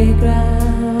playground.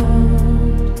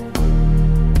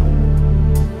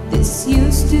 This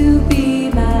used to be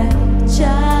my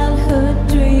childhood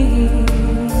dream.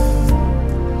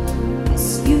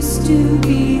 This used to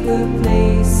be the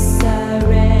place I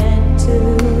ran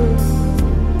to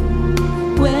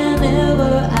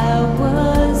whenever I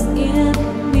was in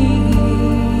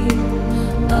need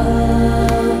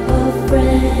of a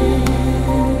friend.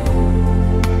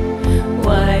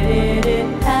 Why did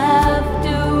it have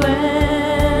to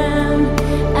end?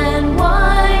 And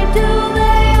why do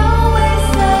they always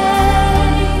say,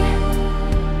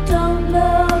 don't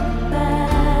look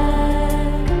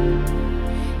back,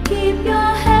 keep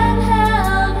your head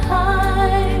held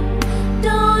high,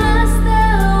 don't ask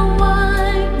them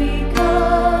why,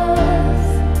 because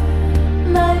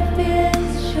life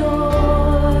is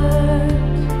short,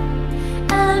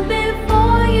 and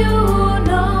before you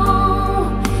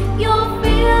know, you're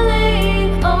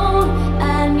feeling old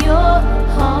and your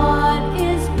heart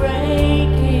is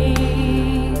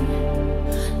breaking.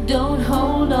 Don't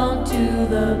hold on to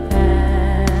the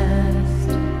past.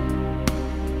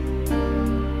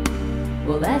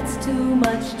 Well, that's too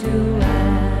much to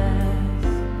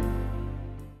ask.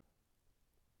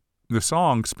 The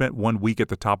song spent 1 week at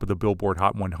the top of the Billboard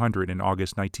Hot 100 in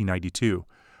August 1992,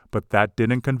 but that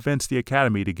didn't convince the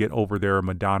Academy to get over their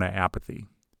Madonna apathy.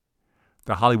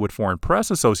 The Hollywood Foreign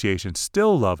Press Association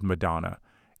still loved Madonna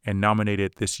and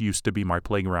nominated This Used to Be My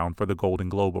Playground for the Golden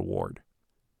Globe Award.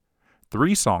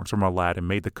 3 songs from Aladdin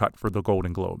made the cut for the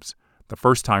Golden Globes, the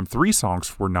first time 3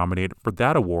 songs were nominated for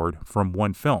that award from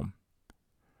one film.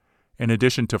 In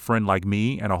addition to Friend Like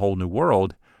Me and A Whole New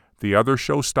World, the other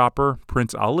showstopper,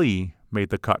 Prince Ali, made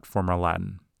the cut from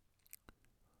Aladdin.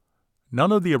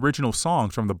 None of the original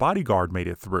songs from The Bodyguard made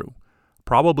it through,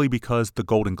 probably because the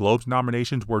Golden Globes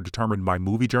nominations were determined by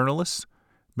movie journalists,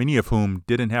 many of whom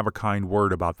didn't have a kind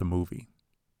word about the movie.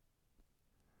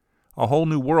 A Whole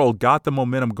New World got the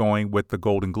momentum going with the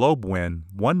Golden Globe win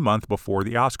 1 month before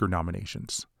the Oscar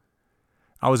nominations.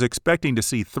 I was expecting to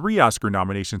see 3 Oscar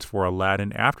nominations for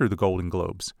Aladdin after the Golden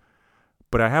Globes,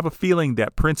 but I have a feeling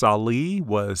that Prince Ali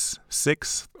was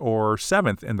 6th or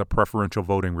 7th in the preferential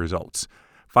voting results,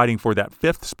 fighting for that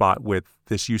 5th spot with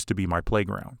This Used to Be My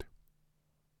Playground.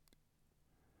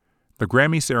 The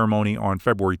Grammy ceremony on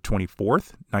February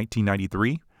 24th,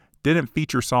 1993, didn't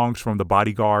feature songs from The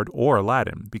Bodyguard or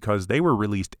Aladdin because they were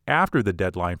released after the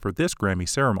deadline for this Grammy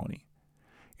ceremony.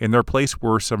 In their place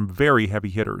were some very heavy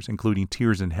hitters, including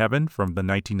Tears in Heaven from the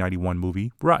 1991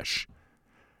 movie Rush.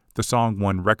 The song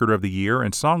won Record of the Year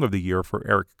and Song of the Year for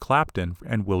Eric Clapton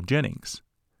and Will Jennings.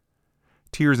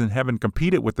 Tears in Heaven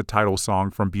competed with the title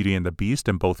song from Beauty and the Beast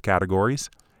in both categories,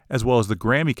 as well as the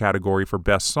Grammy category for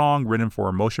Best Song Written for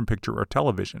a Motion Picture or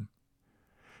Television.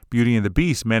 Beauty and the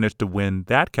Beast managed to win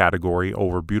that category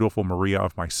over Beautiful Maria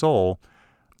of My Soul,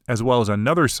 as well as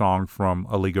another song from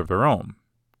A League of Their Own.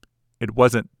 It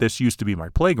wasn't This Used to Be My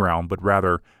Playground, but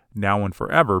rather Now and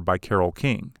Forever by Carole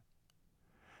King.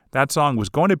 That song was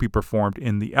going to be performed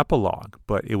in the epilogue,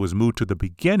 but it was moved to the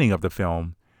beginning of the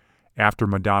film after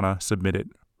Madonna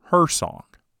submitted her song.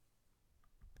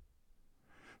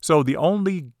 So the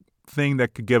only thing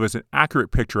that could give us an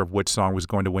accurate picture of which song was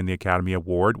going to win the Academy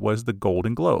Award was the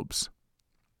Golden Globes.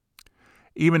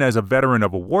 Even as a veteran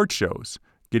of award shows,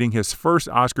 getting his first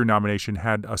Oscar nomination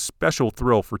had a special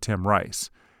thrill for Tim Rice,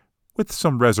 with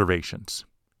some reservations.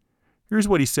 Here's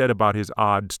what he said about his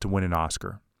odds to win an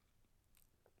Oscar.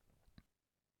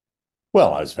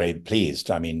 Well, I was very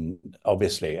pleased. I mean,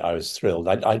 obviously, I was thrilled.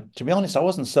 To be honest, I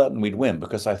wasn't certain we'd win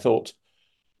because I thought,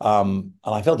 and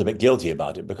I felt a bit guilty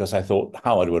about it because I thought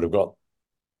Howard would have got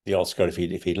the Oscar if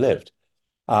he'd lived.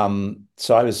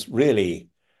 So I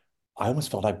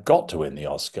almost felt I've got to win the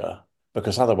Oscar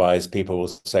because otherwise people will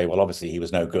say, well, obviously he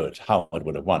was no good. Howard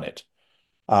would have won it.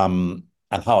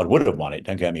 And Howard would have won it,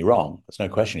 don't get me wrong. There's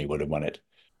no question he would have won it.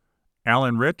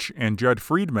 Alan Rich and Judd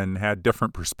Friedman had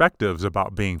different perspectives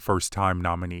about being first-time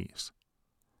nominees.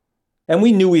 And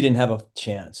we knew we didn't have a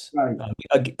chance.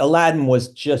 Right. Aladdin was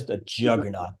just a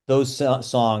juggernaut. Those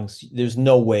songs, there's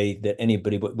no way that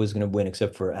anybody was going to win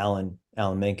except for Alan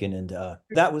Menken. And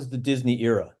that was the Disney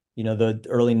era. the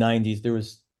early 90s,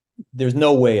 there's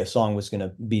no way a song was going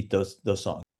to beat those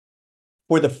songs.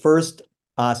 For the first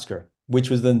Oscar, which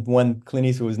was the one Clint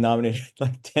Eastwood was nominated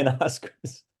like 10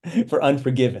 Oscars for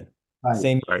Unforgiven,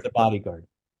 same year as The Bodyguard.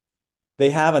 They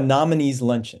have a nominees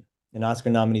luncheon, an Oscar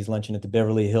nominees luncheon at the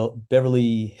Beverly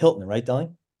Hilton, right,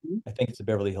 Darling? I think it's the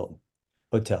Beverly Hilton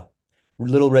Hotel.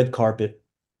 Little red carpet.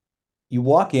 You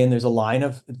walk in, there's a line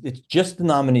it's just the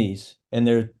nominees and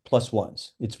they're plus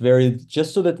ones. It's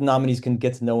just so that the nominees can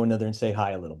get to know one another and say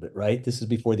hi a little bit, right? This is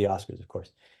before the Oscars, of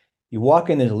course. You walk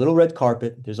in, there's a little red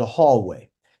carpet, there's a hallway.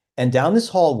 And down this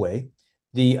hallway,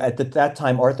 at that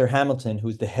time, Arthur Hamilton,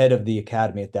 who's the head of the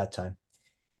Academy at that time,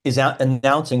 is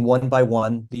announcing one by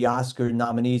one the Oscar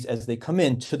nominees as they come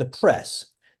in to the press.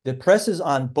 The press is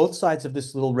on both sides of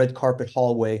this little red carpet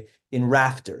hallway in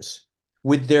rafters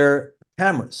with their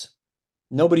cameras.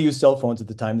 Nobody used cell phones at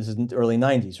the time. This is in the early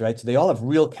 90s, right? So they all have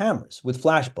real cameras with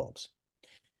flash bulbs.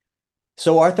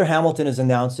 So Arthur Hamilton is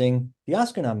announcing the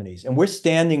Oscar nominees, and we're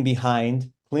standing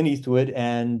behind Clint Eastwood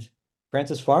and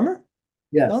Frances Farmer?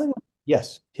 Yes.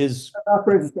 Yes. Not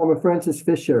Frances Farmer, Frances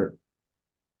Fisher.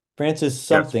 Frances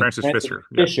something. Yes, Frances Fisher.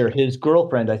 Fisher, his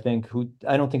girlfriend, I think, who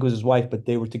I don't think was his wife, but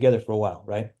they were together for a while,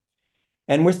 right?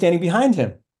 And we're standing behind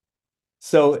him.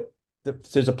 So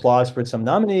there's applause for some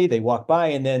nominee. They walk by,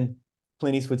 and then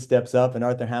Clint Eastwood steps up, and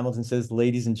Arthur Hamilton says,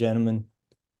 "Ladies and gentlemen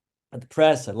of the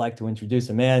press, I'd like to introduce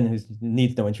a man who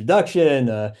needs no introduction,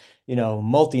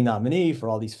 multi-nominee for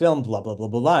all these films, blah, blah, blah,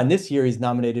 blah, blah. And this year he's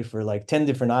nominated for like 10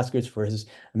 different Oscars for his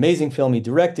amazing film he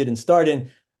directed and starred in,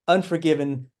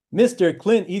 Unforgiven, Mr.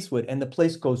 Clint Eastwood." And the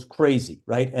place goes crazy,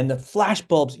 right? And the flash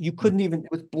bulbs,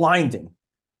 it was blinding.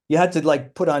 You had to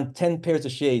like put on 10 pairs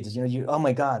of shades. Oh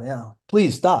my God,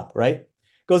 please stop, right?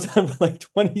 Goes on for like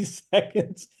 20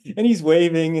 seconds and he's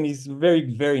waving and he's a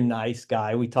very, very nice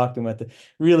guy. We talked to him at the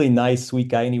really nice, sweet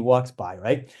guy, and he walks by,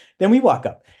 right? Then we walk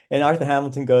up and Arthur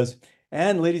Hamilton goes,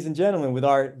 "And ladies and gentlemen, with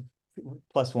our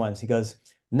plus ones," he goes,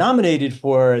 "nominated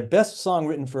for best song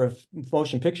written for a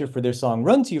motion picture for their song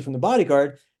Run to You from The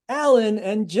Bodyguard, Alan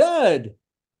and Judd."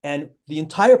 And the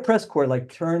entire press corps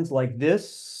like turns like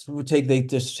this, they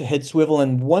just head swivel,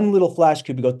 and one little flash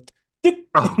cube would go,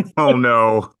 oh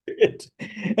no.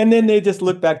 And then they just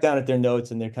look back down at their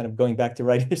notes and they're kind of going back to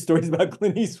writing their stories about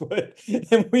Clint Eastwood.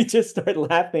 And we just start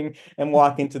laughing and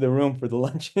walk into the room for the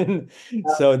luncheon.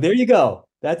 So there you go.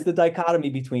 That's the dichotomy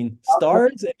between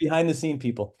stars and behind the scene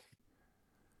people.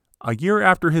 A year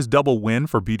after his double win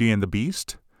for Beauty and the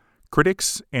Beast,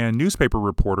 critics and newspaper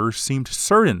reporters seemed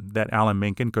certain that Alan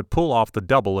Menken could pull off the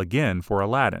double again for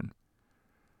Aladdin.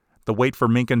 The wait for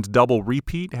Menken's double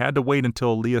repeat had to wait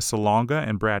until Lea Salonga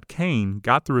and Brad Kane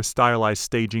got through a stylized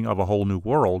staging of A Whole New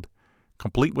World,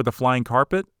 complete with a flying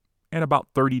carpet and about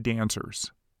 30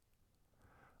 dancers.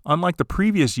 Unlike the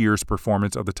previous year's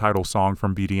performance of the title song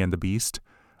from Beauty and the Beast,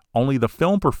 only the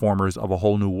film performers of A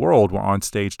Whole New World were on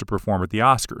stage to perform at the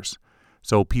Oscars,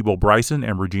 so Peeble Bryson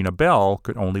and Regina Bell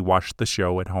could only watch the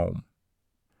show at home.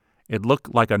 It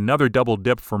looked like another double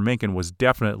dip for Menken was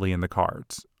definitely in the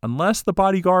cards, unless The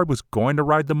Bodyguard was going to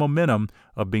ride the momentum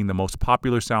of being the most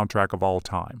popular soundtrack of all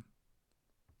time.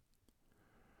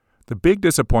 The big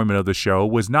disappointment of the show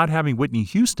was not having Whitney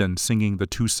Houston singing the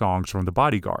two songs from The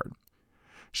Bodyguard.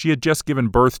 She had just given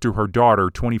birth to her daughter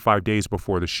 25 days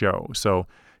before the show, so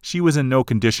she was in no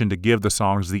condition to give the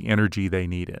songs the energy they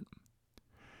needed.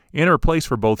 In her place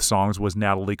for both songs was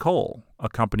Natalie Cole,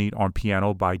 accompanied on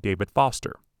piano by David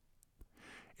Foster.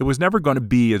 It was never going to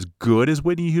be as good as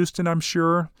Whitney Houston, I'm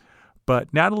sure,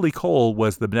 but Natalie Cole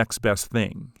was the next best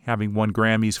thing, having won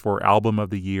Grammys for Album of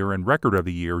the Year and Record of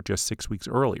the Year just 6 weeks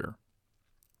earlier.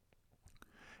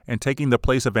 And taking the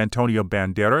place of Antonio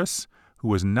Banderas, who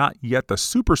was not yet the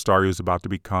superstar he was about to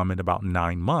become in about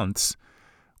 9 months,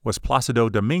 was Placido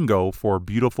Domingo for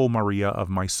Beautiful Maria of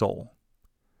My Soul.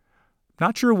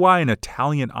 Not sure why an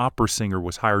Italian opera singer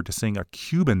was hired to sing a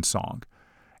Cuban song,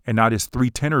 and not his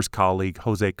three tenors colleague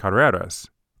Jose Carreras.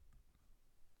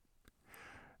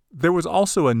 There was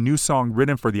also a new song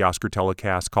written for the Oscar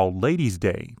telecast called Ladies'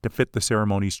 Day to fit the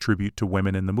ceremony's tribute to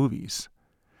women in the movies.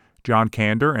 John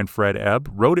Kander and Fred Ebb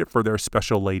wrote it for their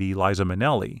special lady Liza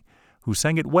Minnelli, who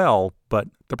sang it well, but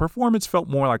the performance felt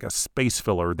more like a space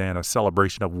filler than a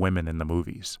celebration of women in the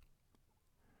movies.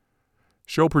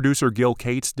 Show producer Gil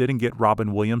Cates didn't get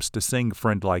Robin Williams to sing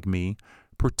Friend Like Me,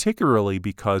 particularly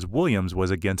because Williams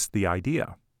was against the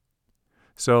idea.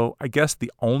 So I guess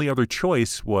the only other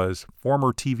choice was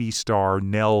former TV star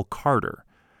Nell Carter,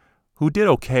 who did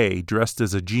okay dressed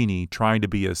as a genie trying to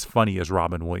be as funny as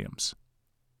Robin Williams.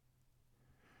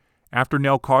 After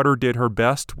Nell Carter did her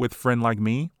best with Friend Like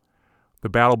Me, The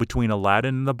battle between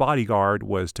Aladdin and The Bodyguard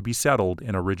was to be settled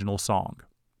in original song.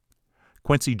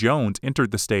 Quincy Jones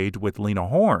entered the stage with Lena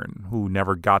Horne, who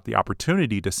never got the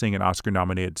opportunity to sing an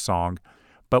Oscar-nominated song,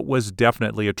 but was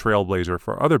definitely a trailblazer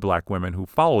for other black women who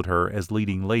followed her as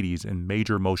leading ladies in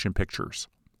major motion pictures.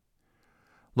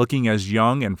 Looking as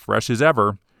young and fresh as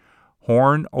ever,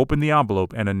 Horne opened the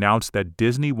envelope and announced that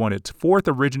Disney won its 4th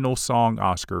original song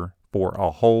Oscar for A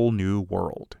Whole New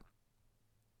World.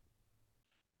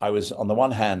 I was, on the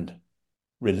one hand,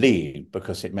 relieved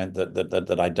because it meant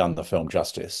that I'd done the film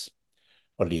justice,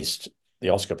 or at least the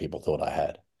Oscar people thought I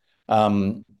had.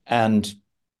 And,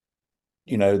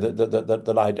 you know,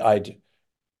 that I'd,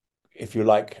 if you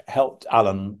like, helped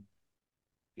Alan,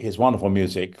 his wonderful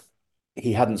music.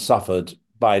 He hadn't suffered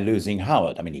by losing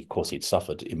Howard. I mean, of course, he'd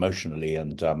suffered emotionally,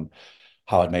 and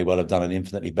Howard may well have done an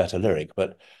infinitely better lyric,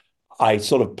 but I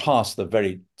sort of passed the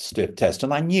very stiff test.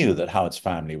 And I knew that Howard's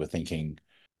family were thinking,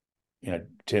 you know,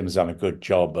 Tim's done a good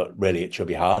job, but really it should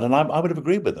be Howard. And I would have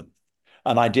agreed with them.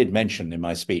 And I did mention in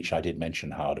my speech, I did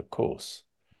mention Howard, of course.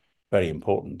 Very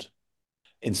important.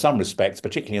 In some respects,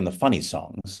 particularly in the funny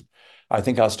songs, I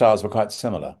think our styles were quite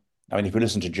similar. I mean, if you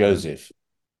listen to Joseph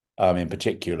in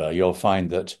particular, you'll find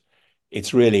that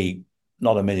it's really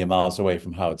not a million miles away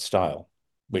from Howard's style,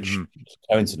 which is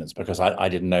a coincidence because I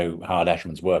didn't know Howard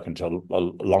Ashman's work until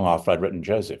long after I'd written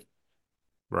Joseph.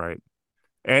 Right.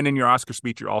 And in your Oscar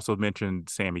speech, you also mentioned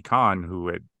Sammy Cahn, who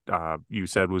had you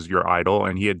said was your idol,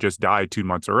 and he had just died 2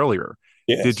 months earlier.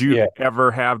 Yes, Did you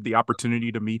ever have the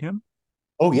opportunity to meet him?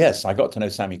 Oh, yes. I got to know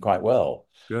Sammy quite well.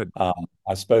 Good.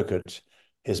 I spoke at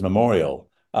his memorial.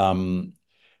 No,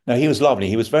 he was lovely.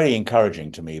 He was very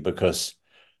encouraging to me because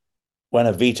when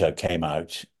Evita came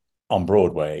out on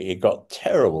Broadway, it got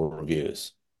terrible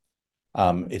reviews.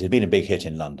 It had been a big hit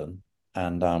in London,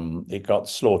 and it got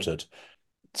slaughtered.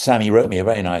 Sammy wrote me a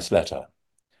very nice letter,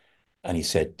 and he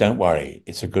said, "Don't worry,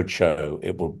 it's a good show.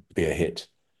 It will be a hit."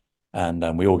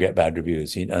 And we all get bad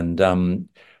reviews. I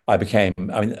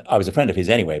was a friend of his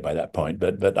anyway by that point,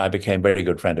 but I became a very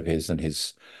good friend of his and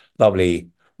his lovely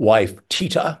wife,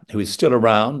 Tita, who is still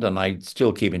around, and I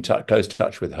still keep in close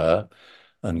touch with her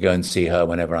and go and see her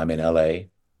whenever I'm in LA.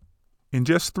 In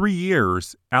just 3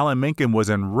 years, Alan Menken was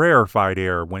in rarefied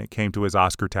air when it came to his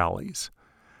Oscar tallies.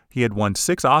 He had won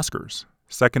 6 Oscars,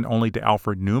 second only to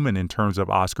Alfred Newman in terms of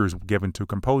Oscars given to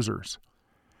composers.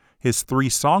 His 3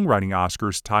 songwriting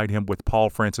Oscars tied him with Paul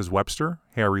Francis Webster,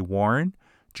 Harry Warren,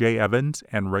 Jay Evans,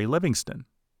 and Ray Livingston.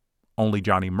 Only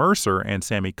Johnny Mercer and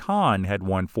Sammy Cahn had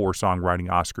won 4 songwriting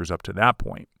Oscars up to that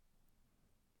point.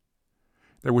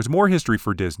 There was more history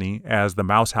for Disney as The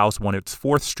Mouse House won its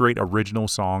 4th straight original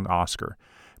song Oscar,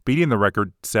 beating the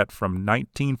record set from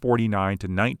 1949 to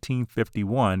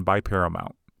 1951 by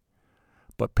Paramount.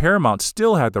 But Paramount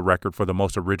still had the record for the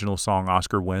most original song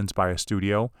Oscar wins by a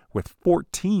studio, with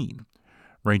 14,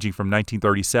 ranging from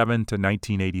 1937 to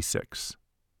 1986.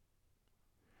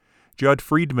 Judd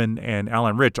Friedman and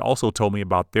Alan Rich also told me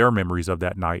about their memories of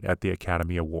that night at the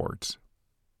Academy Awards.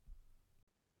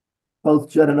 Both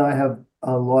Judd and I have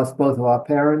lost both of our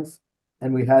parents,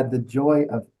 and we had the joy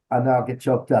of, and I'll get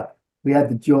choked up. We had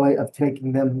the joy of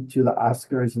taking them to the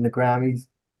Oscars and the Grammys.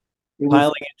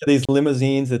 Piling into these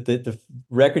limousines that the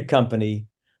record company,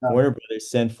 Warner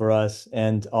Brothers, sent for us,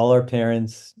 and all our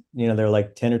parents, you know, they're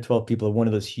like 10 or 12 people in one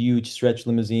of those huge stretch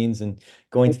limousines and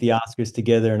going to the Oscars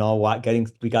together and all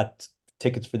we got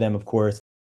tickets for them, of course.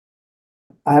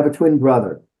 I have a twin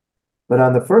brother, but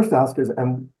on the first Oscars,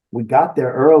 and we got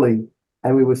there early,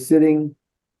 and we were sitting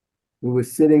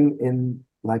in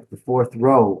like the 4th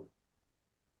row,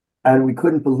 and we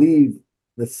couldn't believe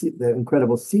the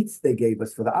incredible seats they gave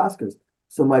us for the Oscars.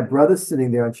 So my brother's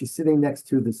sitting there, and she's sitting next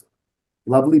to this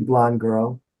lovely blonde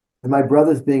girl, and my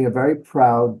brother's being a very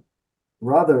proud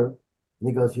brother, and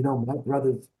he goes, "You know, my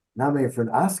brother's nominated for an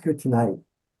Oscar tonight."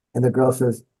 And the girl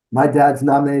says, "My dad's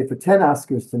nominated for 10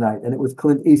 Oscars tonight," and it was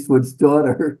Clint Eastwood's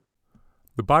daughter.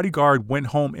 The Bodyguard went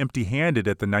home empty-handed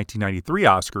at the 1993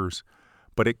 Oscars,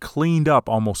 but it cleaned up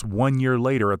almost 1 year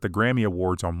later at the Grammy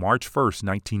Awards on March 1st,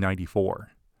 1994.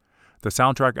 The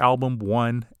soundtrack album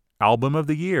won Album of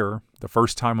the Year, the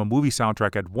first time a movie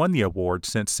soundtrack had won the award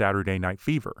since Saturday Night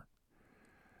Fever.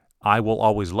 I Will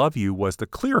Always Love You was the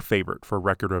clear favorite for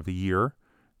Record of the Year,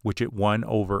 which it won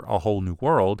over A Whole New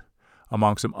World,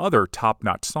 among some other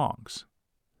top-notch songs.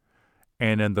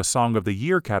 And in the Song of the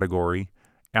Year category,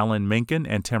 Alan Menken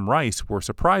and Tim Rice were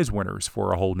surprise winners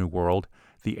for A Whole New World,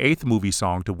 the 8th movie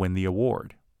song to win the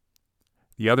award.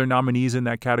 The other nominees in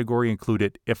that category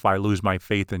included If I Lose My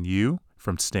Faith in You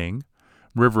from Sting,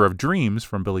 River of Dreams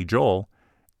from Billy Joel,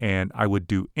 and I Would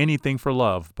Do Anything for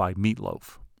Love by Meat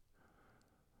Loaf.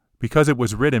 Because it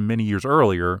was written many years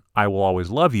earlier, I Will Always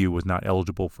Love You was not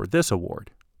eligible for this award.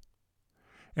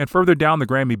 And further down the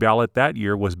Grammy ballot that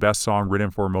year was Best Song Written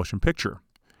for a Motion Picture.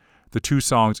 The two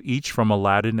songs each from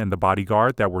Aladdin and The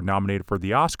Bodyguard that were nominated for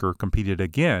the Oscar competed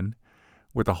again,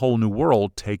 with A Whole New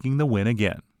World taking the win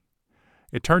again.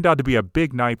 It turned out to be a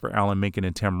big night for Alan Menken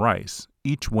and Tim Rice,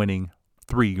 each winning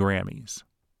 3 Grammys.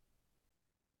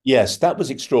 Yes, that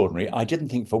was extraordinary. I didn't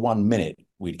think for 1 minute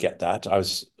we'd get that. I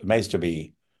was amazed to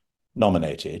be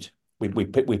nominated. We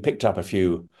picked up a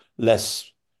few less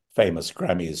famous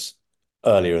Grammys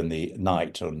earlier in the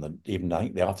night, or even I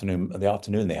think the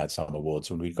afternoon they had some awards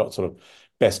when we got sort of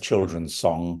best children's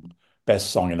song,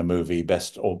 best song in a movie,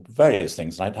 best or various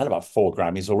things. And I'd had about 4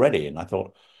 Grammys already, and I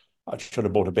thought I should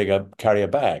have bought a bigger carrier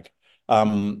bag.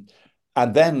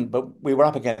 But we were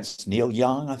up against Neil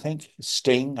Young, I think,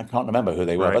 Sting. I can't remember who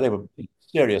they were, Right. but they were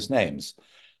serious names.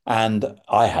 And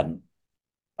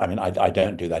I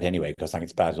don't do that anyway because I think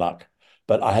it's bad luck,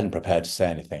 but I hadn't prepared to say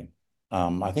anything.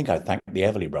 I think I thanked the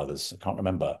Everly Brothers, I can't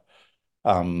remember,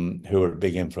 who were a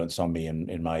big influence on me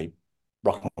in my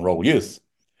rock and roll youth.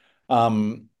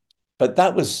 But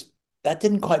that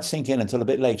didn't quite sink in until a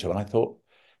bit later. And I thought,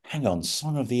 hang on,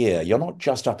 Song of the Year, you're not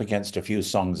just up against a few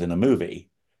songs in a movie,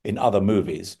 in other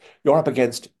movies, you're up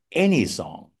against any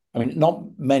song. I mean, not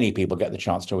many people get the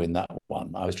chance to win that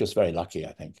one. I was just very lucky,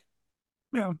 I think.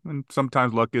 Yeah, and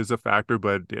sometimes luck is a factor,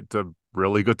 but it's a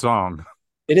really good song.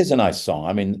 It is a nice song.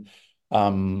 I mean,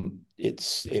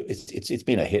 it's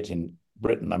been a hit in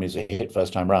Britain. I mean, it's a hit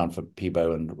first time round for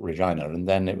Peebo and Regina, and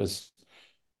then it's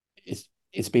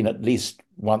been at least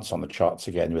once on the charts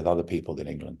again with other people in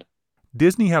England.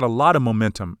 Disney had a lot of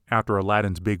momentum after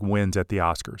Aladdin's big wins at the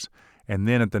Oscars, and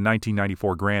then at the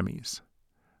 1994 Grammys.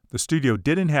 The studio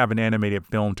didn't have an animated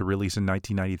film to release in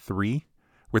 1993,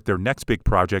 with their next big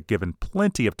project given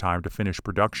plenty of time to finish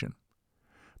production.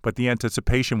 But the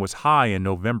anticipation was high in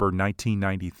November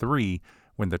 1993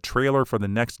 when the trailer for the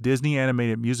next Disney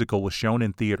animated musical was shown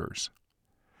in theaters.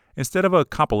 Instead of a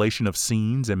compilation of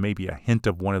scenes and maybe a hint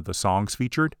of one of the songs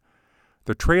featured,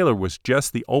 the trailer was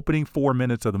just the opening 4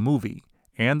 minutes of the movie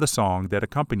and the song that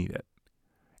accompanied it.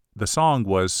 The song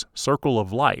was Circle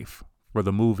of Life for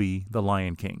the movie The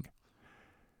Lion King.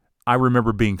 I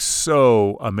remember being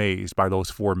so amazed by those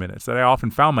 4 minutes that I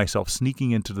often found myself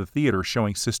sneaking into the theater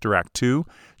showing Sister Act 2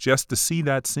 just to see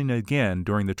that scene again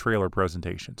during the trailer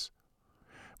presentations.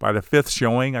 By the 5th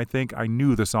showing, I think I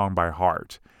knew the song by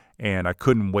heart, and I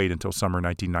couldn't wait until summer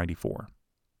 1994.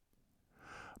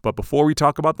 But before we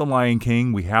talk about The Lion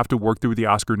King, we have to work through the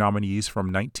Oscar nominees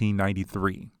from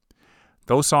 1993.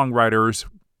 Those songwriters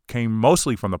came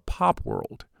mostly from the pop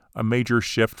world, a major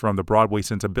shift from the Broadway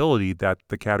sensibility that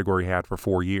the category had for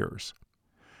 4 years.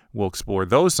 We'll explore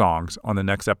those songs on the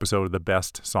next episode of the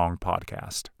Best Song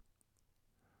Podcast.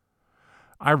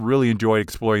 I really enjoyed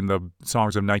exploring the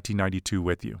songs of 1992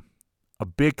 with you. A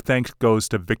big thanks goes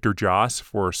to Victor Joss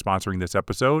for sponsoring this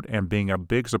episode and being a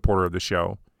big supporter of the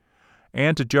show,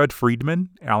 and to Judge Friedman,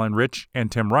 Alan Rich, and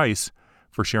Tim Rice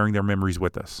for sharing their memories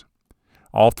with us.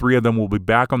 All 3 of them will be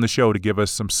back on the show to give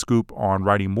us some scoop on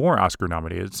writing more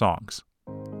Oscar-nominated songs.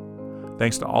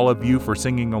 Thanks to all of you for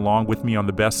singing along with me on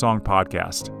the Best Song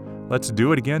Podcast. Let's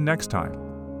do it again next time.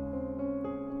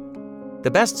 The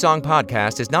Best Song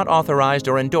Podcast is not authorized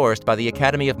or endorsed by the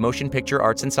Academy of Motion Picture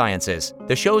Arts and Sciences.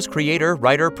 The show's creator,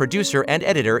 writer, producer, and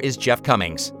editor is Jeff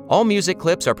Commings. All music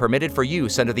clips are permitted for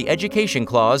use under the Education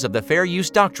Clause of the Fair Use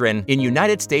Doctrine in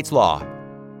United States law.